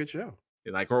Court was a good show.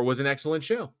 Night Court was an excellent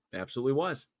show. It absolutely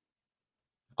was.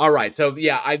 All right, so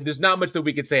yeah, there's not much that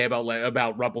we could say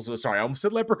about Rumpelstiltskin. Sorry, I almost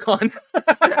said Leprechaun.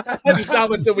 There's not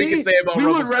much that we can say about. We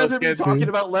would rather be talking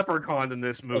about Leprechaun than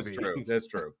this movie. That's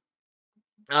true.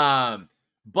 Well,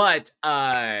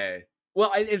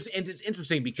 it's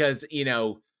interesting because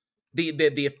the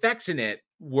effects in it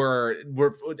were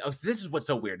this is what's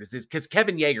so weird is because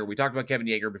Kevin Yeager, we talked about Kevin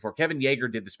Yeager before. Kevin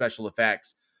Yeager did the special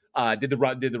effects, did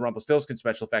the Rumpelstiltskin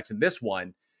special effects in this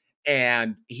one,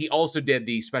 and he also did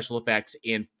the special effects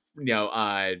in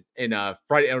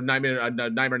Friday or Nightmare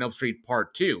on Elm Street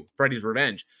Part 2, Freddy's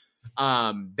Revenge.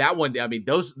 That one, I mean,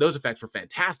 those effects were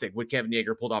fantastic. What Kevin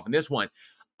Yeager pulled off in this one,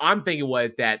 I'm thinking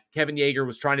was that Kevin Yeager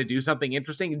was trying to do something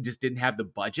interesting and just didn't have the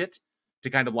budget to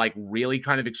kind of really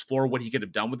kind of explore what he could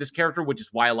have done with this character, which is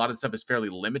why a lot of stuff is fairly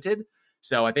limited.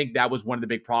 So I think that was one of the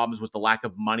big problems, was the lack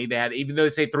of money they had, even though they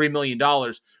say $3 million,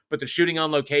 but they're shooting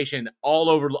on location all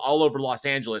over Los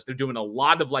Angeles. They're doing a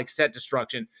lot of set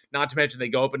destruction, not to mention they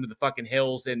go up into the fucking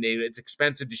hills and it's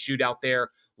expensive to shoot out there.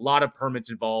 A lot of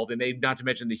permits involved. And not to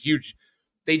mention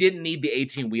they didn't need the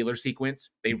 18-wheeler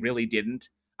sequence. They really didn't.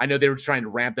 I know they were trying to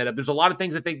ramp that up. There's a lot of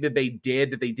things I think that they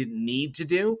did that they didn't need to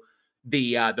do.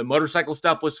 The motorcycle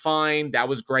stuff was fine. That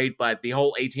was great. But the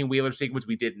whole 18-wheeler sequence,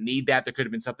 we didn't need that. There could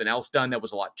have been something else done that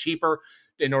was a lot cheaper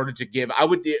in order to give.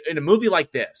 In a movie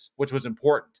like this, which was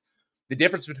important, the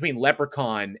difference between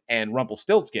Leprechaun and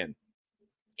Rumpelstiltskin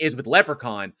is with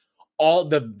Leprechaun, all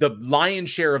the lion's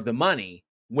share of the money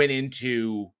went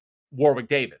into Warwick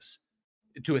Davis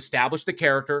to establish the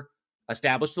character,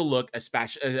 establish the look,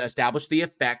 establish the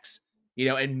effects,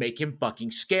 and make him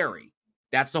fucking scary.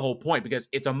 That's the whole point, because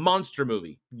it's a monster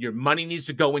movie. Your money needs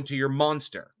to go into your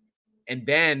monster. And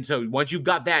then, so once you've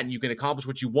got that and you can accomplish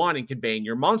what you want in conveying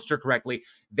your monster correctly,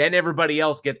 then everybody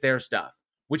else gets their stuff.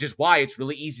 Which is why it's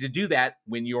really easy to do that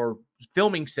when your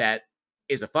filming set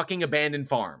is a fucking abandoned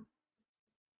farm.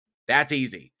 That's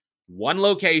easy. One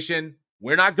location.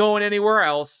 We're not going anywhere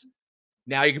else.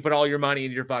 Now you can put all your money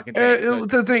into your fucking thing.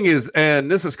 The thing is, and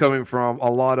this is coming from a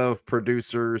lot of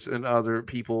producers and other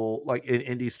people like in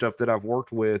indie stuff that I've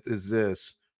worked with, is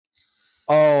this.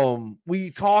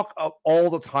 We talk all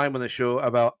the time on the show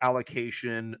about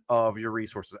allocation of your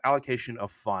resources, allocation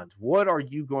of funds. What are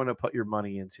you going to put your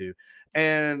money into?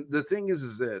 And the thing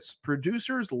is this.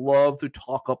 Producers love to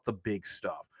talk up the big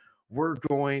stuff. We're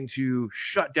going to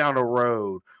shut down a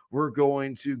road. We're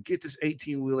going to get this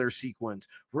 18-wheeler sequence.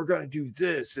 We're going to do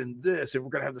this, and we're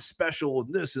going to have the special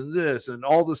and this, and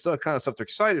all this stuff, kind of stuff they're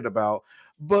excited about.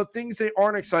 But things they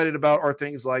aren't excited about are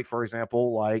things like, for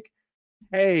example, like,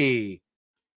 hey,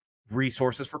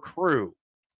 resources for crew,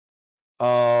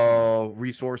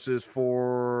 resources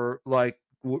for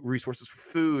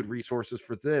food, resources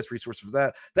for this, resources for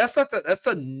that. That's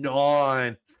the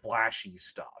non-flashy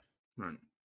stuff. Right.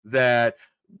 That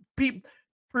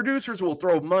producers will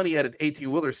throw money at an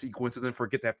 18-wheeler sequence and then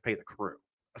forget to have to pay the crew.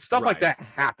 Stuff like that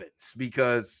happens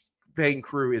because paying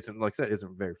crew isn't, like I said,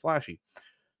 isn't very flashy.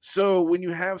 So when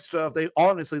you have stuff, they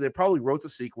probably wrote the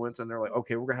sequence and they're like,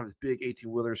 okay, we're going to have this big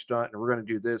 18-wheeler stunt and we're going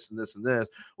to do this and this and this.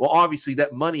 Well, obviously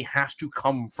that money has to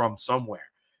come from somewhere.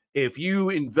 If you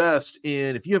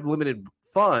have limited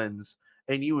funds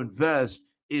and you invest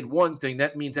in one thing,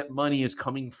 that means that money is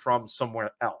coming from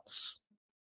somewhere else.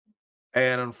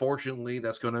 And unfortunately,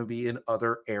 that's going to be in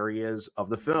other areas of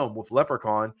the film. With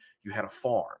Leprechaun, you had a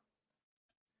farm.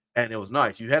 And it was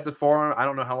nice. You had the farm. I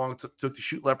don't know how long it took to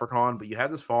shoot Leprechaun, but you had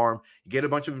this farm. You get a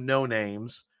bunch of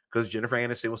no-names because Jennifer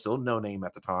Aniston was still a no-name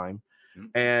at the time.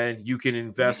 Mm-hmm. And you can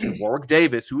invest in Warwick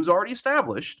Davis, who is already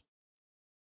established.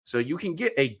 So you can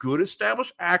get a good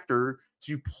established actor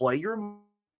to play your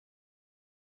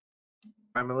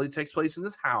primarily takes place in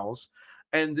this house.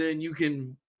 And then you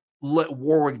can let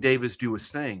Warwick Davis do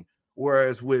his thing.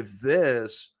 Whereas with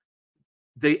this,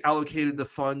 they allocated the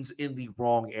funds in the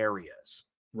wrong areas.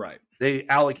 Right. They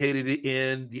allocated it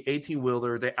in the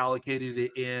 18-wheeler. They allocated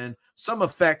it in some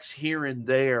effects here and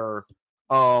there.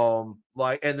 And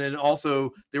then also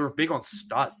they were big on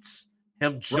stunts.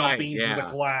 Him jumping to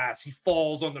the glass. He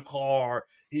falls on the car.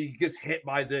 He gets hit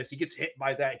by this. He gets hit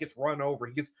by that. He gets run over.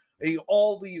 He gets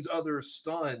all these other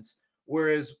stunts.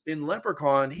 Whereas in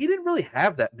Leprechaun, he didn't really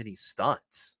have that many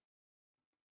stunts.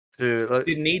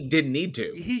 Didn't need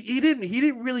to. He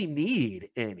didn't really need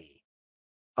any.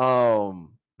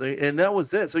 And that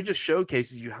was it. So it just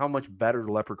showcases you how much better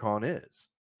the Leprechaun is.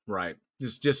 Right.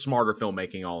 Just smarter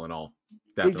filmmaking all in all.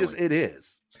 Definitely. It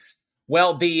is.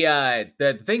 Well, the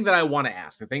thing that I want to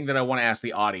ask,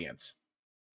 the audience.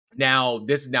 Now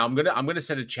I'm gonna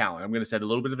set a challenge. I'm gonna set a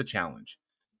little bit of a challenge.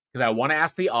 Because I want to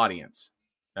ask the audience.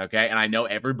 Okay, and I know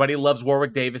everybody loves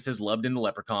Warwick Davis, is loved in the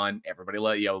Leprechaun. Everybody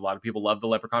a lot of people love the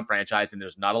Leprechaun franchise, and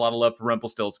there's not a lot of love for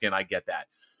Rumpelstiltskin. I get that.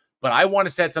 But I want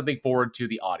to set something forward to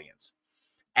the audience.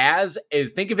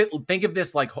 Think of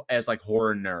this as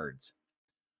horror nerds.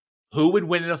 Who would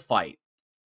win in a fight?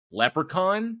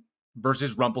 Leprechaun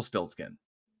versus Rumpelstiltskin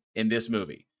in this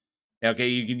movie. Okay,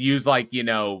 you can use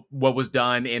what was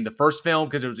done in the first film,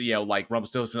 because it was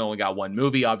Rumpelstiltskin only got one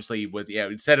movie. Obviously, it was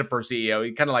instead of first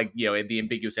kind of the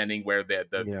ambiguous ending where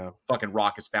the fucking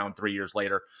rock is found 3 years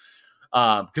later.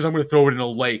 Because I'm going to throw it in a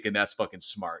lake, and that's fucking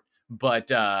smart. But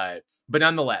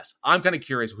nonetheless, I'm kind of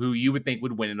curious who you would think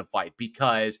would win in a fight,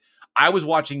 because I was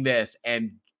watching this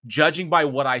and judging by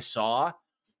what I saw,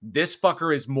 this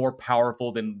fucker is more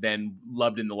powerful than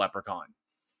loved in the Leprechaun.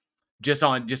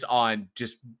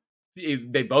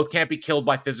 They both can't be killed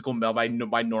by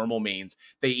by normal means.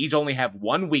 They each only have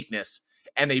one weakness,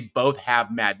 and they both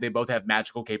have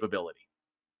magical capability.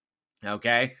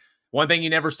 Okay. One thing you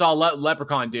never saw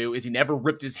Leprechaun do is he never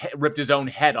ripped his own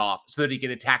head off so that he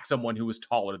could attack someone who was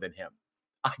taller than him.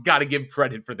 I gotta give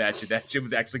credit for that shit. That shit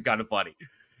was actually kind of funny.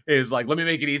 It was like, let me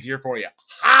make it easier for you.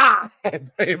 Ha!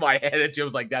 And in my head, it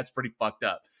was like, that's pretty fucked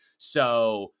up.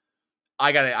 So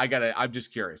I'm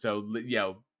just curious. So,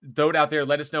 throw it out there.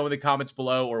 Let us know in the comments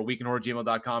below or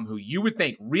weekinhorrorgmail.com who you would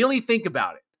think, really think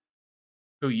about it,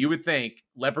 who you would think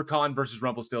Leprechaun versus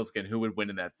Rumpelstiltskin, who would win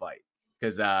in that fight.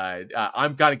 Because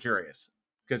I'm kind of curious.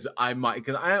 Because I'm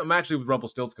actually with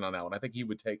Rumpelstiltskin on that one. I think he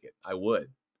would take it. I would.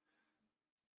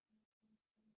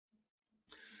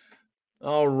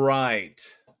 All right.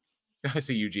 I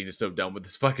see Eugene is so done with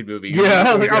this fucking movie.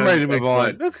 Yeah, I'm ready to move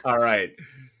on. All right.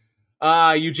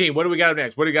 Eugene, what do we got up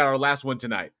next? What do we got our last one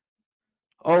tonight?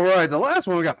 All right, the last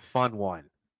one, we got a fun one.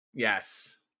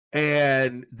 Yes.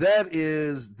 And that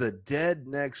is The Dead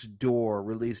Next Door,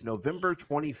 released November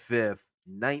 25th,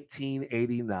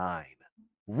 1989.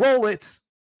 Roll it.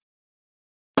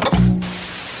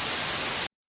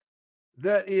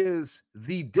 That is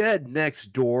The Dead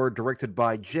Next Door, directed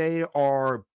by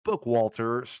J.R.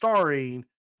 Bookwalter, starring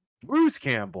Bruce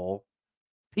Campbell,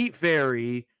 Pete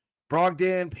Ferry,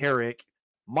 Bogdan Perrick,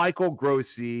 Michael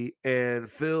Grossi,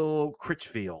 and Phil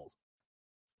Critchfield.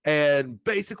 And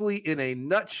basically, in a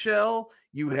nutshell,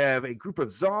 you have a group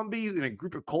of zombies and a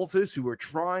group of cultists who are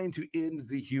trying to end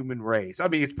the human race. I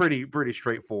mean, it's pretty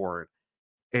straightforward.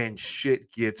 And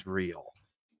shit gets real.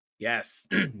 Yes.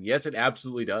 Yes, it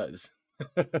absolutely does.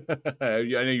 I know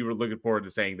you were looking forward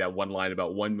to saying that one line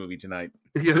about one movie tonight.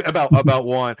 Yeah, about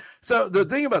one. So the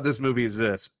thing about this movie is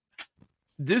this.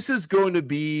 This is going to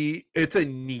be, it's a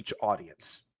niche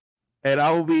audience. And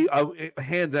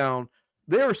hands down,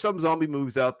 there are some zombie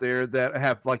movies out there that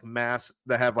have mass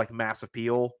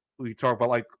appeal. We talked about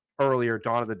like earlier,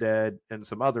 Dawn of the Dead and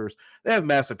some others. They have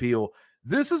mass appeal.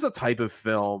 This is a type of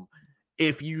film.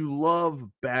 If you love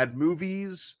bad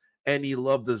movies and you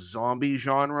love the zombie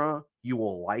genre, you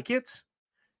will like it.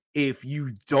 If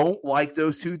you don't like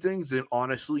those two things, then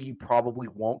honestly, you probably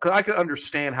won't. Because I can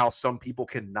understand how some people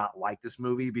cannot like this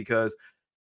movie because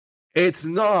it's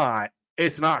not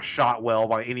shot well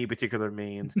by any particular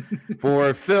means. For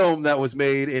a film that was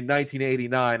made in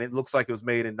 1989, it looks like it was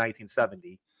made in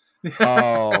 1970.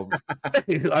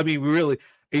 I mean, really,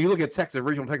 if you look at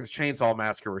original Texas Chainsaw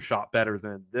Massacre was shot better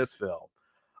than this film.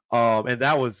 And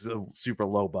that was a super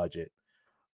low budget.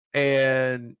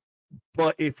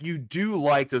 But if you do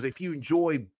like those, if you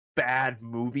enjoy bad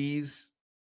movies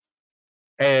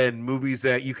and movies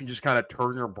that you can just kind of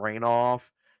turn your brain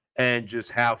off and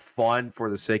just have fun for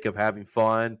the sake of having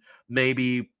fun,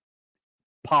 maybe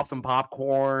pop some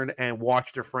popcorn and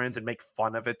watch your friends and make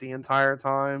fun of it the entire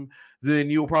time, then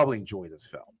you'll probably enjoy this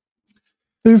film.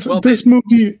 This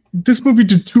movie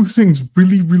did two things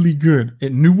really, really good.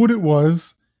 It knew what it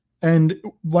was, and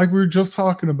like we were just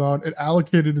talking about, it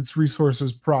allocated its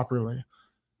resources properly.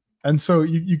 And so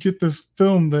you get this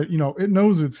film that, it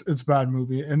knows it's a bad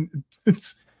movie, and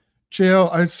it's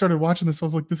JL. I started watching this, I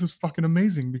was like, this is fucking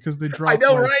amazing because they dropped. I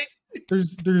know, right?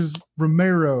 There's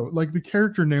Romero, like the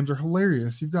character names are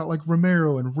hilarious. You've got like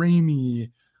Romero and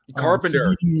Raimi,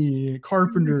 Carpenter,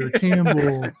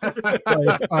 Campbell.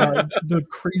 The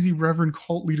crazy Reverend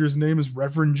cult leader's name is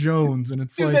Reverend Jones, and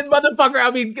it's dude, like that motherfucker.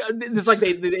 I mean, it's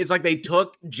like they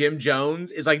took Jim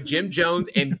Jones. It's like Jim Jones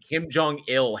and Kim Jong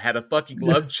Il had a fucking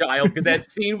love child because that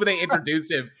scene where they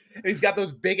introduce him. And he's got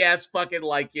those big ass fucking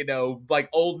like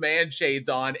old man shades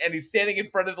on, and he's standing in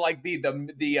front of like the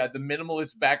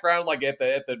minimalist background, like at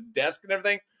the desk and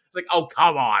everything. It's like, oh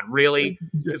come on, really?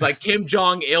 It's like Kim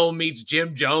Jong Il meets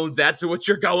Jim Jones. That's what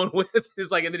you're going with.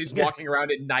 It's like, and then he's walking around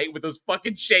at night with those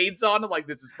fucking shades on. I'm like,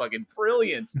 this is fucking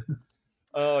brilliant.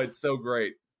 Oh, it's so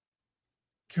great.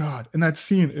 God, and that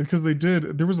scene, because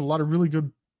there was a lot of really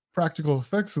good practical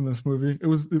effects in this movie.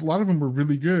 A lot of them were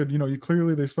really good.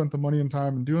 Clearly they spent the money and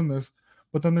time in doing this,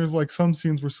 but then there's like some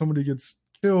scenes where somebody gets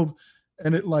killed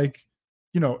and it like,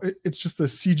 it's just a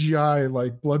CGI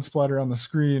like blood splatter on the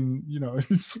screen.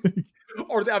 It's like,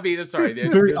 or I mean, sorry,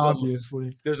 very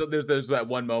obviously. There's that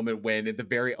one moment when at the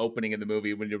very opening of the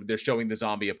movie when they're showing the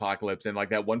zombie apocalypse and like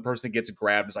that one person gets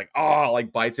grabbed, it's like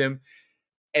like bites him.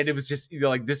 And it was just,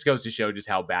 this goes to show just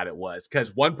how bad it was.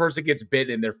 Because one person gets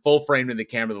bitten and they're full framed in the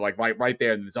camera. They're like right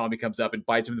there. And the zombie comes up and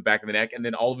bites him in the back of the neck. And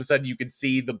then all of a sudden you can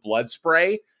see the blood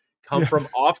spray come from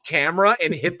off camera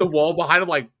and hit the wall behind him.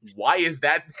 Like, why is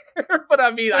that there? But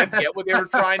I mean, I get what they were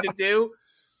trying to do.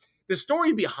 The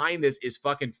story behind this is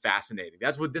fucking fascinating.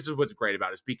 This is what's great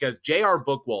about it. Is because J.R.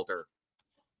 Bookwalter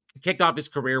kicked off his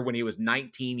career when he was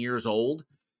 19 years old.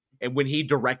 And when he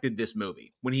directed this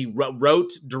movie, when he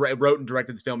wrote and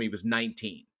directed this film, he was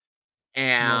 19.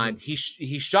 And he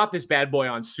shot this bad boy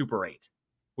on Super 8,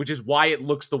 which is why it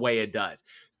looks the way it does.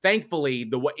 Thankfully,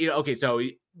 so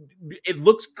it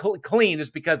looks clean is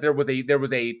because there was a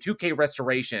 2K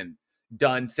restoration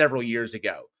done several years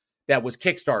ago. that was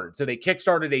kickstarted. So they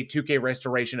kickstarted a 2K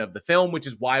restoration of the film, which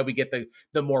is why we get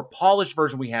the more polished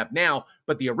version we have now.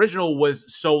 But the original was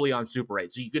solely on Super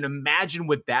 8. So you can imagine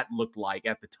what that looked like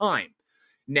at the time.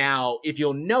 Now, if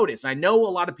you'll notice, I know a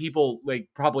lot of people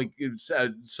probably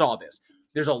saw this.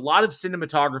 There's a lot of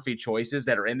cinematography choices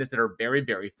that are in this that are very,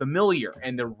 very familiar.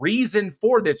 And the reason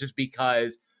for this is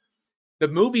because the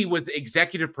movie was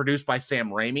executive produced by Sam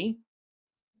Raimi.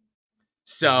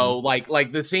 So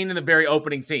like the scene in the very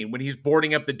opening scene when he's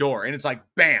boarding up the door and it's like,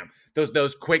 bam,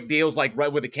 those quick deals, like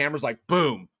right where the camera's like,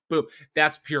 boom, boom.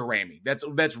 That's pure Raimi. That's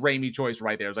Raimi choice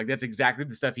right there. It's like, that's exactly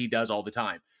the stuff he does all the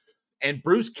time. And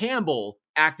Bruce Campbell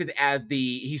acted as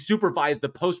he supervised the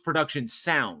post-production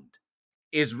sound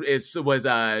was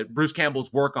Bruce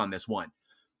Campbell's work on this one.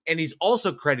 And he's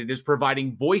also credited as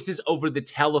providing voices over the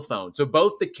telephone. So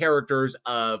both the characters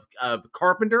of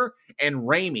Carpenter and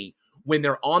Raimi, when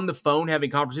they're on the phone having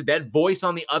conversation, that voice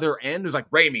on the other end is like,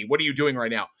 Raimi, what are you doing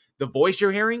right now? The voice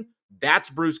you're hearing,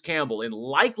 that's Bruce Campbell. And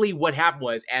likely what happened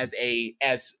was, as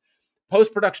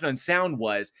post-production on sound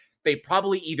was, they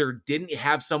probably either didn't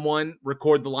have someone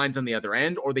record the lines on the other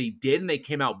end, or they did and they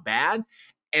came out bad.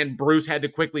 And Bruce had to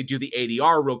quickly do the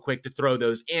ADR real quick to throw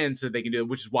those in so they can do it,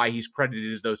 which is why he's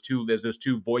credited as those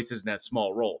two voices in that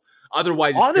small role.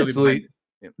 Otherwise, honestly,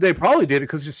 they probably did it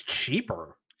because it's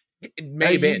cheaper. It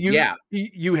may have been, yeah.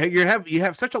 You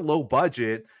have such a low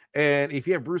budget, and if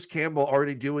you have Bruce Campbell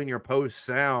already doing your post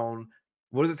sound,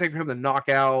 what does it take for him to knock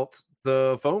out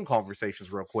the phone conversations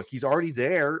real quick? He's already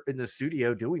there in the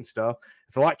studio doing stuff.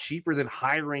 It's a lot cheaper than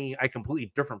hiring a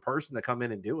completely different person to come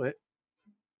in and do it.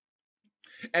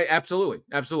 Absolutely.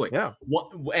 Yeah.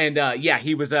 And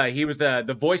he was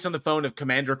the voice on the phone of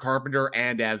Commander Carpenter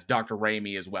and as Dr.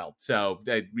 Raimi as well. So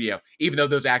even though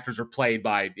those actors are played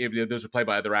by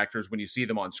other actors when you see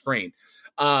them on screen.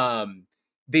 Let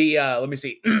me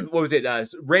see, what was it?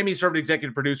 Raimi served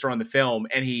executive producer on the film,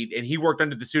 and he worked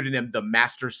under the pseudonym The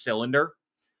Master Cylinder,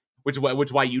 which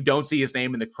is why you don't see his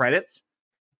name in the credits.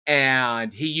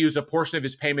 And he used a portion of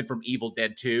his payment from Evil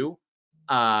Dead 2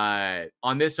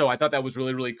 on this. So I thought that was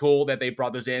really, really cool that they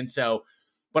brought those in.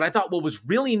 But I thought what was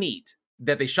really neat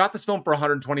that they shot this film for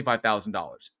 $125,000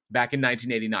 back in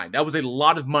 1989. That was a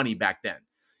lot of money back then.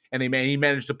 And he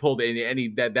managed to pull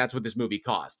that's what this movie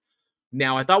cost.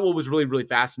 Now, I thought what was really, really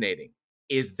fascinating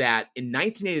is that in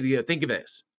 1980, think of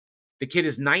this. The kid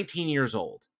is 19 years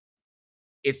old.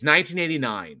 It's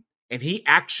 1989. And he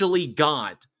actually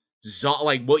got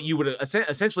what you would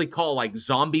essentially call like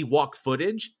zombie walk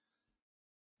footage,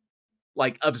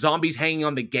 like of zombies hanging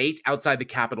on the gate outside the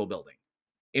Capitol building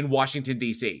in Washington,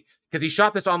 D.C. Because he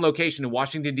shot this on location in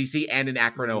Washington, D.C. and in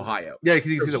Akron, Ohio. Yeah, because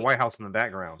you can see the White House in the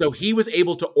background. So he was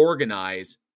able to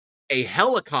organize a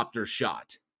helicopter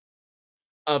shot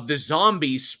of the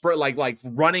zombies like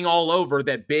running all over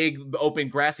that big open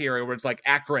grassy area where it's like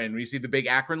Akron, where you see the big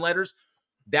Akron letters.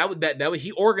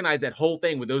 He organized that whole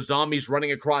thing with those zombies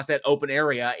running across that open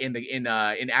area in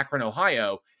Akron,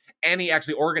 Ohio. And he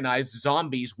actually organized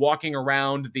zombies walking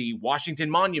around the Washington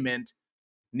Monument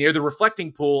near the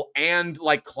reflecting pool and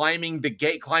like climbing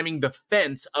the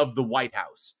fence of the White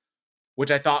House,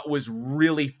 which I thought was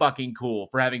really fucking cool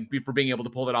for being able to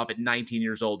pull that off at 19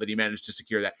 years old, that he managed to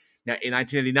secure that. Now, in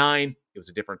 1989, it was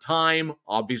a different time.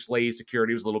 Obviously,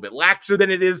 security was a little bit laxer than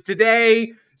it is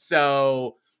today.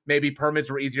 So maybe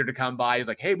permits were easier to come by. He's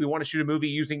like, hey, we want to shoot a movie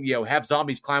using, have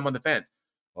zombies climb on the fence.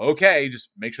 Okay, just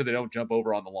make sure they don't jump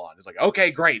over on the lawn. It's like, okay,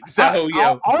 great. So,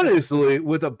 honestly,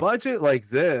 with a budget like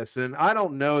this, and I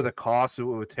don't know the cost it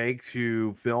would take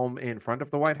to film in front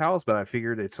of the White House, but I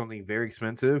figured it's something very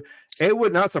expensive. It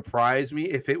would not surprise me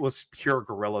if it was pure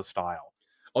guerrilla style.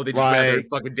 Oh, they just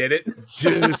fucking did it?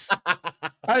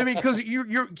 I mean, because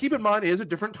you're keep in mind, it is a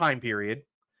different time period,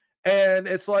 and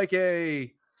it's like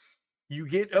you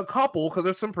get a couple, because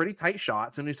there's some pretty tight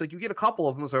shots, and it's like you get a couple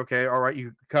of them. It's okay, all right,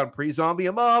 you kind of pre-zombie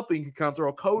them up, and you can kind of throw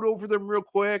a coat over them real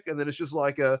quick, and then it's just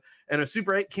like a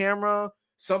Super 8 camera,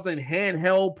 something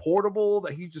handheld, portable,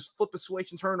 that he just flip a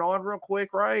switch and turn on real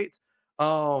quick, right?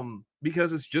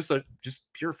 Because it's just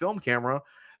pure film camera,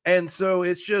 and so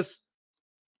it's just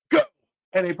go,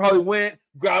 and they probably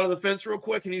got out of the fence real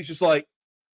quick, and he's just like,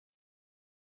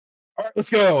 all right, let's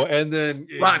go. And then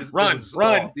run.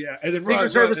 Yeah. And then Secret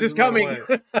Service is coming.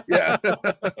 Yeah.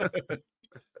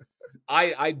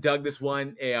 I dug this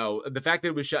one. The fact that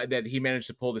it was shot, that he managed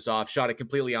to pull this off, shot it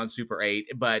completely on Super 8.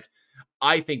 But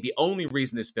I think the only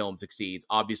reason this film succeeds,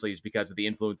 obviously, is because of the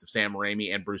influence of Sam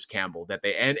Raimi and Bruce Campbell. That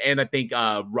they and I think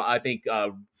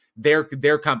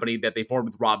their company that they formed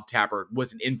with Rob Tapert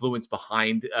was an influence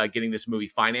behind getting this movie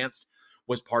financed.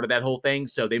 Was part of that whole thing.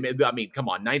 So come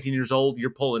on, 19 years old,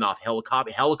 you're pulling off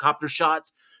helicopter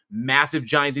shots, massive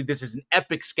giant scenes. This is an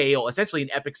epic scale, essentially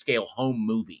an epic scale home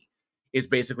movie is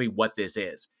basically what this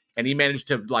is. And he managed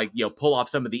to pull off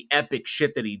some of the epic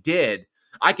shit that he did.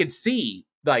 I could see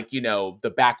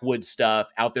the backwoods stuff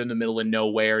out there in the middle of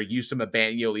nowhere, use some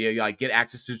get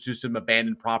access to some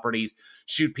abandoned properties,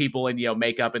 shoot people in,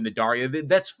 makeup in the dark.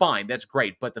 That's fine. That's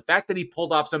great. But the fact that he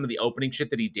pulled off some of the opening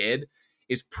shit that he did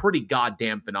is pretty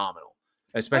goddamn phenomenal,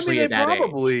 especially at that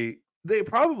age. They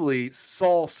probably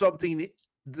saw something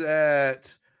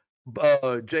that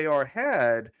JR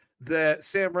had that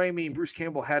Sam Raimi and Bruce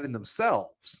Campbell had in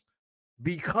themselves,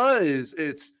 because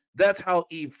that's how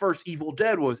first Evil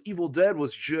Dead was. Evil Dead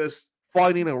was just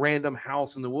finding a random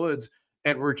house in the woods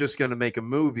and we're just going to make a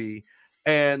movie.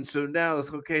 And so now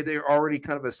it's okay. They're already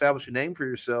kind of established a name for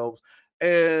yourselves.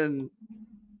 And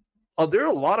there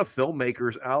are a lot of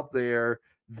filmmakers out there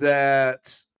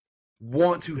that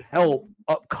want to help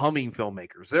upcoming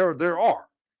filmmakers. There are.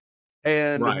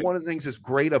 And one of the things that's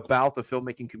great about the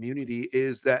filmmaking community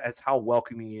is that it's how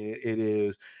welcoming it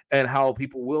is, and how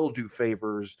people will do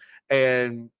favors,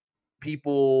 and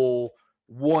people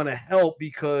want to help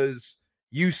because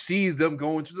you see them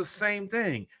going through the same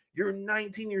thing. You're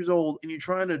 19 years old and you're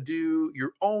trying to do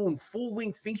your own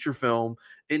full-length feature film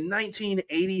in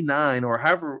 1989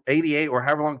 or 88 or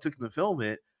however long it took him to film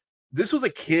it. This was a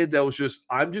kid that was just,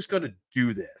 I'm just going to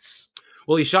do this.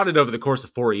 Well, he shot it over the course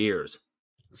of 4 years.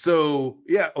 So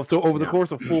over the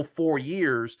course of full 4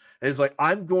 years, and it's like,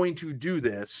 I'm going to do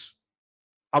this.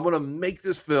 I'm going to make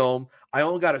this film. I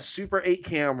only got a Super 8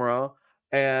 camera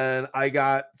and I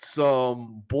got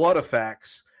some blood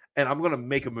effects, and I'm going to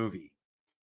make a movie.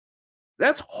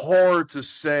 That's hard to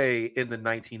say in the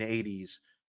 1980s.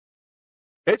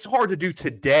 It's hard to do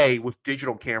today with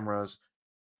digital cameras.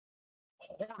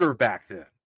 Harder back then.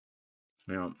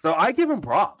 Yeah. So I give him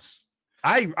props.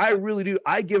 I really do.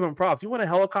 I give him props. You want a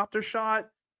helicopter shot?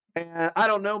 And I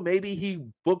don't know, maybe he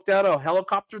booked out a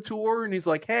helicopter tour and he's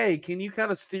like, hey, can you kind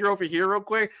of steer over here real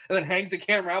quick? And then hangs the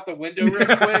camera out the window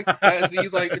real quick as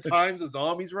he's like times the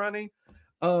zombies running.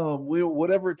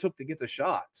 Whatever it took to get the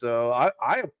shot. So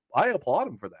I applaud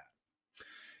him for that.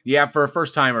 Yeah, for a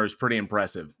first timer, it was pretty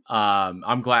impressive.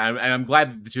 I'm glad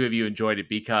that the two of you enjoyed it,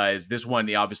 because this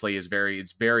one obviously is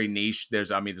very niche.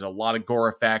 There's a lot of gore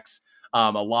effects. A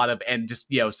lot of, and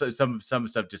just, some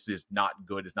stuff just is not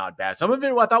good, is not bad. Some of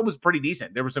it I thought was pretty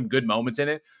decent. There were some good moments in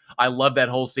it. I love that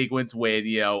whole sequence with,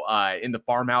 in the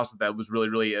farmhouse. That was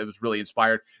really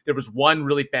inspired. There was one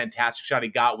really fantastic shot he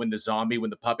got when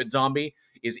the puppet zombie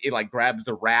grabs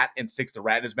the rat and sticks the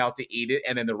rat in his mouth to eat it.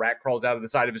 And then the rat crawls out of the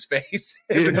side of his face.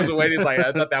 And goes away. It's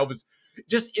I thought that was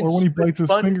just, or when he bites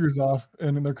his fingers off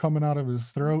and then they're coming out of his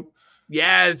throat.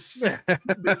 Yes.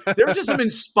 There were just some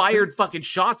inspired fucking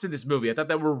shots in this movie. I thought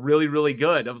that were really, really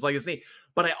good. I was like, it's neat.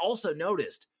 But I also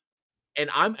noticed, and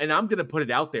I'm gonna put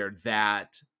it out there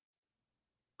that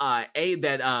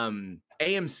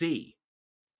AMC,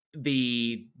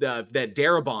 that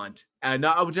Darabont,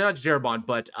 not Darabont,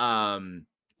 but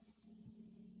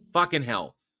fucking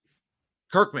hell.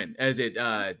 Kirkman, as it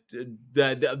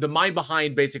the mind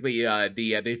behind basically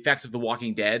the effects of The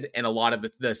Walking Dead and a lot of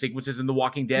the sequences in The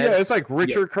Walking Dead. Yeah, it's like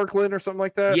Richard Kirkland or something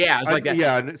like that. Yeah, it's like that.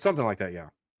 Yeah, something like that.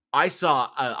 Yeah, I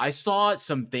saw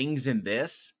some things in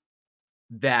this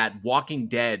that Walking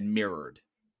Dead mirrored.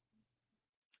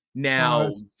 Now,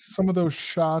 some of those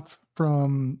shots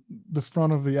from the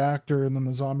front of the actor and then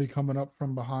the zombie coming up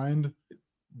from behind.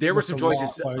 There were some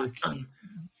choices.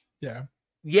 Yeah.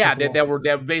 Yeah,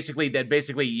 that basically,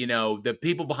 the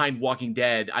people behind Walking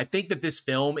Dead. I think that this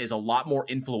film is a lot more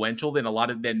influential than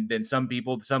than some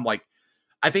people.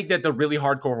 I think that the really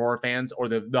hardcore horror fans, or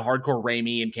the hardcore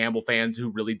Raimi and Campbell fans who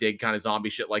really dig kind of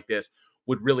zombie shit like this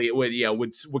would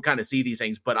kind of see these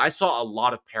things. But I saw a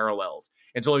lot of parallels.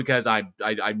 It's only because I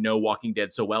know Walking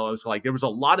Dead so well. I was like, there was a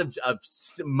lot of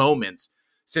moments,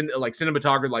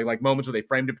 cinematography, like moments where they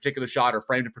framed a particular shot or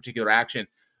framed a particular action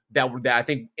that I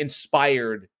think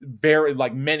inspired very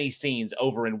many scenes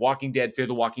over in Walking Dead, Fear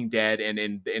the Walking Dead, and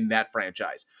in that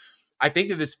franchise. I think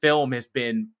that this film has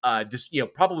been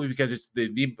probably because it's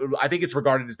I think it's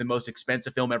regarded as the most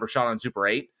expensive film ever shot on Super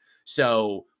 8.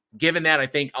 So given that, I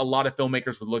think a lot of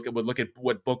filmmakers would look at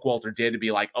what Bookwalter did and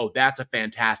be like, oh, that's a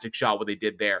fantastic shot what they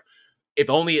did there. If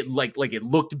only it it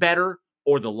looked better,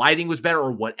 or the lighting was better,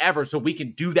 or whatever, so we can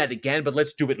do that again, but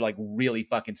let's do it really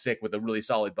fucking sick with a really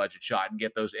solid budget shot and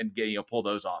get those and pull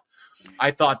those off. I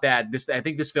thought that I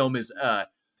think this film is,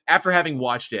 after having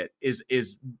watched it, is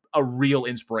a real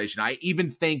inspiration. I even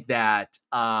think that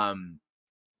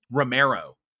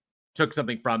Romero took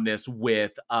something from this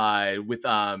with Day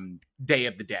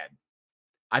of the Dead.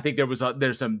 I think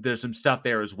there's some stuff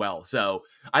there as well. So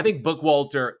I think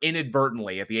Bookwalter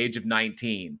inadvertently at the age of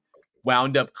 19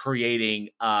 wound up creating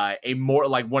a more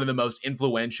like one of the most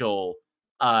influential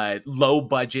low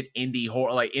budget indie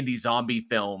horror, like indie zombie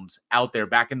films out there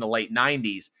back in the late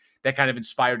 90s that kind of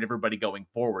inspired everybody going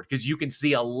forward, because you can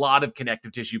see a lot of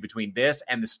connective tissue between this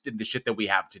and the shit that we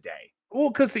have today. Well,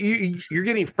 because you're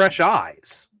getting fresh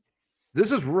eyes.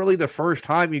 This is really the first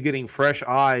time you're getting fresh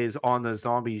eyes on the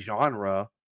zombie genre,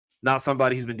 not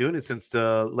somebody who's been doing it since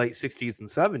the late 60s and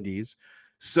 70s.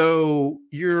 So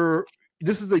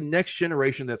this is the next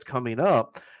generation that's coming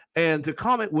up. And to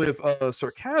comment with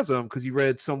sarcasm, because you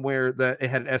read somewhere that it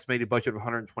had an estimated budget of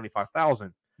 $125,000.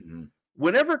 Mm-hmm.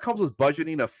 Whenever it comes with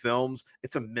budgeting of films,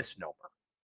 it's a misnomer.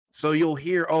 So you'll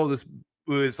hear, oh, this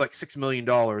was like $6 million.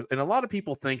 And a lot of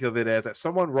people think of it as that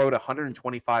someone wrote a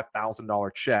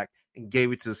 $125,000 check and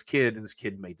gave it to this kid, and this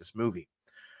kid made this movie.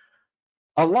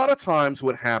 A lot of times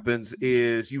what happens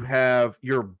is you have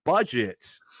your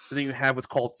budget, and then you have what's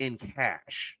called in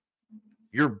cash.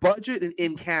 Your budget and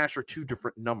in cash are two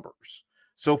different numbers.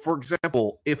 So, for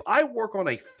example, if I work on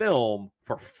a film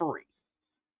for free,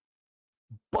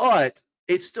 but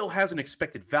it still has an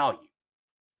expected value.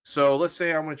 So let's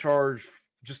say I'm going to charge,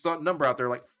 just a number out there,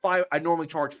 like I normally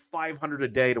charge $500 a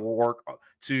day to work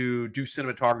to do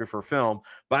cinematography for a film,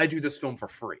 but I do this film for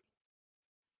free.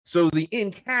 So the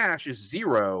in cash is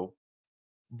 $0,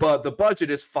 but the budget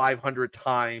is 500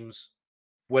 times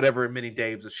whatever many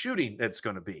days of shooting it's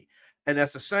going to be. And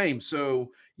that's the same. So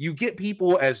you get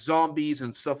people as zombies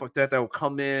and stuff like that will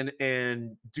come in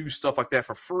and do stuff like that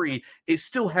for free. It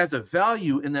still has a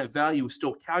value, and that value is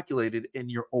still calculated in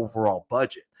your overall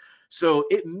budget. So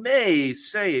it may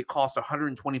say it costs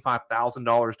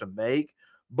 $125,000 to make,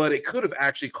 but it could have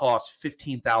actually cost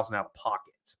 $15,000 out of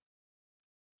pocket.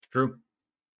 True.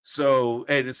 So,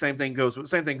 and the same thing goes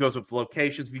with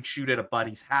locations. If you shoot at a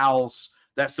buddy's house,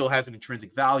 that still has an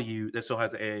intrinsic value. That still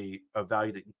has a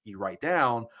value that you write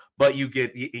down, but you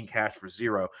get in cash for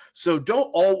 $0. So don't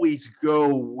always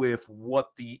go with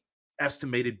what the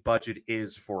estimated budget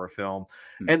is for a film.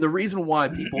 And the reason why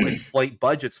people inflate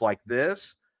budgets like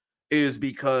this is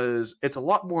because it's a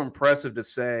lot more impressive to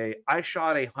say I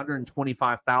shot a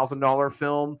 $125,000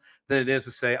 film than it is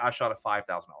to say I shot a $5,000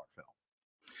 film.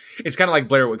 It's kind of like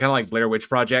Blair Witch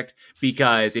Project,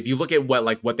 because if you look at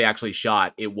what they actually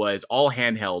shot, it was all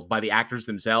handheld by the actors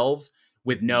themselves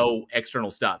with no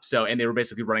external stuff. So, and they were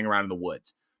basically running around in the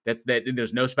woods.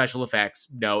 There's no special effects,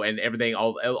 and everything,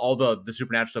 all the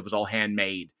supernatural stuff was all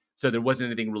handmade. So there wasn't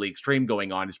anything really extreme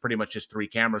going on. It's pretty much just 3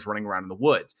 cameras running around in the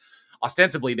woods.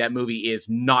 Ostensibly, that movie is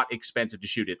not expensive to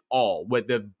shoot at all. What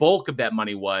the bulk of that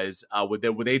money was, what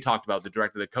they talked about, the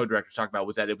co-directors talked about,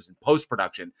 was that it was in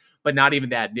post-production. But not even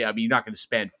that. I mean, you're not going to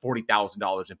spend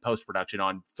 $40,000 in post-production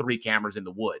on 3 cameras in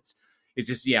the woods. It's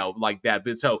just, like that.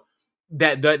 But so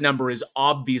that number is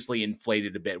obviously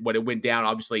inflated a bit. When it went down,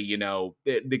 obviously,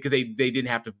 because they didn't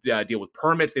have to deal with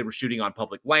permits. They were shooting on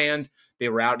public land. They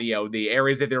were out, the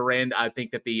areas that they were in. I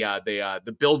think that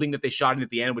the building that they shot in at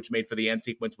the end, which made for the end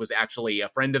sequence, was actually a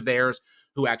friend of theirs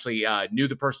who actually knew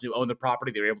the person who owned the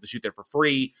property. They were able to shoot there for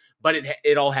free, but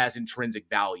it all has intrinsic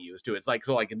values to it. It's like,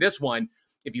 so like in this one,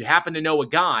 if you happen to know a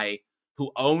guy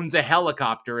who owns a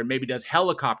helicopter and maybe does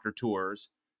helicopter tours,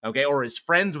 okay, or is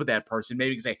friends with that person, maybe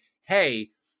you can say, hey,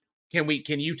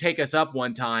 can you take us up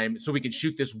one time so we can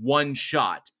shoot this one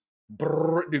shot,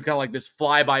 do kind of like this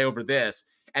flyby over this,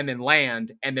 and then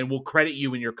land, and then we'll credit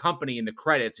you in your company in the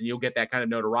credits, and you'll get that kind of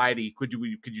notoriety. Could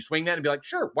you swing that and be like,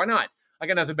 sure, why not? I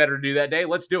got nothing better to do that day.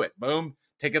 Let's do it. Boom.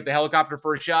 Take up the helicopter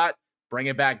for a shot, bring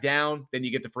it back down. Then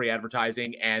you get the free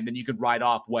advertising, and then you could write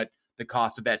off what the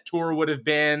cost of that tour would have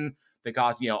been. The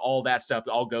cost, all that stuff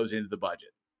all goes into the budget.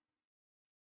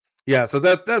 Yeah, so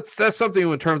that's something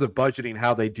in terms of budgeting,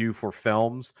 how they do for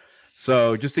films.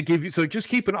 So just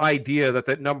keep an idea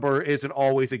that number isn't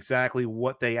always exactly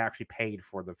what they actually paid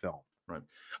for the film. Right.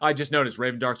 I just noticed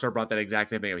Raven Darkstar brought that exact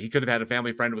same thing. He could have had a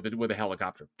family friend with a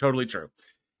helicopter. Totally true.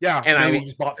 Yeah, and maybe he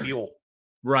just bought fuel.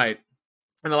 Right.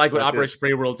 And I like what Operation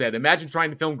Free World said. Imagine trying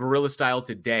to film guerrilla style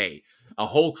today. A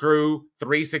whole crew,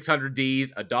 3 600Ds,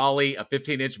 a dolly, a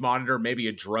 15-inch monitor, maybe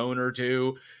a drone or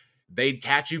two. They'd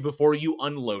catch you before you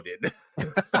unloaded.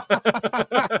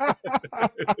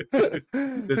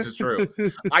 This is true.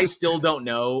 I still don't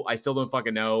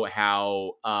fucking know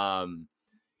how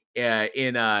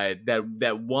in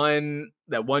that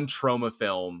one Trauma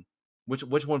film,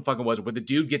 which one fucking was it, where the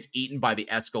dude gets eaten by the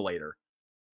escalator.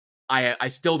 I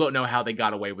still don't know how they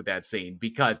got away with that scene,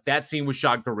 because that scene was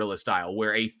shot guerrilla style,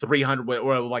 where a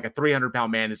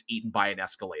 300-pound man is eaten by an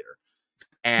escalator.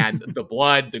 and the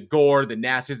blood, the gore, the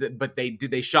nastiness. But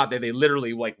they shot that. They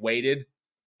literally like waited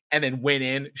and then went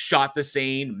in, shot the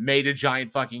scene, made a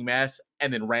giant fucking mess,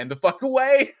 and then ran the fuck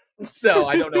away. So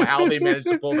I don't know how they managed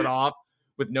to pull it off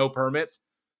with no permits.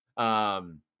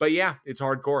 But yeah, it's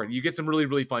hardcore. You get some really,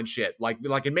 really fun shit. Like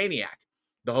in Maniac,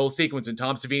 the whole sequence in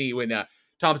Tom Savini when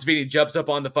Tom Savini jumps up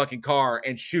on the fucking car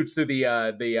and shoots through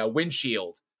the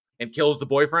windshield and kills the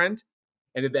boyfriend.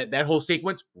 And that whole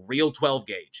sequence, real 12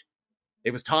 gauge.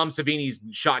 It was Tom Savini's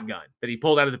shotgun that he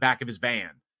pulled out of the back of his van.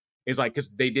 It's like, because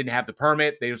they didn't have the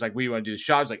permit. They was like, we want to do the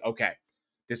shot. I was like, okay,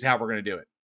 this is how we're going to do it.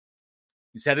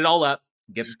 You set it all up,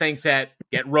 get the thing set,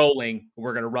 get rolling,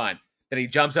 we're going to run. Then he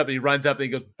jumps up and he runs up and he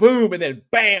goes boom, and then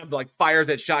bam, like fires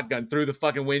that shotgun through the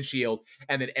fucking windshield,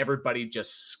 and then everybody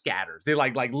just scatters. They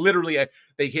like literally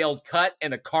they yelled cut,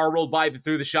 and a car rolled by, they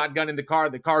threw the shotgun in the car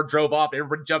drove off,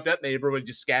 everybody jumped up, and everybody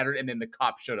just scattered, and then the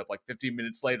cops showed up like 15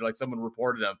 minutes later, like someone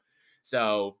reported them.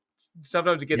 So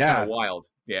sometimes it gets kind of wild.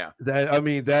 Yeah.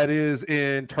 That is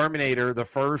in Terminator, the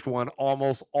first one,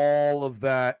 almost all of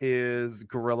that is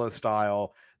guerrilla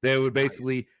style. They would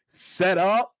basically set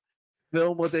up,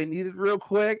 film what they needed real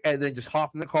quick, and then just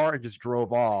hopped in the car and just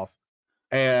drove off.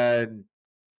 And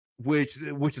which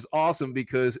is awesome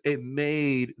because it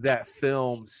made that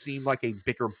film seem like a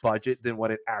bigger budget than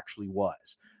what it actually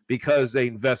was, because they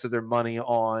invested their money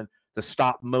on the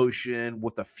stop motion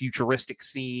with the futuristic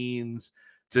scenes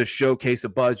to showcase the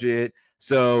budget.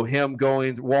 So him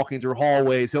walking through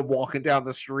hallways, him walking down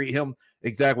the street,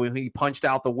 exactly when he punched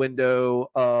out the window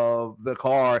of the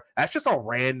car. That's just a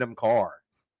random car.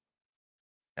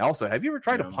 Also, have you ever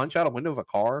tried to punch out a window of a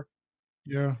car?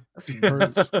 Yeah.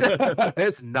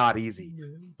 It's not easy.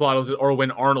 Or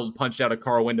when Arnold punched out a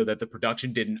car window that the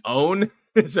production didn't own.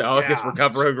 So I guess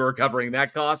we're recovering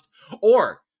that cost.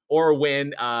 Or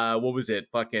when what was it?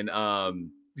 When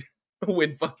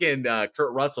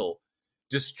Kurt Russell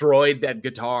destroyed that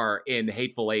guitar in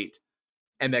Hateful Eight.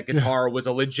 And that guitar was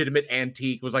a legitimate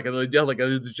antique, was like a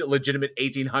legitimate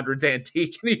 1800s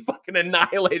antique, and he fucking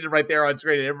annihilated right there on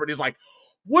screen. And everybody's like,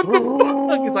 what the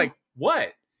fuck? It's like,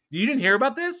 what? You didn't hear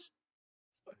about this?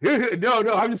 No.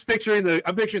 I'm just picturing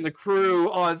the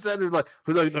crew on set.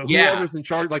 Whoever's in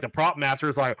charge, like the prop master,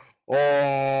 is like,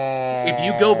 oh. If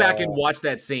you go back and watch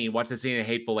that scene in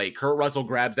Hateful Eight, Kurt Russell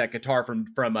grabs that guitar from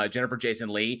Jennifer Jason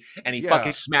Leigh, and he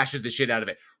fucking smashes the shit out of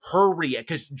it.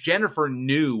 Because Jennifer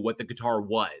knew what the guitar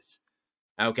was.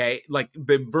 Okay, like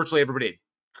virtually everybody did.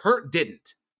 Kurt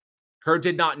didn't. Kurt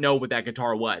did not know what that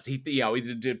guitar was. For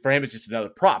him, it's just another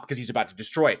prop because he's about to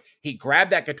destroy it. He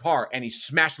grabbed that guitar and he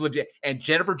smashed it. And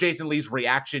Jennifer Jason Leigh's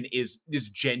reaction is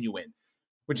genuine.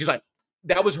 When she's like,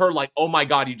 that was her like, oh my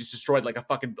God, you just destroyed like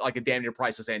a damn near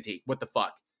priceless antique. What the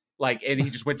fuck? Like, and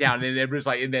he just went down, and everybody's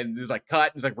like, and then it was like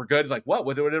cut. It's like, we're good. It's like, what?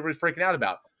 What everybody's freaking out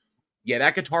about? Yeah,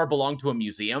 that guitar belonged to a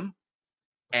museum.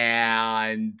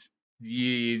 And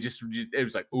it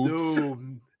was like, oops.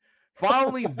 Dude.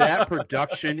 Following that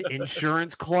production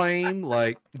insurance claim,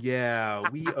 like, yeah,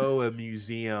 we owe a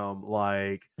museum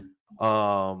like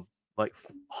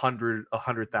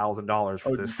 $100,000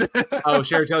 for this.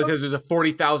 Sherry Telly says there's a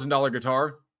 $40,000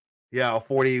 guitar. Yeah,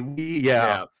 40.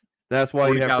 Yeah. That's why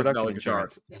you have production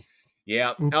insurance.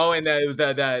 Yeah. Oops. Oh, and that was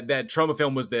that trauma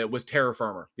film was Terra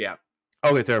Firma. Yeah.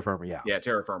 Okay, Terra Firma. Yeah. Yeah,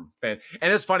 Terra Firma. And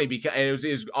it's funny because it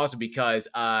was also because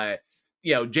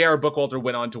J.R. Bookwalter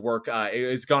went on to work.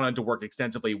 Has gone on to work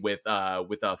extensively with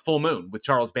Full Moon, with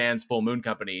Charles Band's Full Moon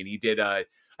Company, and he did. I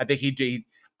think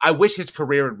I wish his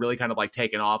career had really kind of like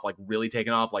taken off, like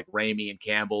Raimi and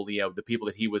Campbell, the people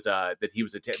that he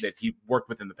worked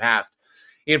with in the past.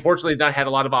 He unfortunately has not had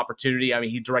a lot of opportunity. I mean,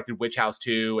 he directed Witch House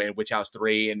 2 and Witch House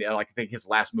 3, and I think his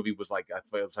last movie was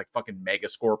fucking Mega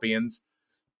Scorpions.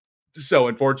 So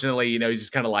unfortunately, he's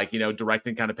just kind of like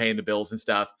directing, kind of paying the bills and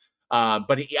stuff.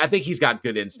 But I think he's got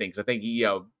good instincts. I think he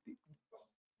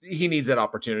needs that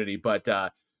opportunity. But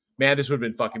man, this would have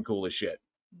been fucking cool as shit.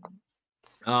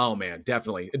 Oh man,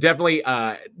 definitely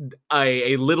a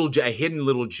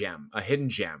hidden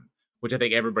gem, which I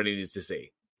think everybody needs to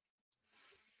see.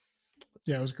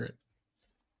 Yeah, it was great.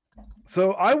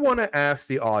 So I want to ask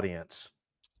the audience,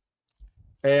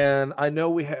 and I know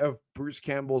we have Bruce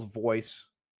Campbell's voice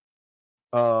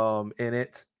in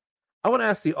it. I want to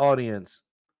ask the audience,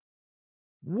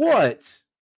 what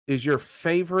is your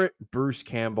favorite Bruce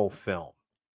Campbell film?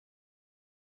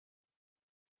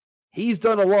 He's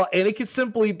done a lot, and it could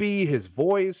simply be his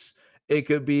voice. It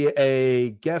could be a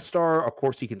guest star. Of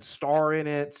course, he can star in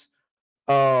it.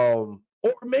 Or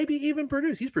maybe even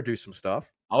produce. He's produced some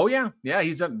stuff. Oh, yeah. Yeah,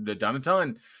 he's done a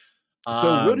ton.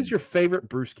 So what is your favorite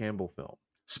Bruce Campbell film?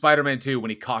 Spider-Man 2, when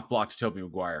he cock-blocked Tobey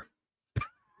Maguire.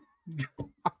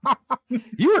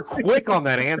 You were quick on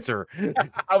that answer.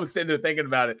 I was sitting there thinking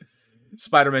about it.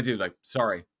 Spider-Man 2 was like,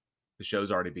 sorry, the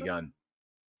show's already begun.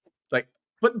 Like,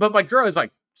 but my girl is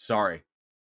like, sorry.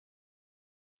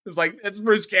 It's like, it's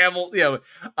Bruce Campbell, you know.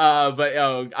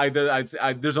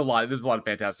 There's a lot of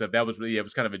fantastic stuff. That was really, it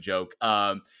was kind of a joke.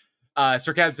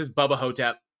 Sir Cap says Bubba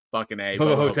Hotep, fucking A.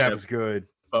 Bubba Hotep is good.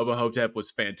 Bubba Hotep was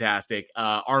fantastic.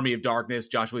 Army of Darkness,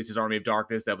 Josh Wheaton's Army of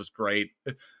Darkness, that was great.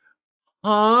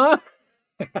 Huh?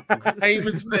 He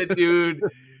was the dude.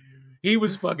 He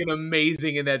was fucking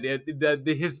amazing in that.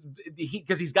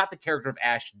 Because he's got the character of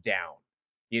Ash down,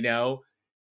 you know.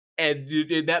 And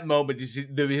in that moment,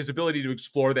 his ability to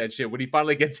explore that shit when he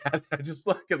finally gets out, I just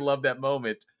fucking love that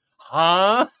moment.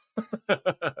 Huh?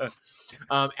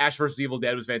 Ash vs. Evil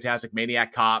Dead was fantastic.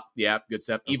 Maniac Cop, yeah, good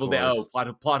stuff. Evil Dead. Oh,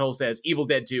 plot hole says Evil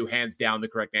Dead 2, hands down the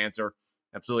correct answer.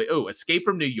 Absolutely. Oh, Escape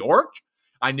from New York.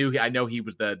 I know he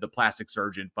was the plastic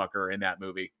surgeon fucker in that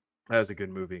movie. That was a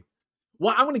good movie.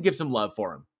 Well, I'm going to give some love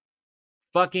for him.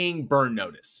 Fucking Burn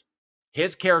Notice.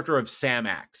 His character of Sam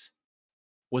Axe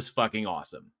was fucking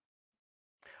awesome.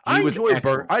 I enjoyed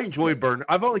Burn.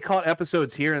 I've only caught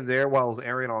episodes here and there while it was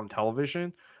airing on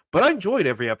television, but I enjoyed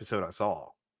every episode I saw.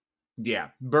 Yeah,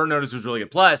 Burn Notice was really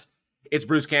good. Plus, it's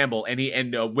Bruce Campbell, and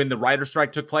when the writer's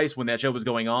strike took place, when that show was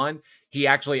going on, he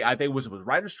actually, I think it was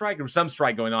writer's strike, there was some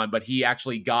strike going on, but he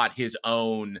actually got his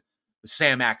own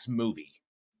Sam Axe movie,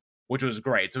 which was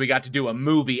great. So we got to do a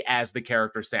movie as the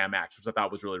character Sam Axe, which I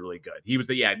thought was really, really good. He was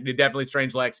definitely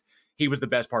Strange Lex. He was the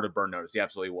best part of Burn Notice. He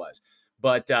absolutely was.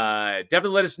 But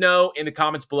definitely let us know in the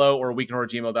comments below or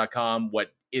weekendhorror@gmail.com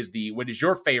what is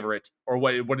your favorite, or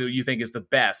what do you think is the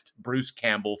best Bruce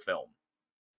Campbell film?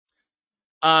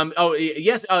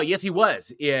 Yes, he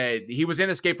was. He was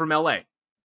in Escape from LA.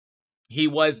 He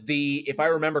was if I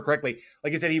remember correctly,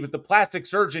 like I said, he was the plastic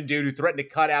surgeon dude who threatened to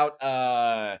cut out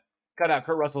Kurt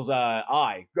Russell's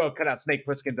eye. Cut out Snake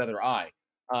Plissken's other eye.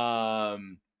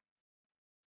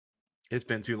 It's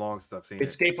been too long since I've seen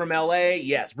Escape from LA.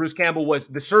 Yes, Bruce Campbell was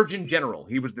the Surgeon General.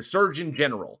 He was the Surgeon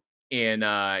General in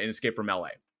Escape from LA.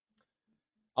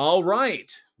 All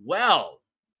right. Well,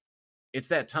 it's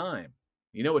that time.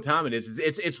 You know what time it is.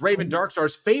 It's Raven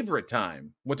Darkstar's favorite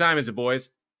time. What time is it, boys?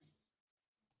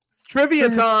 It's trivia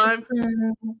time.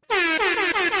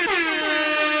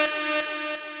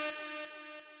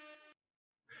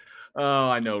 Oh,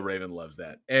 I know Raven loves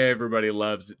that. Everybody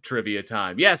loves trivia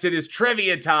time. Yes, it is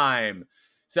trivia time.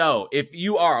 So if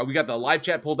you are, we got the live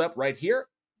chat pulled up right here,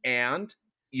 and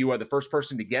you are the first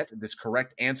person to get this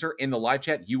correct answer in the live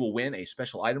chat, you will win a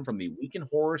special item from the Week in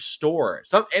Horror store.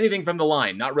 Anything from the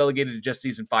line, not relegated to just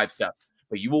season 5 stuff,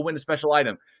 but you will win a special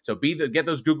item. So get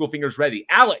those Google fingers ready.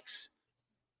 Alex,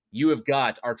 you have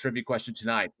got our trivia question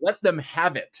tonight. Let them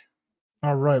have it.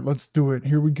 All right, let's do it.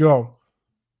 Here we go.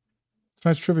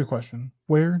 Tonight's trivia question.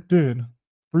 Where did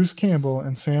Bruce Campbell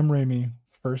and Sam Raimi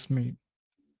first meet?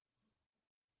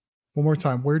 One more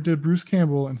time. Where did Bruce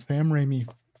Campbell and Sam Raimi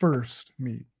first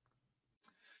meet?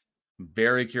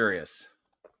 Very curious.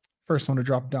 First one to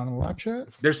drop it down in the live chat.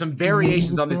 There's some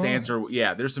variations on this answer.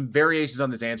 Yeah, there's some variations on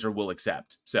this answer we'll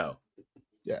accept. So,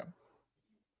 yeah.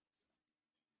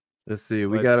 Let's see.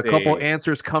 We got a couple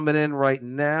answers coming in right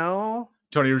now.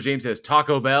 Tony Regime says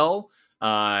Taco Bell.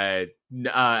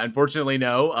 Unfortunately,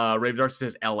 no. Raven Dark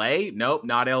says L.A. Nope,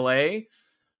 not L.A.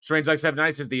 Strange Like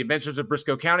 79 says The Adventures of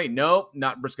Briscoe County. Nope,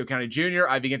 not Briscoe County Jr.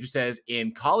 Ivy Gentry says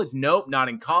in college. Nope, not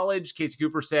in college. Casey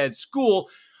Cooper said school.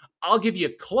 I'll give you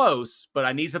close, but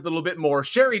I need something a little bit more.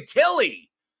 Sherry Tilley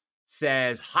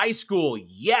says high school.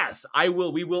 Yes, I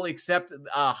will. We will accept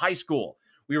high school.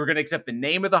 We were going to accept the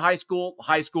name of the high school,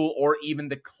 or even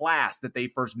the class that they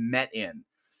first met in.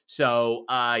 So,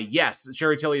 yes,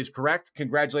 Sherry Tilley is correct.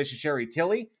 Congratulations, Sherry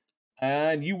Tilley.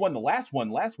 And you won the last one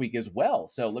last week as well.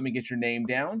 So let me get your name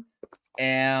down.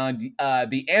 And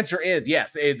the answer is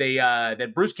yes.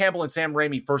 That Bruce Campbell and Sam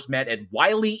Raimi first met at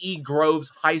Wiley E. Groves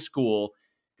High School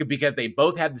because they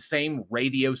both had the same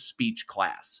radio speech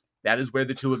class. That is where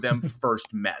the two of them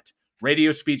first met.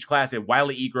 Radio speech class at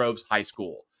Wiley E. Groves High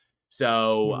School.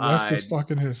 So the rest is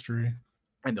fucking history.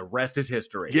 And the rest is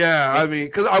history. Yeah, I mean,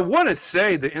 because I want to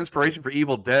say the inspiration for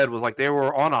Evil Dead was like they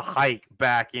were on a hike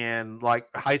back in like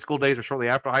high school days or shortly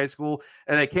after high school,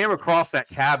 and they came across that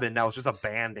cabin that was just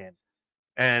abandoned,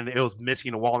 and it was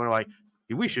missing a wall. And they're like,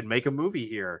 "We should make a movie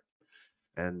here,"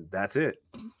 and that's it.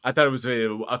 I thought it was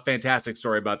a fantastic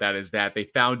story about that. Is that they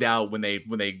found out when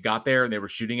they got there and they were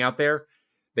shooting out there,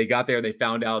 they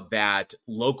found out that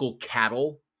local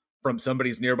cattle from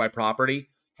somebody's nearby property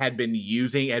had been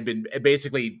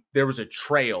basically there was a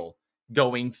trail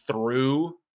going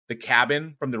through the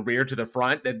cabin from the rear to the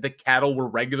front that the cattle were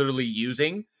regularly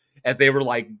using. as they were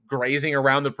like grazing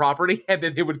around the property, and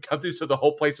then they would come through. So the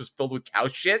whole place was filled with cow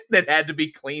shit that had to be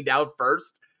cleaned out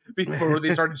first before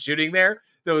they started shooting there.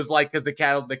 That was like, because the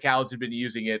cows had been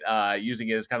using it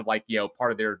as kind of like, you know,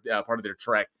 part of their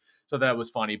trek. So that was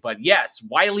funny. But yes,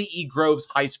 Wiley E. Groves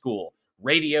High School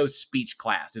radio speech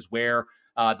class is where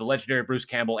the legendary Bruce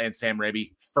Campbell and Sam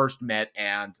Raimi first met.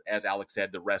 And as Alex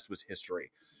said, the rest was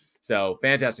history. So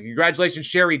fantastic. Congratulations,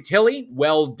 Sherry Tilley.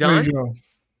 Well done.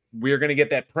 We're going to get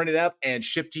that printed up and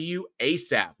shipped to you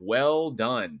ASAP. Well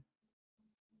done.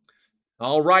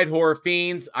 All right, horror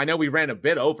fiends. I know we ran a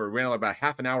bit over. We ran about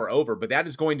half an hour over, but that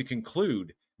is going to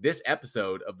conclude this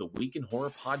episode of the Week in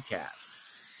Horror podcast.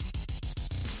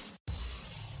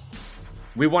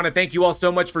 We want to thank you all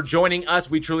so much for joining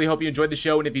us. We truly hope you enjoyed the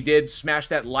show. And if you did, smash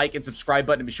that like and subscribe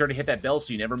button and be sure to hit that bell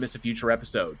so you never miss a future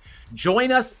episode.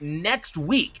 Join us next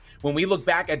week when we look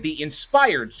back at the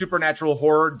inspired supernatural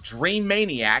horror Dream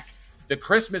Maniac, the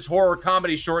Christmas horror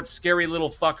comedy short Scary Little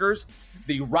Fuckers,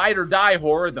 the Ride or Die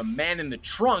horror The Man in the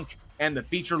Trunk, and the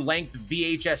feature-length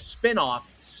VHS spinoff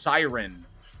Siren.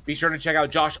 Be sure to check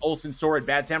out Josh Olson's store at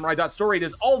badsamurai.store. He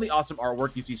does all the awesome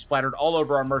artwork you see splattered all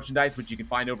over our merchandise, which you can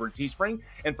find over at Teespring.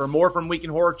 And for more from Week in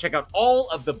Horror, check out all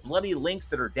of the bloody links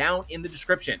that are down in the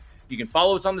description. You can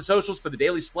follow us on the socials for the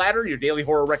daily splatter, your daily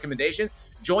horror recommendation.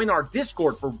 Join our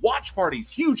Discord for watch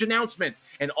parties, huge announcements,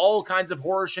 and all kinds of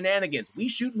horror shenanigans. We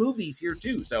shoot movies here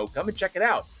too, so come and check it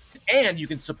out. And you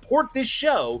can support this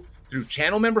show through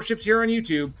channel memberships here on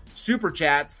YouTube, super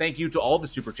chats. Thank you to all the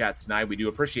super chats tonight. We do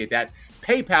appreciate that.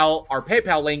 PayPal, our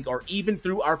PayPal link, or even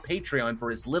through our Patreon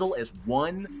for as little as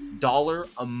 $1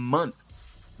 a month.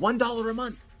 $1 a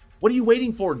month. What are you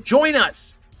waiting for? Join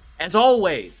us. As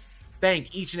always,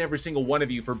 thank each and every single one of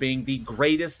you for being the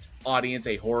greatest audience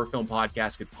a horror film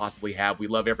podcast could possibly have. We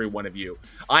love every one of you.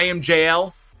 I am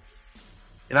JL.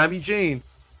 And I'm Eugene.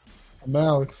 I'm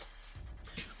Alex.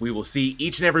 We will see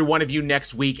each and every one of you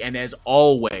next week. And as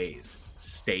always,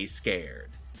 stay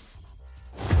scared.